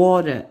ya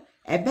water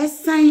ebe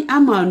sign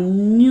ama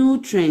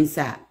nutrients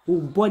a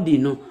body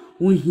no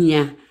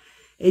uhia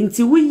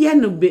enti we ye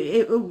no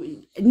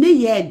ne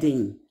ye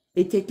den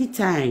it take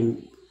time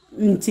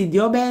nti the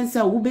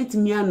obensa wo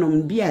betimi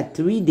anom bia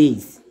 3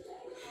 days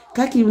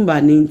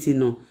kakimba nti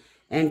no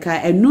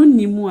enka eno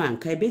nimu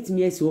anka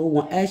betimi asi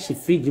wo ashi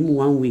fridge mu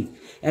 1 week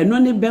eno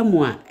ne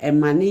bemu a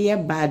emane ye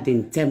bad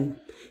ntem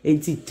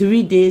enti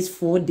 3 days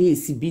 4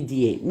 days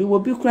bidie mi wo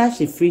bi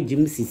crash fridge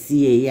mu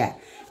sisi ya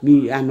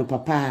mi ano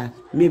papa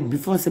me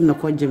before sem na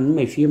kogem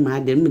ma hwie ma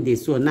de me de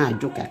so na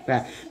adwo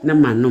kakra na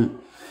manom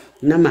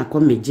na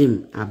makome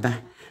gym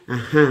aba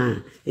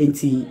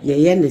enti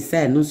ye ne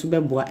say no so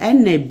beboa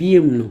ena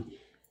biem no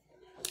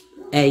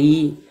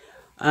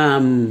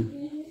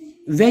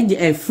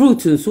veg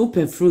fruit so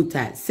per fruit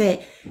say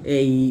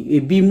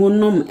ebi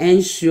monom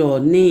ensure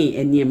ne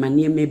eniema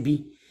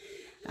bi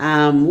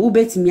wo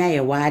betimi aye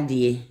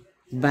wade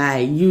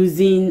by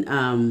using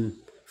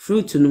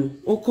fruit no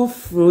oko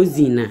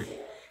frozen na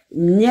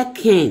nye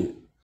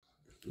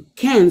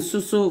can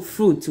so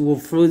fruit wo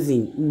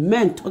frozen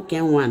men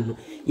talking one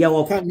ya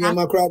wo kan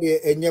niema kra de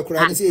enye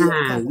kra ni say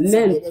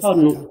men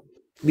no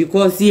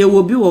because ye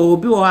obi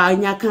wo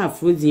anya kan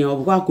frozen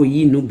obo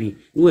akoyi no bi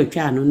no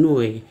atwa no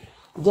no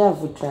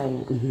Javu try.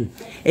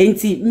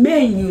 Enti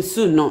men you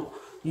so no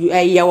you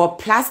your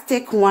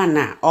plastic one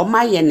or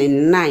my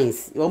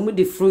nice or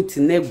the fruit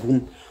na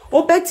gum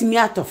o betimi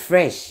out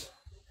fresh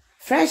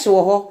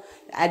wo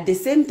at the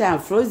same time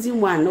frozen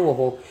one no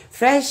ho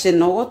fresh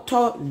no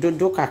to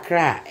dodo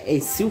kakra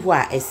esi ho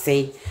a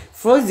ese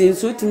frozen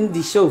so tin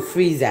di show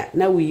freezer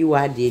na we you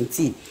are the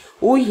enti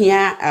o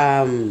here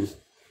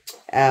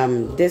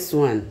this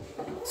one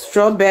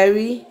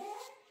strawberry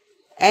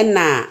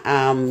ena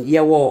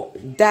yewo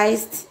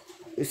diced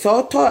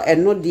so to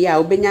eno dia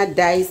obenya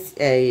diced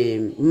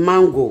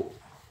mango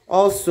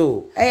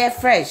also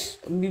fresh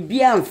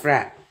bibia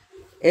mfra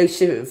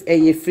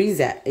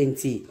freezer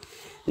enti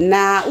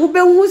Na ube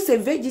hu se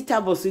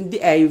vegetables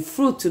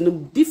fruit no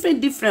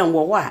different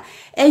wo a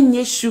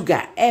enye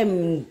sugar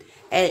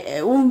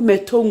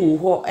metongu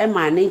ho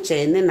ma ne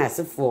nche ne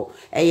nasefo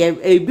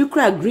ebi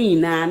kra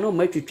green na no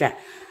matwitwa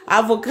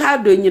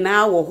avocado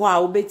nyina wo ho a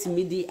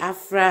obetimi di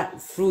afra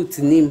fruit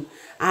nim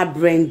a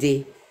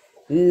brandy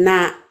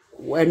na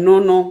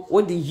no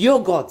wo di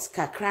yogurt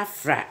kakra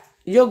fra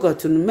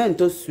yogurt no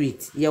mento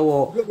sweet ye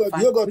wo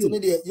yogurt no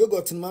de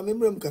yogurt no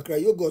memrem kakra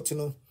yogurt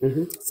no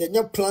say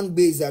nya plant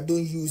based I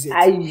don't use it.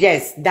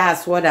 Yes,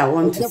 that's what I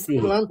want to say.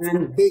 Plant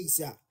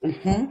based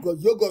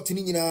because yogurt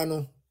ni nyina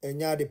no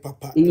enya de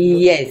papa.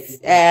 Yes,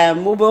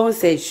 mobile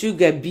say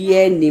sugar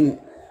be nim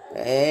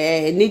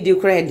need the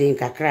credit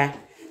kakra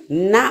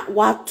na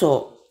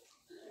wato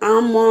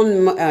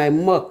almond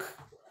milk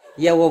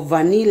ye wo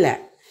vanilla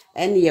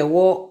and ye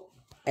wo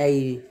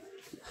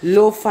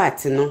low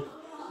fat no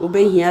obe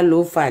here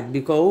low fat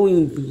because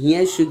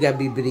here sugar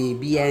bebre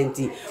bi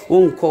anti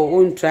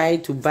on try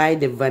to buy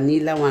the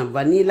vanilla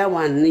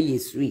one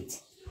is sweet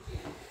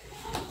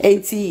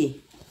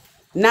anti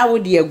now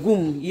with the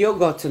gum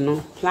yogurt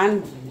no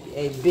plant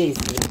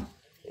based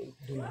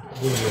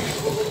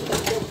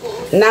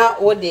now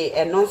what the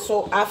and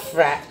also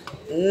afra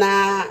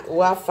na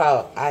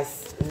wafa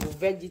as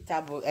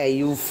vegetable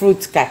you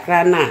fruit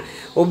kakra na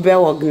obe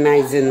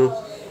organize no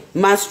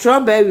my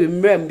strawberry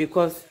mrem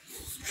because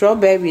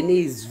strawberry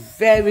is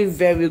very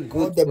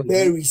good.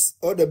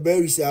 All the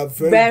berries are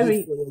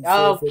very good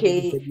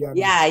okay.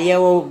 Yeah,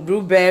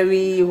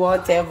 blueberry,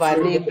 whatever,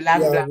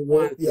 black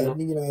one.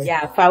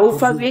 Yeah, fa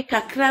we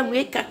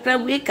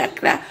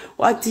kakra.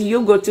 What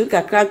you go to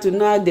kakra to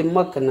know the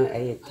milk no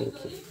I think.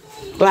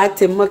 But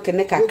the milk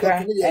ne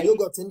kakra.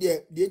 Yogurt in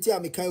there. The enti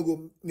am kan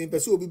go me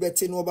pese obi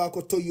beti no ba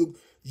ko to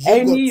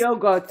any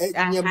yogurt.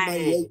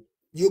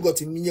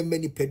 Yogurt in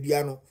many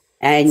peduano.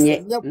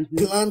 And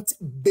plant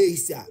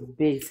based.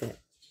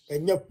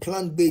 And your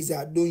plant based,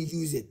 don't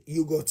use it.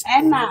 You got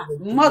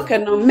milk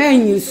no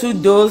menu so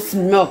those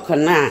milk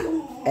na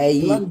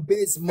plant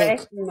based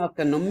milk. Milk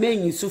no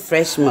menu so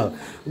fresh milk.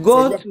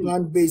 Go to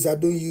plant based, I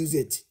don't use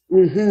it.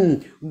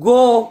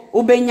 Go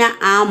ubenya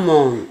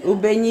almond,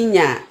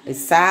 ubenya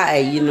sa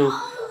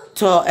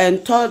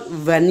to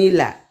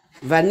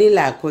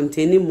vanilla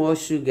containing more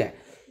sugar.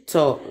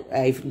 So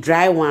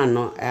dry one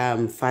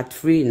no fat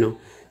free no.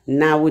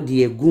 Na wo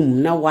de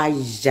egum na wa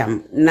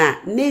jam na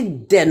ne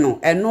de no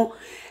eno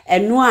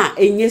a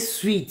enye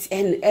sweet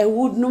and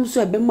would nom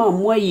so be ma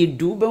mo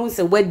ayedu be won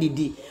se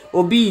wadidi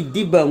obi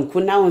di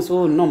banku na won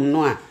so nom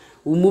no a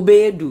umu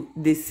be edu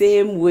the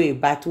same way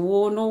but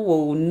wo no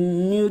wo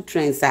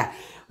nutrients a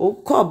o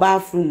ko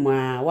bathroom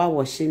a wa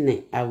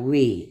washing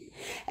away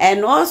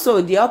and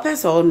also the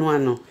opposite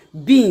no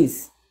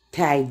beans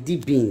tidy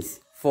beans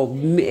for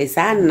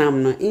sa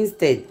nam no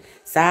instead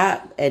sa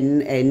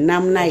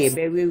nam na ye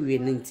bewe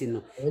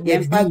no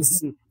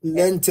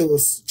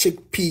lentils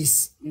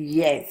chickpeas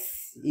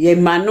yes ye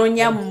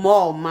manonya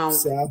more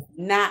mouth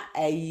na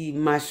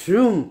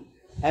mushroom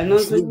and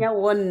also nya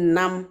one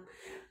nam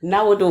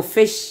na wodo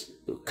fish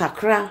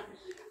kakra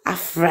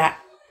afra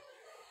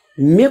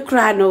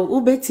mekra no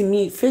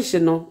ubetimi fish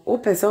no o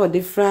pesa o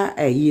defra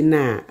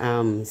na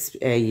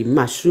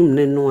mushroom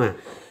no a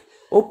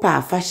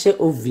opa fashe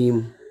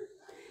ovim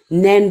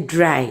nen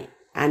dry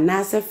and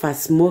as for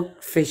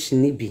smoked fish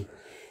nibi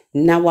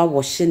na wa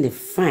washing it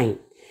fine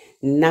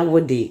na wo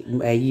de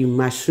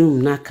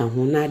mushroom na ka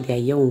ho na de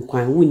aye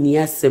nkwan woni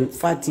asem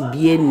fati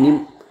bi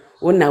anim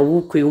wona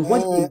wo kwen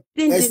what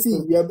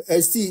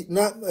esti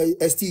na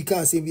esti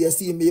kan say bi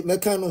esti me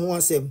kan no ho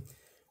asem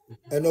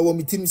and when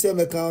me team say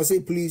me kan say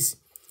please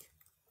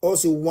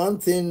also one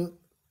thing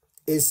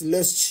is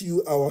let's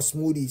chew our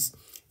smoothies.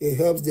 It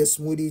helps the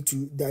smoothie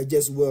to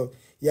digest well.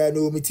 Yeah,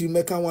 no me team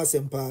me kan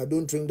asem pa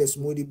don't drink the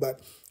smoothie but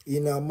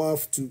in our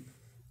mouth to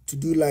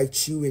do like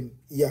chewing.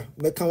 Yeah,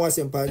 me can was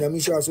empa na mi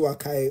sure so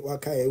wakai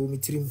wo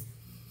mitrim.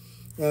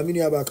 Na mi ni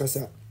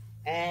abakasa.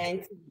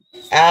 And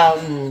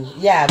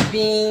yeah,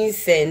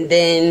 beans and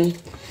then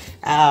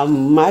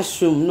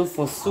mushroom no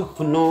for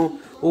soup no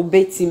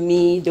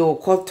obetimi do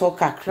koto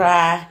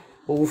kakra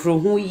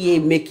ohrohu ye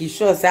make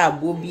sure say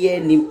abobi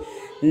anim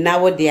na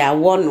wo de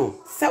awono.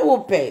 Say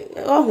ope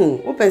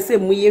ope say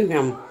mu ye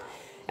hwam.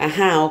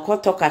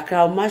 Okoto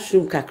kakra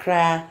mushroom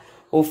kakra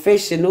o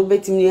fish no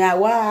betimi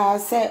wa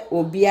say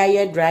obi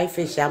aye dry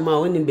fish ama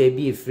oni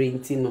baby e free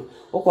ntino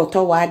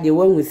okoto wa de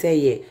wan say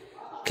ye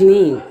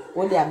clean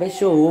wo de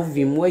abehwe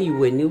ovim wa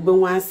yiwani ube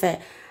wan say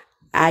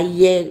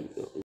aye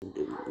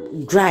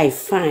dry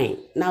fine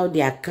now the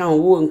account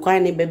wo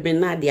nkwan ne bebe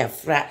na de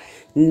afra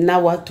na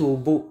wato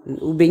obo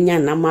ubenya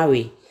na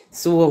mawe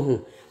so wo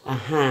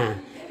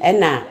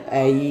ena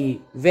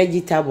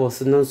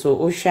vegetables no so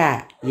o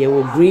hwa ye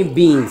wo green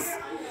beans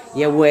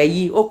ye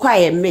wayi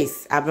okwaye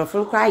mix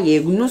abrafo kwaye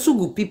no so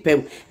gu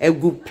pipem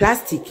egu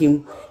plastic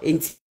im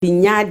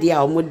entinya de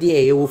a omode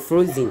ye wo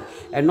frozen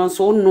eno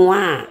so no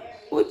a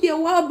o de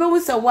wa be wo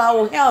se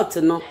wa health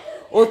no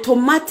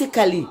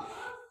automatically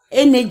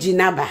energy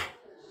naba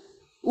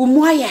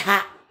umu aye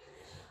ha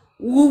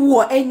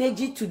wo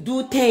energy to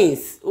do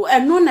things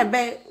eno na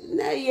be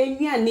na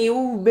yenwane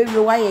wo bebe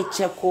wa ye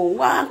cheko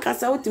wa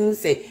kasa wotimu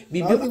say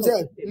bibi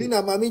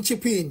Lina mami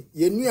chipin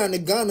yenwane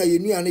Ghana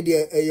yenwane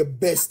the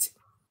best.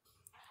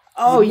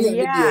 Oh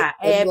yeah,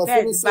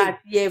 best but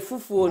ye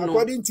fufu no.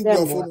 According to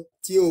Brofo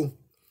tio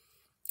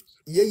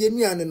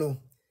yenwane no.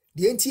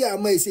 The entire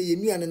ama say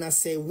yenwane na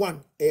say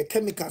one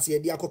chemicals ye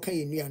de akoka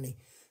yenwane.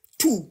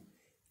 Two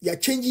ya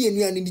change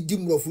yenwane ni di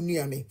Brofo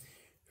nuane.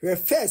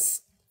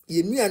 First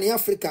yenwane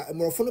Africa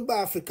Brofo no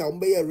ba Africa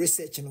ombe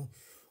research no.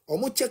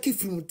 Omo check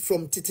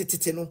from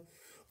tete no.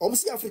 Omo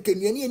si Africa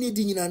nuane ni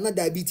di nyina na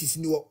diabetes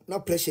ni wo, na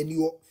pressure ni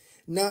wo,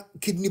 na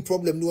kidney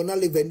problem ni wo, na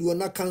liver ni wo,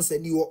 na cancer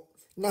ni wo,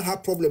 na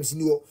heart problems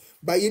ni wo.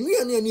 Ba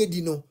yenuane ni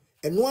di no,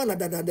 eno ana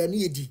dadada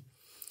ni edi.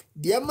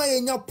 De ama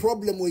yenya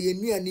problem wo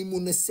yenuane mu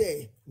ne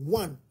say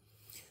one.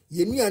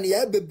 Yenuane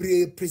ya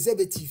bebre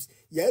preservatives,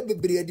 ya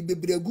bebre de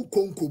bebre agu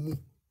konkomu.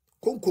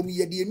 Konkomu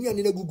ye de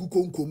yenuane na gugu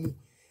konkomu.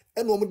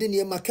 Eno omo de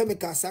ne ma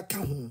chemicals aka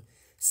ho.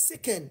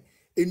 Second,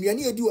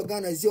 enuane edi wo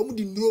Ghana ze omo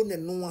di nuro ne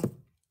noa.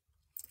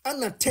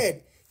 Ana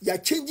third, ya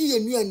change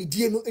yenuane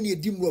die no ene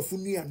edi mrofu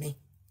nuane.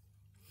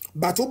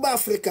 But oba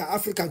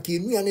Africa ke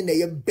yenuane na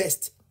ye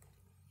best.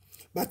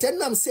 But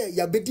enam say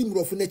ya bedi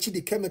mrofu na chi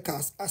the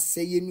chemicals as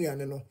say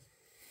yenuane no.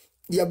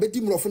 Ya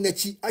bedi mrofu na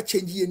chi a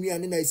change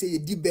yenuane na say ye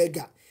di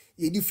burger,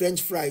 ye di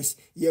french fries,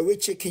 ye we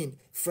chicken,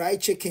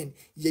 fried chicken,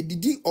 ye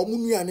di omu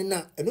nuane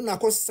na eno na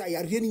akosa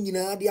ya re ni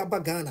nyina de aba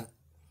Ghana.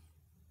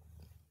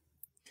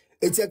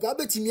 Eti aga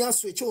betimi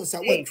aswitch on sa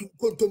watu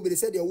kontombre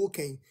said ya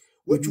woken.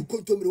 Watu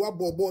kontombre wa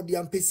bobo di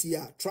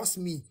ampesia. Trust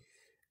me.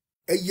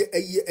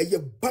 A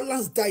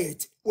balanced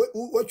diet.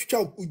 What you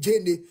chow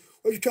ujene,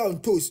 what you chow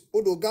on toast,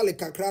 odo garlic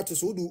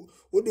kratos, odo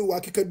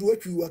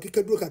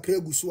wakikadu kakre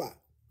guswa.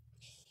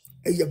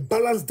 A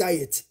balanced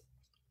diet.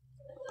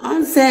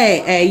 On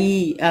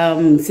say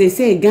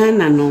say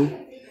Ghana no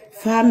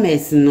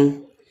farmers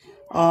no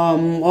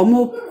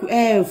omo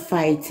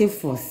fight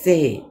for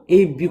say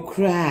be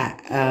cry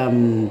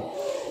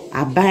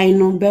abai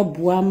no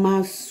beboa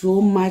ma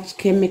so much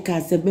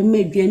chemicals be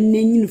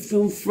medwen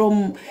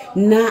from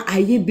na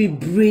aye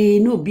bebre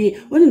no be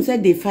when you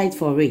said they fight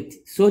for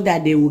it so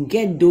that they will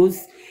get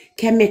those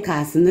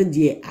chemicals no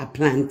they are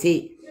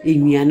planted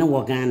in Ghana.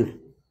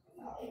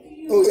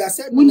 Oh, I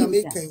said when I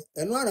make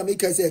and one I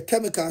make say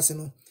chemicals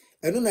no.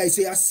 And when I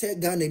say I said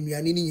Ghana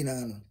nuane ni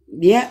nyina no.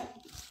 Yeah.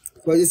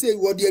 But you say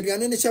what the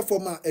aduane ne chef for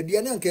ma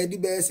aduane anka di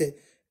be say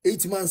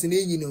 8 months na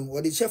enyino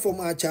what the chef for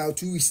ma child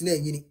 2 weeks na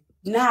enyini.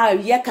 Now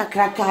ye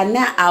kakraka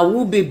na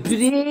awu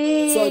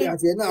bebre. Sorry I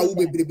say na awu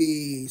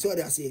bebre.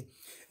 Sorry I say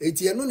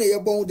eti no na ye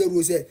bon the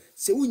rule say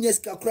unye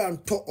ska kra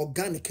nto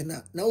organic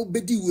na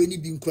obedi we ni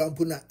bi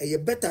nkrampo na e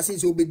better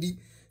since obedi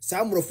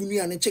sa amrofu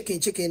nuane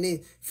chicken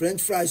ne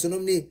french fries no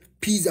ne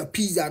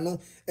pizza no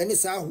ene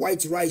sa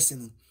white rice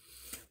no.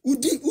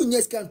 Udi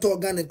unye ska nto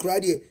organic kra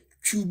de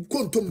chu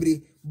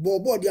kontombre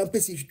bobo de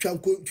ampesi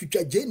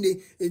twitwa jene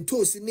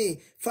entos ne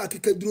fa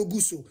akekaduro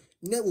guso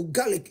ne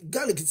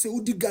garlic say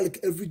udi garlic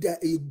every day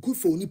e good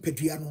for oni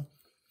pedua no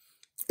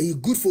e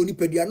good for oni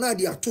pedua na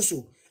de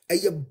atoso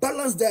e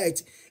balanced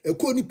diet e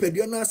ko oni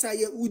pedua na sa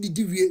ye udi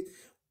diwie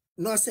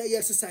na sa ye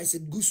exercise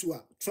guso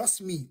a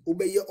trust me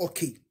obeye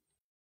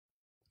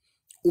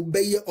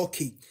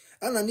okay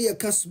ana ne ye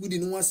ka smoothie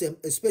no wasem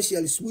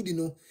especially smoothie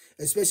no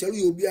especially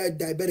you be a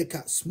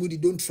diabetic smoothie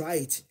don't try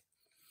it.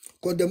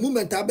 Because the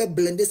moment I be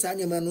blend this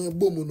animal no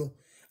bomu no,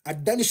 I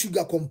done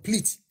sugar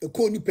complete. A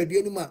co ni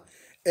pedie no ma,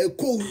 a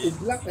co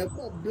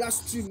black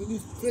stream ni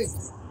straight.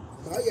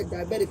 But I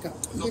diabetic.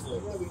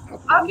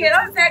 Okay,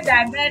 don't say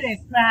diabetic.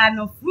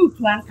 No fruit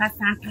one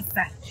kasa.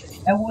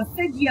 I was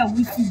said here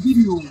we should be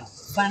no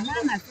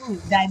banana. So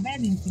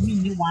diabetic to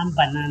me one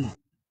banana.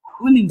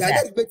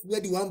 Diabetic bet me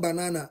di one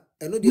banana.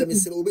 I know the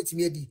Mr. Obet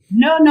me di.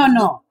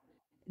 No.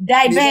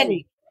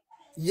 Diabetic.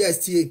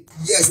 Yes.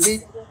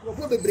 Me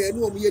probably bre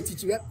no omo ye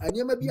teacher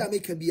anyama bi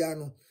ameka bia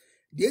no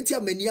de enti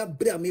amani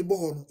abre amebo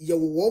ho no ye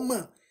wo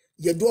ma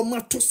ye do ma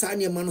to sa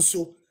anyama no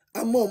so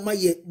ama o ma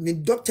ye me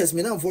doctors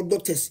me na for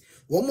doctors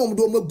wo ma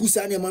do ma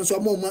busa anyama no so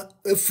ama o ma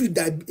free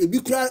diabetes ebi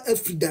kura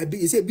free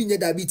diabetes e bi nya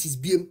diabetes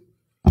biem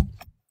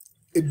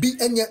ebi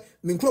enya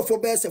me nkrofo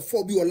be se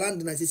 4 bi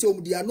Holland na say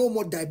they are no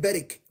more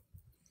diabetic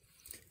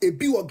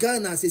ebi wo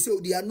Ghana say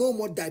they are no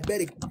more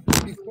diabetic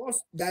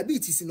because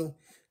diabetes no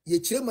ye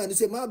chirema no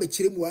say ma be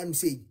chiremu wan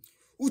say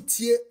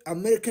utie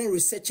American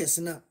researchers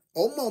na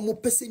omo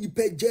pese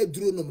nipa gya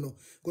duro nom no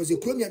because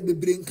ekromia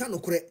bebre nka no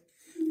kore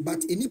but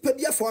enipa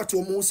bia for ato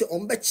omo say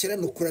ombe kire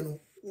no kore no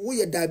wo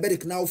ye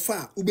diabetic na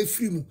ofa ube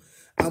free mu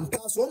am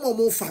pass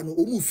omo fa no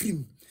omu free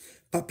mu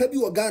papa bi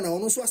wo Ghana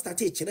ono so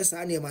start e kire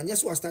sa na ma nya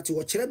so start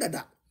wo kire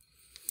dada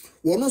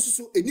wono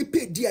so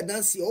enipa di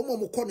adanse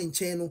omo ko no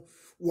nchen no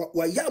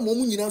wa ya mo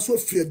mu nyina so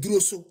free duro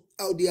so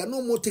out they are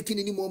no more taking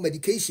any more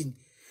medication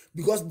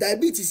because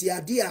diabetes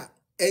ya dia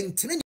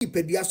entene ni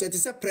pedua so it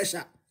is a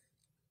pressure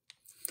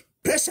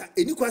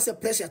any kwase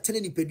pressure tene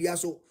ni pedua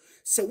so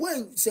se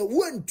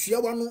when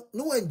tuawa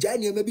no wan gya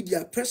ne ma bi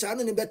dia pressure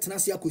ano ne betena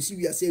se akosi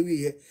wi ase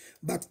wi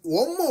but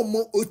one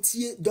more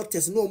otie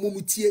doctors no mo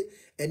mutie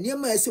ene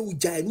ma ese wo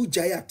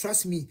gya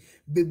trust me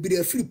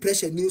bebre free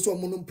pressure ni so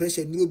mo no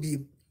pressure ni obi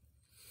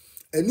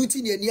enu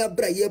ti ne ani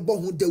abra ye bo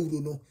ho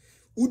dawuro no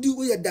udi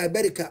wo ye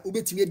diabetic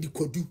obetimi adi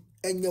kodu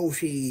enye wo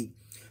hwe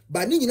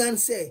ba ni nyina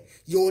nse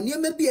ye one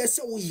ma bi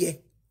ese wo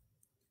ye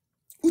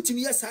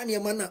utimi ya sa ne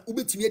ma na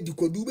obetimi adi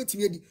kodu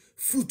obetimi adi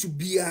fruit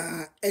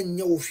bia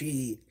enye wo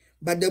hwe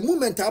but the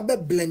moment I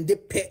blend the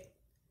pe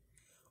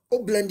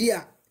o blend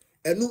ya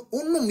enu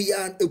onum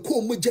ya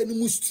eko mogya no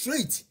mu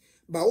straight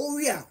ba wo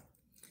wi a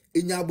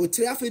enya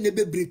abotre afa ne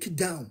be break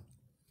down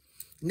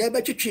na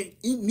be twetwe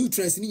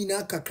nutrients ni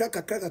nyina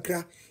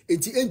kakra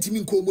enti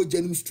nko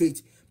mogya no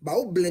straight ba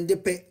wo blend the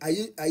pe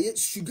aye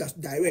sugar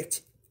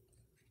direct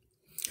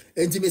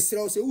enti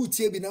mesraw se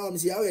utie bi na am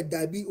se ya we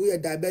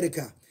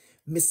diabetic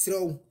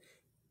mesraw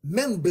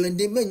men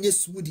blend men nye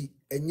smoothie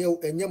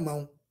enye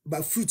maw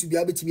ba fruit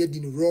bia betimi adi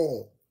no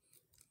raw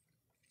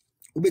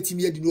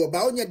obetimi adi no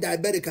ba onye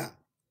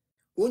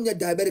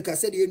diabetic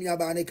said enu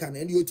aba ne kan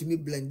and you to me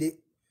blend it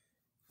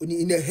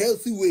in a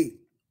healthy way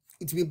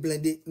it be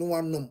blended no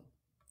one nom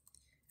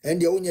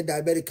and the onye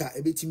diabetic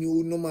ebetimi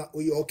unoma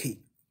oye okay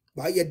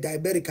ba ye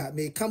diabetic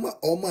me kama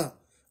oma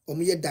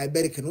ye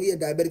diabetic no ye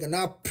diabetic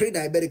na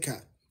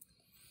pre-diabetic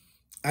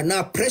and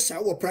now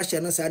pressure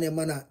na sa ne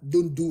mana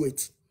don't do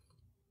it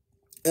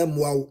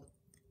wow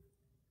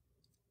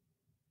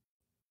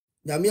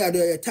Nyame ado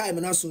ye time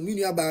na so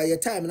minu aba ye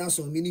time na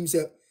so minim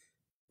se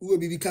wo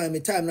bibi kan me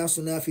time na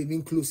so na afi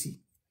min close.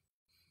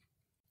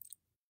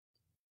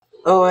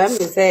 Oh, I'm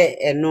say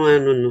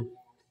no.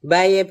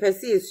 By a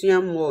pesi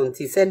suam won't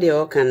he said the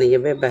okan ye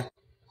beba.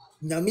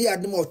 Nyame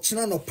adom o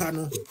chena no pa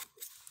no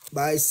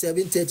by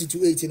 7:30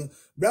 to 8 you know.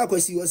 Bra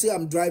kwesi was say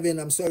I'm driving,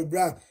 I'm sorry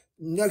bra.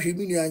 Nya hwe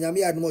minu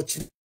nyame adom o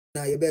chena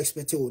na ye be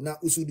expect o na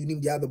usudu nim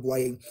dia beboa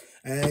yen.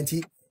 And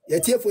he ye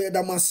tie for ye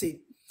damase.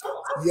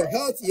 Your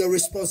health, your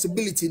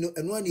responsibility, no,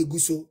 and when you go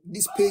so,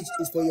 this page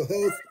is for your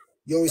health,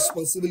 your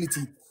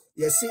responsibility.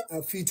 Yes, say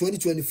I feel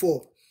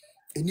 2024.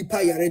 Any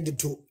power you ready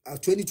to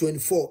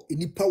 2024.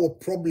 Any power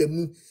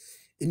problem,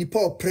 any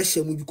power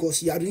pressure,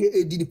 because you are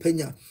really a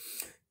penya.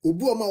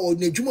 Obu ama o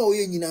n'adwuma o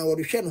ye nyina o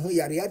rehwe ne ho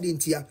yare ade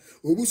ntia.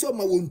 Obu so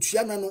ma wo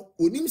ntua na no,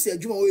 onim se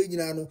adwuma o ye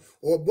nyina no,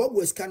 o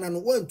bobo scanner no,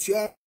 wo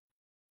ntua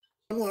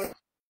no.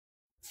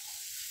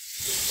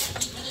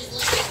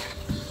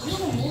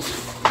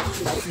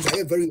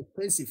 Are very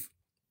expensive.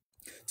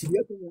 The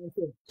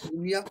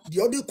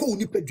other call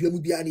nipadua mu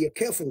bia na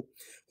careful.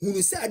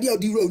 Hunu say ade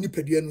odi wura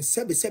nipadua no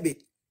sebe.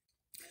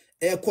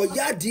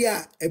 Ekoya de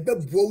a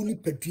ebeboa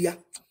nipadua.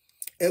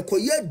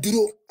 Ekoya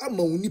duro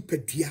ama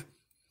nipadua.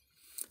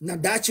 Na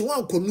daachi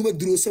wan konuma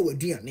duro se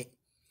waduane.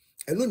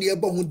 Eno ne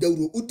ebo ho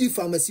dawuro. Udi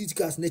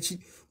pharmaceuticals nachi,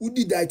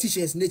 udi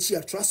dietitians nachi,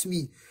 trust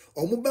me.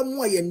 Omo be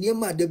mo aye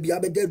niema da bia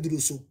be da duro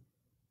so.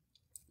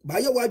 Ba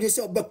ye wadwe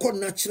se obekọ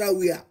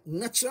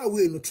natural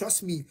way no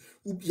trust me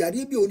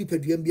yare bi oni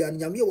paduam bia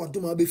nyame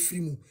wadoma be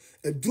free mu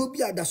aduro bi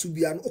adaso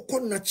bia no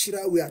okọ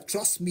natural way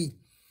trust me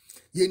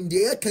ye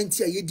ndie ye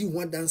kanti a yedi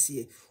ho dance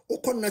ye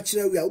okọ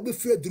natural way obe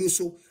free aduro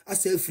so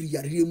asa free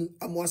yare mu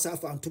amo asa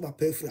afa antoma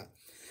pefra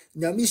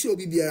nyame hye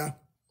obi biara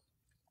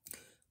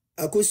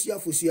akosia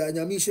fosia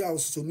nyame hye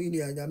awoso mini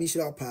nyame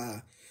hye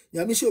pa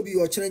nyame hye obi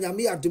o kire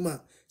nyame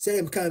adoma say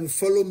em kan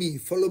follow me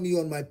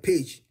on my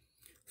page.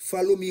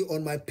 Follow me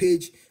on my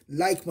page,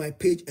 like my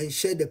page, and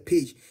share the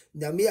page.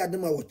 Nyame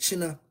adama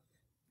wachina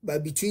by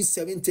between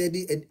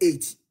 7:30 and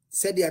 8.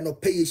 Said they are not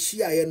pay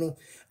share no.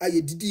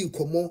 Aye didi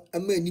nkomo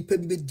ama nipa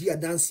bi di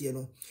dance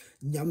no.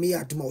 Nyame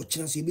adama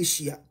wachina so be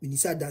share.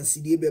 Minisa dance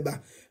di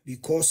beba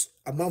because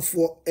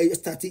amanfo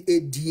started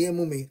a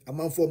DM me.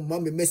 Amanfo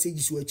mama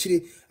messages we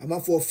chire.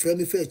 Amanfo frame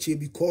me fe chire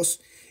because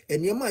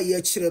enyama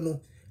ye chire no.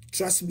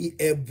 Trust me,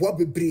 boa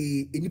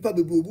bebre. Nipa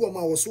bebre obu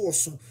ama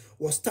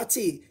was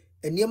started.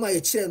 And near my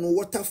children,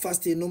 water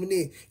fasting,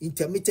 nominate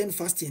intermittent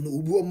fasting,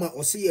 Uboma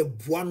or say a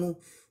buano,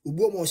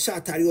 Uboma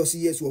shatari or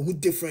yes, or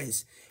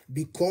difference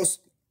because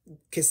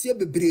Kessia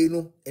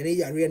bebreno, and a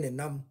yarian and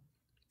nam,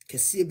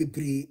 Kessia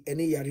bebre, and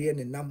a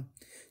yarian and nam.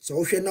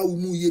 So she now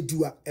mu ye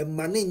dua, and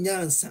mane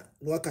nyansa,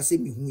 no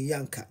akasemi hu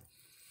yanka.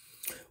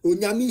 O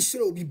nyami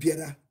shiro bi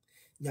biara,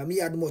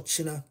 nyami admo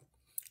china,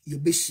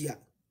 yebeshia,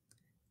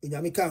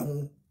 Unyamika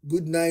hu.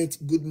 Good night,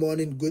 good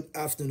morning, good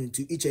afternoon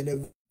to each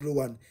and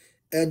everyone.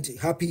 And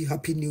happy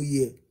New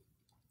Year.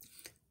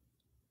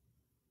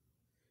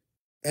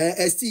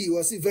 ST,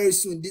 we'll see very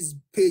soon. This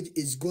page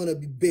is gonna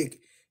be big.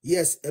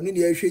 Yes, I mean,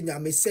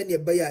 you send your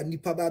buyer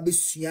nipa baby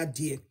suya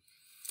dear.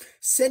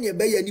 Send your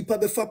buyer nipa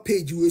befa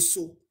page you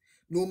so.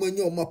 No man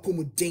your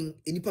mapomu ding.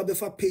 Nipa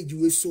befa page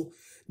you so.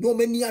 No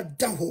man ya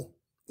daho.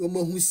 No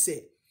man who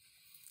say.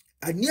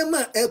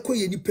 Anyama eko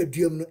ye nipa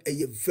duam no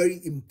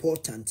very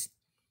important.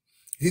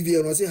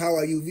 Vivian, I say, how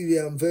are you?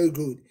 Vivian, I'm very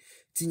good.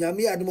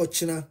 Tinyami admo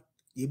china.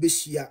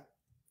 Yebeshia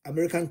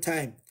American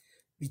time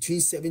between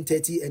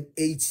 7:30 and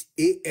 8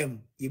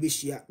 a.m.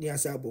 Yebeshia ni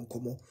asa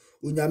bonkomo.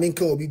 Onyame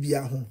nka obi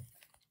bia ho.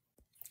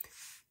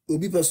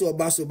 Obi person or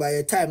basso by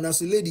a time now.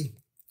 So lady,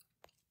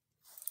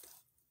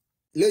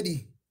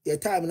 your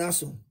time now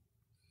so.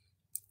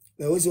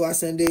 But what's your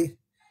Sunday?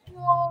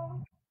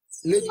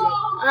 Lady,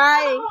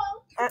 Hi.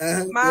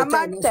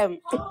 Mama tem.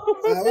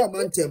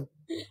 Mantem.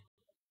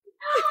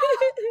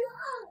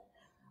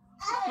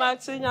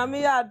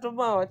 Nyame ya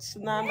adoma o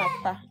china na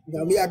pa.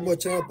 Nyame ya adoma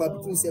china pa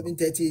between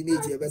 7:30 and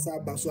 8 be say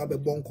baso abe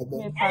bon kobo.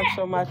 Me pa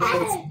so much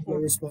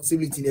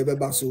Responsibility never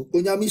baso.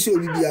 Onyame show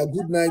we be a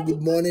good night,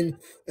 good morning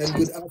and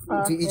good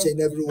afternoon to each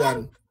and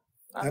everyone.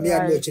 Nyame ya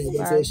adoma china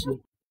be say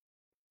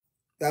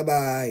bye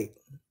bye.